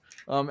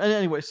 And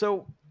anyway,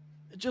 so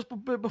just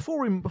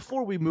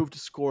before we move to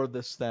score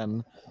this,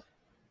 then.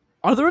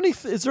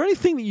 Is there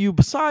anything that you,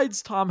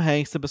 besides Tom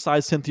Hanks and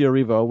besides Cynthia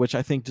Erivo, which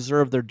I think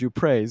deserve their due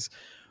praise,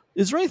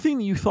 is there anything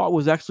that you thought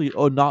was actually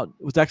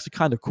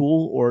kind of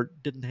cool or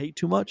didn't hate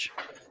too much?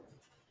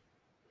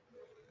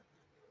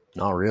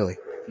 Not really.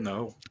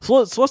 No. So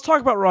let's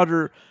talk about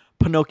Roger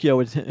Pinocchio.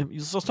 Let's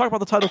talk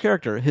about the title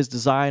character, his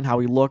design, how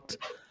he looked,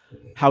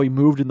 how he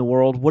moved in the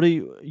world.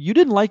 You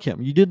didn't like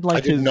him? You didn't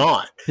like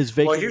his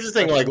vacant. Well, here's the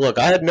thing. Look,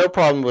 I had no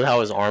problem with how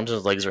his arms and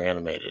his legs are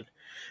animated.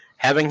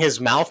 Having his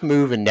mouth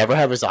move and never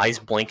have his eyes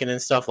blinking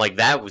and stuff like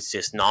that was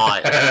just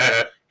not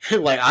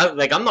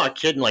I'm not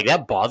kidding. Like,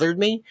 that bothered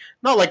me.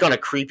 Not like on a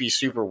creepy,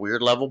 super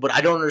weird level, but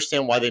I don't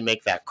understand why they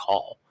make that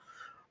call.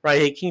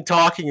 Right? He can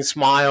talk, he can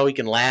smile, he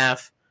can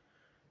laugh.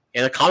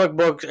 In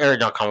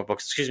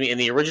the in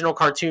the original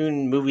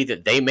cartoon movie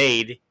that they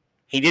made,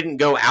 he didn't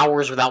go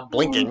hours without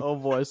blinking. Oh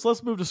boy! So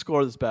let's move to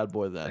score this bad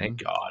boy then.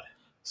 Thank God.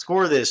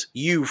 Score this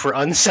U for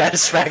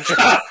unsatisfactory.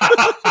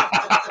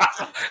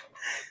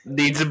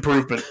 Needs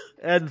improvement.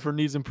 Ed for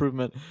needs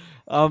improvement.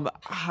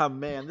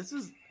 Man, this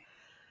is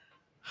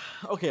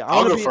okay.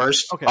 I'll go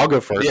first. Okay. I'll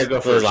go first. Yeah, go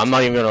first. I'm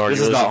not even going to argue.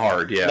 This is not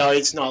hard. Yeah. No,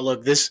 it's not.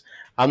 Look,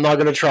 I'm not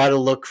going to try to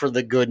look for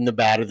the good and the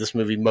bad of this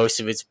movie. Most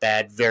of it's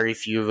bad. Very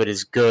few of it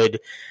is good.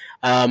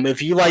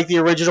 If you like the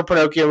original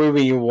Pinocchio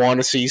movie and you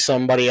want to see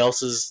somebody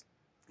else's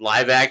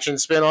live action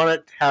spin on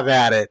it, have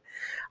at it.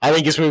 I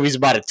think this movie's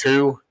about a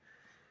 2.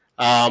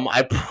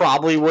 I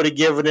probably would have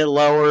given it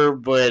lower,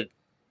 but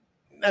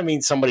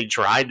somebody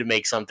tried to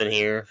make something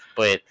here,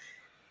 but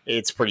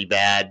it's pretty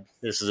bad.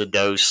 This is a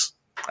dose.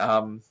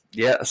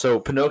 Yeah, so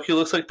Pinocchio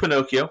looks like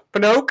Pinocchio.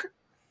 Pinocchio?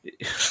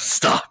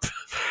 Stop.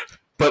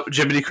 But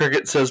Jiminy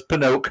Cricket says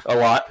Pinocchio a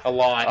lot. A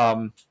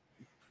lot.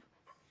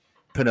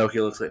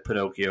 Pinocchio looks like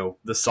Pinocchio.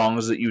 The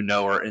songs that you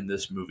know are in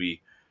this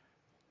movie.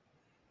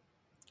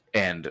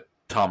 And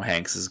Tom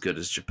Hanks is good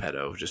as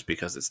Geppetto just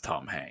because it's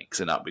Tom Hanks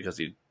and not because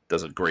he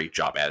does a great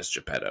job as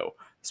Geppetto.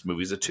 This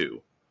movie's a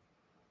 2.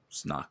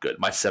 It's not good.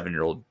 My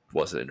 7-year-old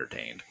wasn't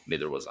entertained.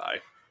 Neither was I.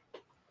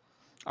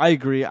 I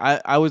agree.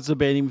 I was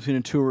debating between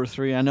a 2 or a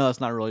 3. I know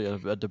that's not really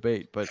a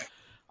debate, but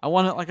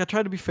I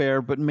tried to be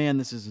fair, but man,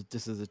 this is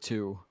a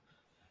 2.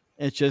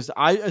 It's just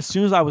as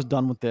soon as I was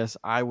done with this,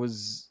 I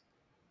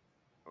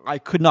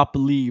could not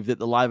believe that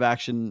the live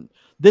action.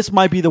 This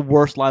might be the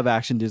worst live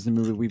action Disney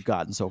movie we've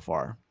gotten so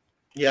far.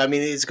 Yeah,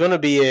 it's going to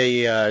be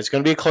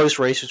a close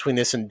race between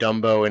this and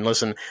Dumbo. And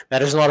listen,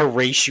 that is not a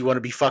race you want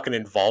to be fucking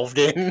involved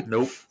in.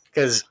 Nope.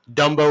 Because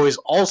Dumbo is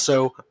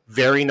also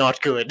very not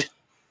good.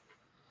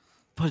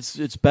 But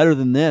it's better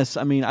than this.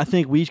 I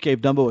think we each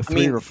gave Dumbo a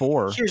 3 or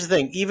 4. Here's the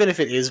thing. Even if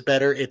it is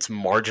better, it's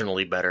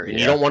marginally better. And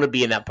you don't want to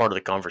be in that part of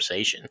the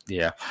conversation.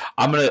 Yeah.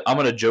 I'm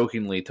gonna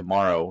jokingly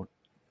tomorrow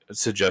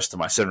suggest to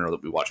my 7-year-old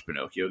that we watch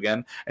Pinocchio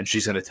again, and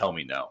she's going to tell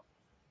me no.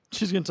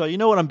 She's going to tell you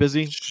know what, I'm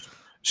busy.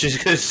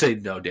 She's going to say,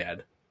 no,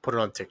 Dad. Put it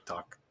on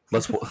TikTok.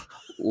 Let's watch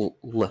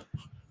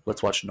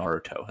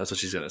Naruto. That's what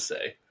she's going to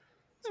say.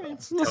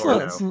 It's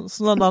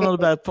not a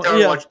bad point.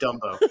 Don't watch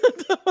Dumbo.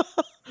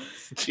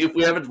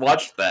 We haven't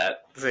watched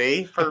that.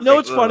 See? Perfect. No,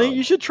 it's funny.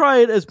 You should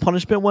try it as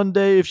punishment one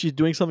day if she's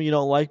doing something you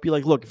don't like. Be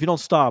like, look, if you don't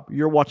stop,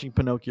 you're watching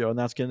Pinocchio, and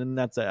that's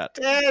that.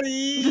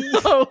 Daddy!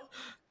 No!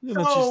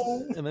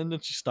 And then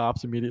she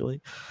stops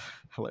immediately.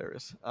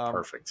 Hilarious.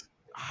 Perfect.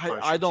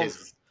 I don't.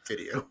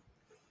 Video.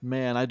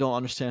 Man, I don't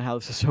understand how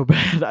this is so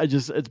bad.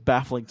 It's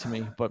baffling to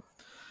me, but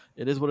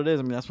it is what it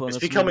is. That's what it's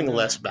becoming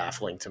less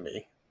baffling to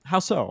me. How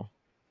so?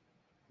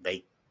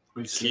 They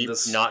keep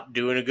not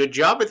doing a good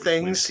job at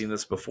things. We've seen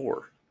this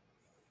before.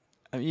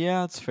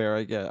 Yeah, it's fair.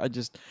 I get.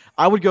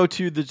 I would go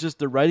to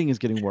the writing is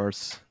getting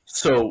worse.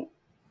 So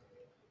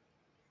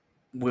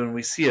when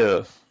we see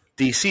a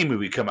DC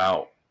movie come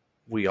out,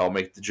 we all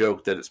make the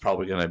joke that it's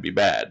probably going to be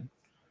bad.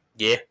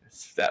 Yeah,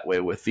 it's that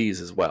way with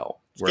these as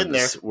well. We're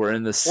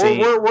in the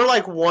same. We're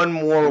like one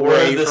more way.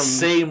 We're in the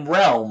same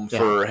realm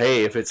for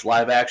hey, if it's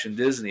live action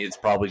Disney, it's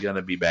probably going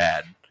to be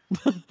bad.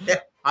 Yeah,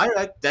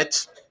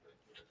 that's.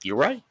 You're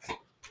right.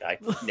 I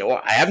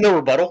have no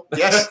rebuttal.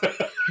 Yes,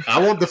 I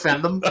won't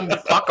defend them.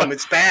 Fuck them.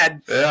 It's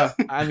bad. Yeah.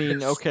 I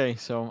mean, okay,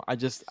 so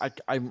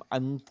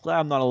I'm glad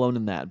I'm not alone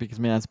in that because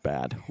man, that's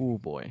bad. Oh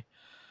boy.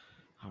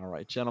 All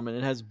right, gentlemen,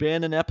 it has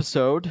been an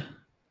episode.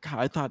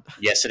 God,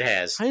 Yes, it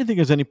has. I didn't think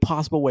there's any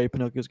possible way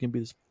Pinocchio's gonna be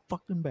this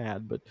fucking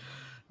bad, but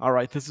all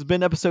right, this has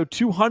been episode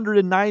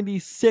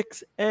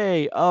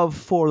 296A of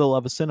For the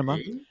Love of Cinema.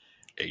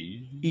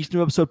 Each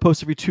new episode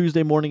posted every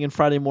Tuesday morning and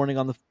Friday morning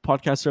on the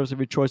podcast service of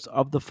your choice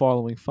of the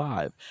following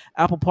 5: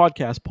 Apple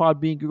Podcasts,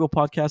 Podbean, Google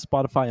Podcasts,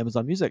 Spotify,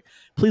 Amazon Music.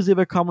 Please leave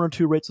a comment or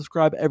 2, rate,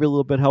 subscribe. Every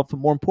little bit helps. But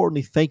more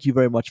importantly, thank you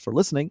very much for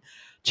listening.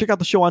 Check out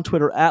the show on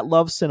Twitter at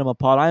Love Cinema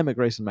Pod. I am at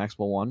Grayson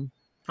Maxwell 1.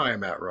 I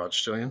am at Rod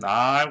Stillion.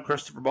 I'm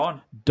Christopher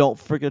Bond. Don't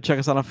forget to check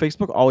us out on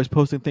Facebook. Always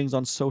posting things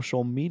on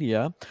social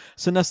media.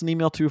 Send us an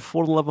email to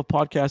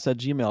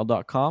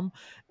fortheloveofpodcast@gmail.com.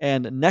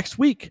 And next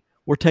week,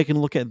 we're taking a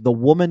look at The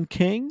Woman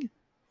King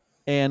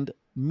and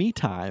Me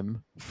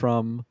Time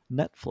from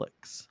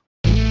Netflix.